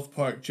a South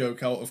Park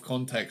joke out of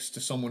context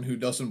to someone who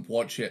doesn't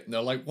watch it, and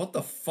they're like, "What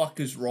the fuck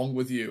is wrong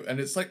with you?" And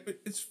it's like,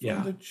 it's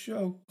from the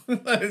show.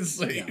 It's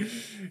like,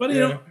 but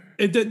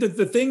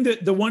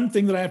the one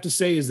thing that I have to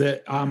say is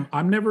that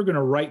I'm never going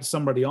to write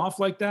somebody off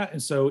like that.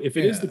 And so if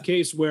it is the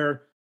case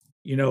where,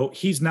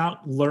 he's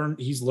learned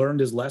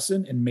his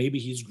lesson and maybe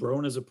he's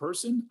grown as a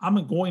person,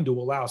 I'm going to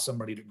allow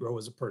somebody to grow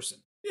as a person.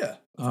 Yeah,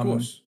 of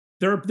course.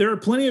 There are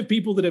plenty of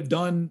people that have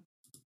done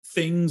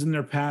things in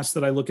their past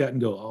that I look at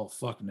and go, oh,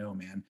 fuck no,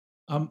 man.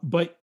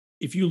 But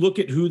if you look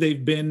at who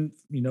they've been,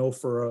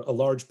 for a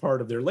large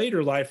part of their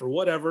later life or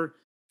whatever,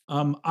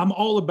 I'm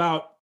all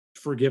about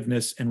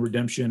forgiveness and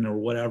redemption or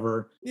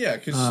whatever. Yeah,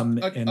 because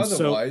and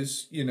so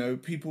otherwise,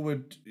 people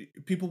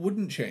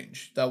wouldn't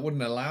change. That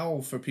wouldn't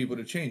allow for people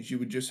to change. You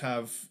would just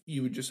have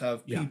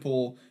Yeah.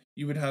 people.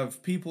 You would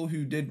have people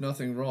who did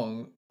nothing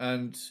wrong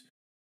and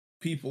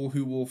people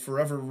who will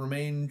forever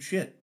remain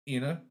shit.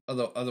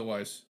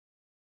 Otherwise,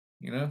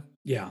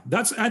 yeah,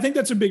 I think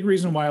that's a big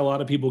reason why a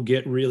lot of people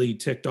get really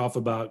ticked off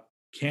about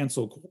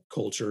cancel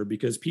culture,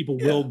 because people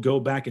will go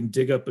back and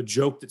dig up a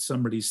joke that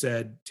somebody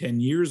said 10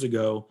 years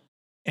ago,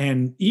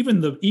 and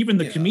even the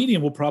Yeah.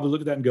 comedian will probably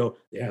look at that and go,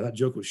 yeah, that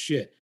joke was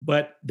shit,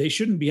 but they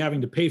shouldn't be having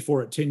to pay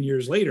for it 10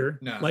 years later.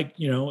 No. Like,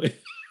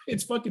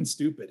 it's fucking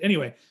stupid.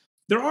 Anyway,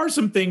 there are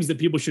some things that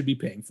people should be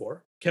paying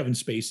for, Kevin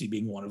Spacey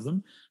being one of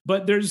them,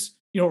 but there's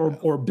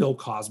or Bill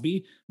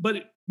Cosby,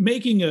 but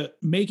making a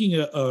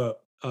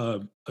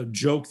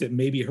joke that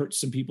maybe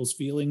hurts some people's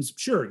feelings,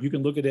 sure, you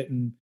can look at it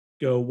and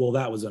go, well,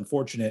 that was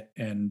unfortunate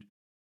and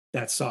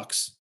that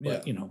sucks.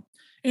 But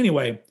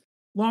anyway,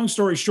 long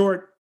story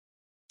short,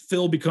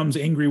 Phil becomes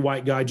angry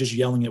white guy just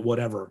yelling at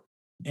whatever,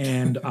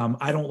 and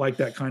I don't like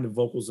that kind of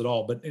vocals at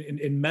all. But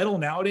in metal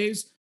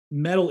nowadays,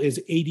 metal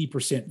is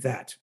 80%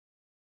 that,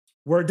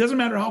 where it doesn't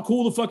matter how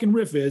cool the fucking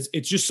riff is,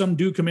 it's just some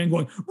dude coming in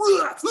going,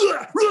 rah,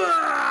 rah,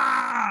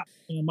 rah.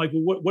 And I'm like,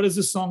 well, what is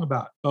this song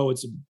about? Oh,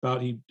 it's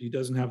about he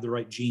doesn't have the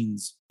right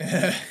jeans.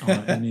 And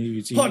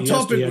Hot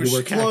Topic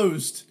was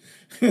closed.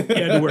 He had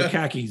to wear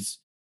khakis.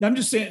 I'm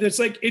just saying,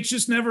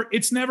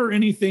 it's never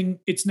anything.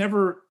 It's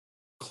never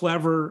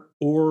clever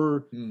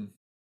or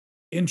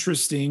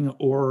interesting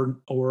or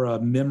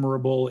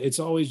memorable. It's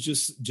always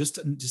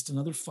just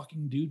another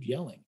fucking dude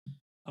yelling.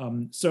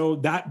 So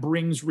that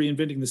brings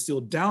Reinventing the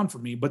Steel down for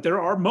me. But there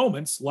are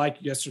moments like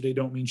Yesterday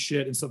Don't Mean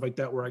Shit and stuff like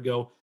that where I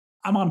go,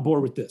 I'm on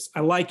board with this.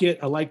 I like it.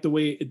 I like the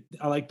way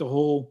I like the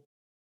whole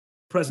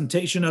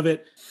presentation of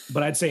it.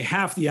 But I'd say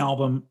half the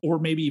album, or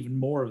maybe even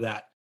more of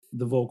that,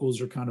 the vocals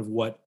are kind of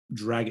what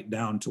drag it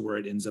down to where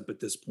it ends up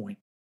at this point.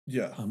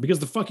 Yeah. Because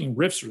the fucking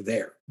riffs are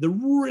there. The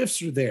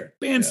riffs are there.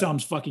 Band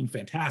sounds fucking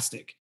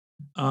fantastic.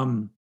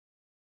 So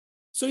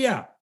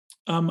yeah.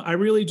 I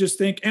really just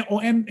think,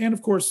 and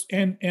of course,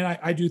 and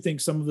I do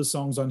think some of the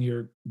songs on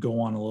here go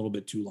on a little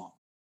bit too long.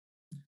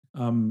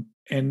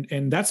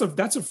 And that's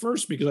a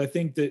first, because I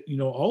think that,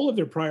 all of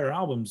their prior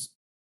albums,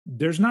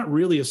 there's not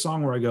really a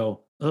song where I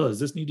go, oh, does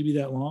this need to be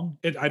that long?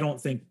 I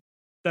don't think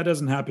that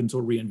doesn't happen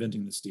until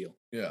Reinventing the Steel.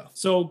 Yeah.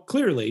 So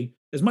clearly,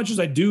 as much as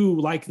I do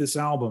like this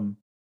album,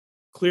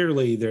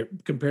 clearly they're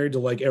compared to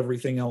like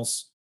everything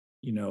else,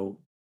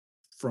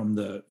 from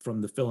the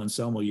Phil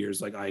Anselmo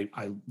years, like I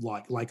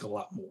like a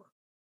lot more.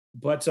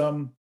 But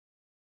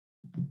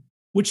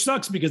which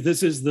sucks, because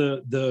this is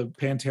the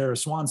Pantera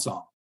swan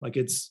song. Like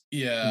it's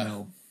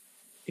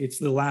it's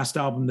the last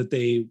album that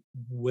they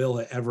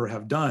will ever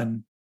have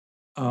done.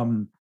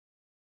 I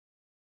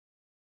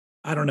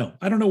don't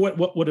know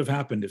what would have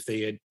happened if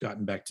they had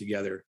gotten back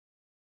together.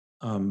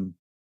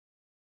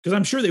 Because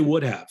I'm sure they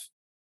would have.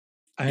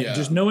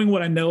 Just knowing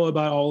what I know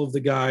about all of the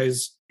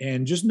guys,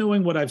 and just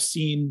knowing what I've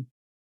seen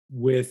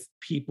with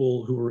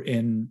people who are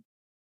in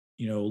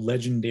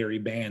legendary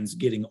bands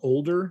getting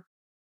older,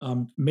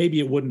 maybe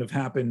it wouldn't have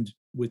happened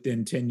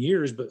within 10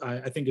 years, but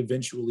I think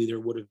eventually there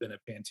would have been a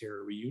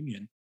Pantera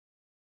reunion,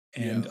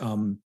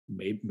 and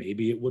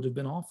maybe it would have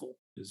been awful,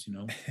 because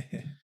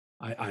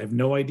I have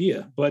no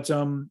idea. But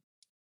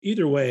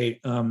either way,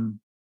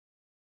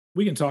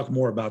 we can talk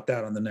more about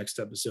that on the next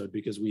episode,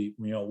 because we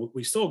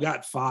still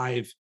got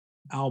 5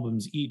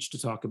 albums each to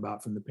talk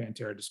about from the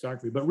Pantera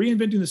discography. But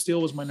Reinventing the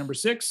Steel was my number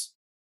 6,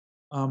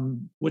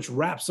 which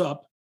wraps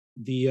up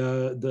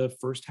the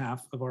first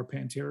half of our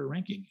Pantera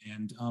ranking.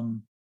 And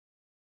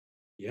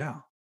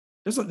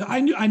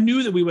I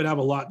knew that we would have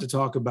a lot to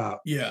talk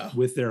about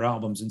with their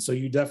albums, and so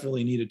you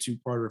definitely need a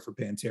 2-parter for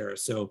Pantera.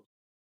 So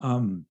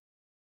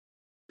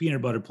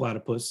Peanut Butter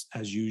Platypus,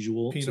 as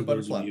usual. Peanut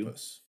Butter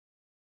Platypus.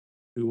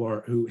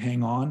 Who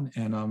hang on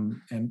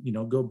and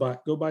go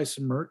buy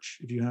some merch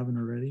if you haven't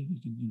already. You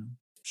can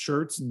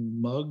shirts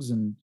and mugs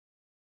and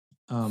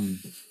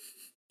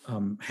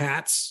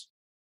hats,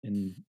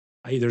 and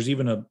there's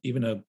even a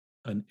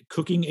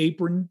cooking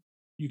apron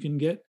you can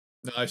get.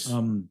 Nice.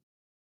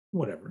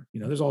 Whatever,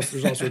 there's all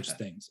sorts of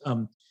things.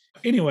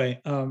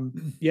 Anyway,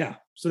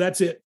 so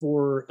that's it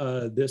for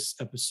this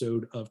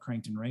episode of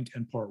Cranked and Ranked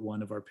and part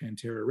 1 of our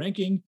Pantera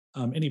ranking.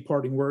 Any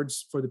parting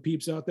words for the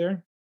peeps out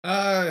there?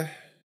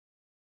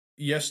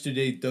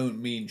 Yesterday don't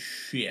mean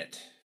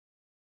shit,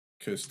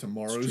 because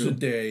tomorrow's a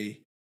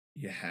day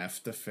you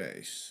have to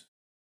face.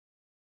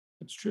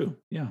 It's true.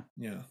 Yeah.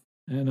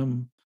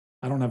 And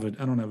I don't have a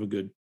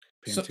good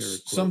Pantera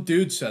quote. Some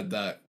dude said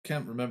that.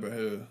 Can't remember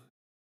who.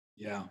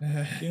 Yeah.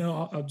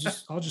 I'll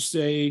just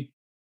say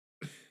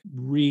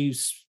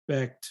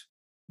respect,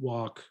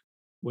 walk.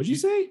 What'd you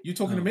say? You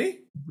talking to me?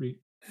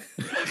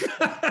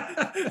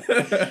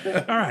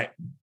 All right.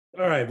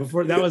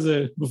 Before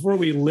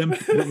we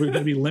limp, we're going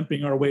to be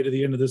limping our way to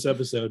the end of this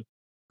episode.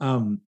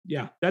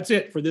 Yeah, that's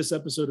it for this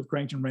episode of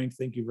Cranked and Ranked.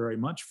 Thank you very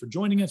much for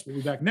joining us. We'll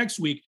be back next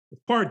week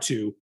with part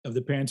 2 of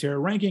the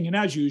Pantera ranking. And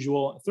as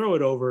usual, throw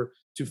it over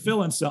to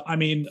Phil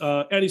and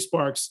Eddie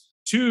Sparks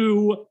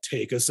to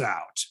take us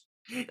out.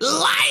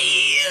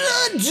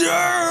 Later, dude!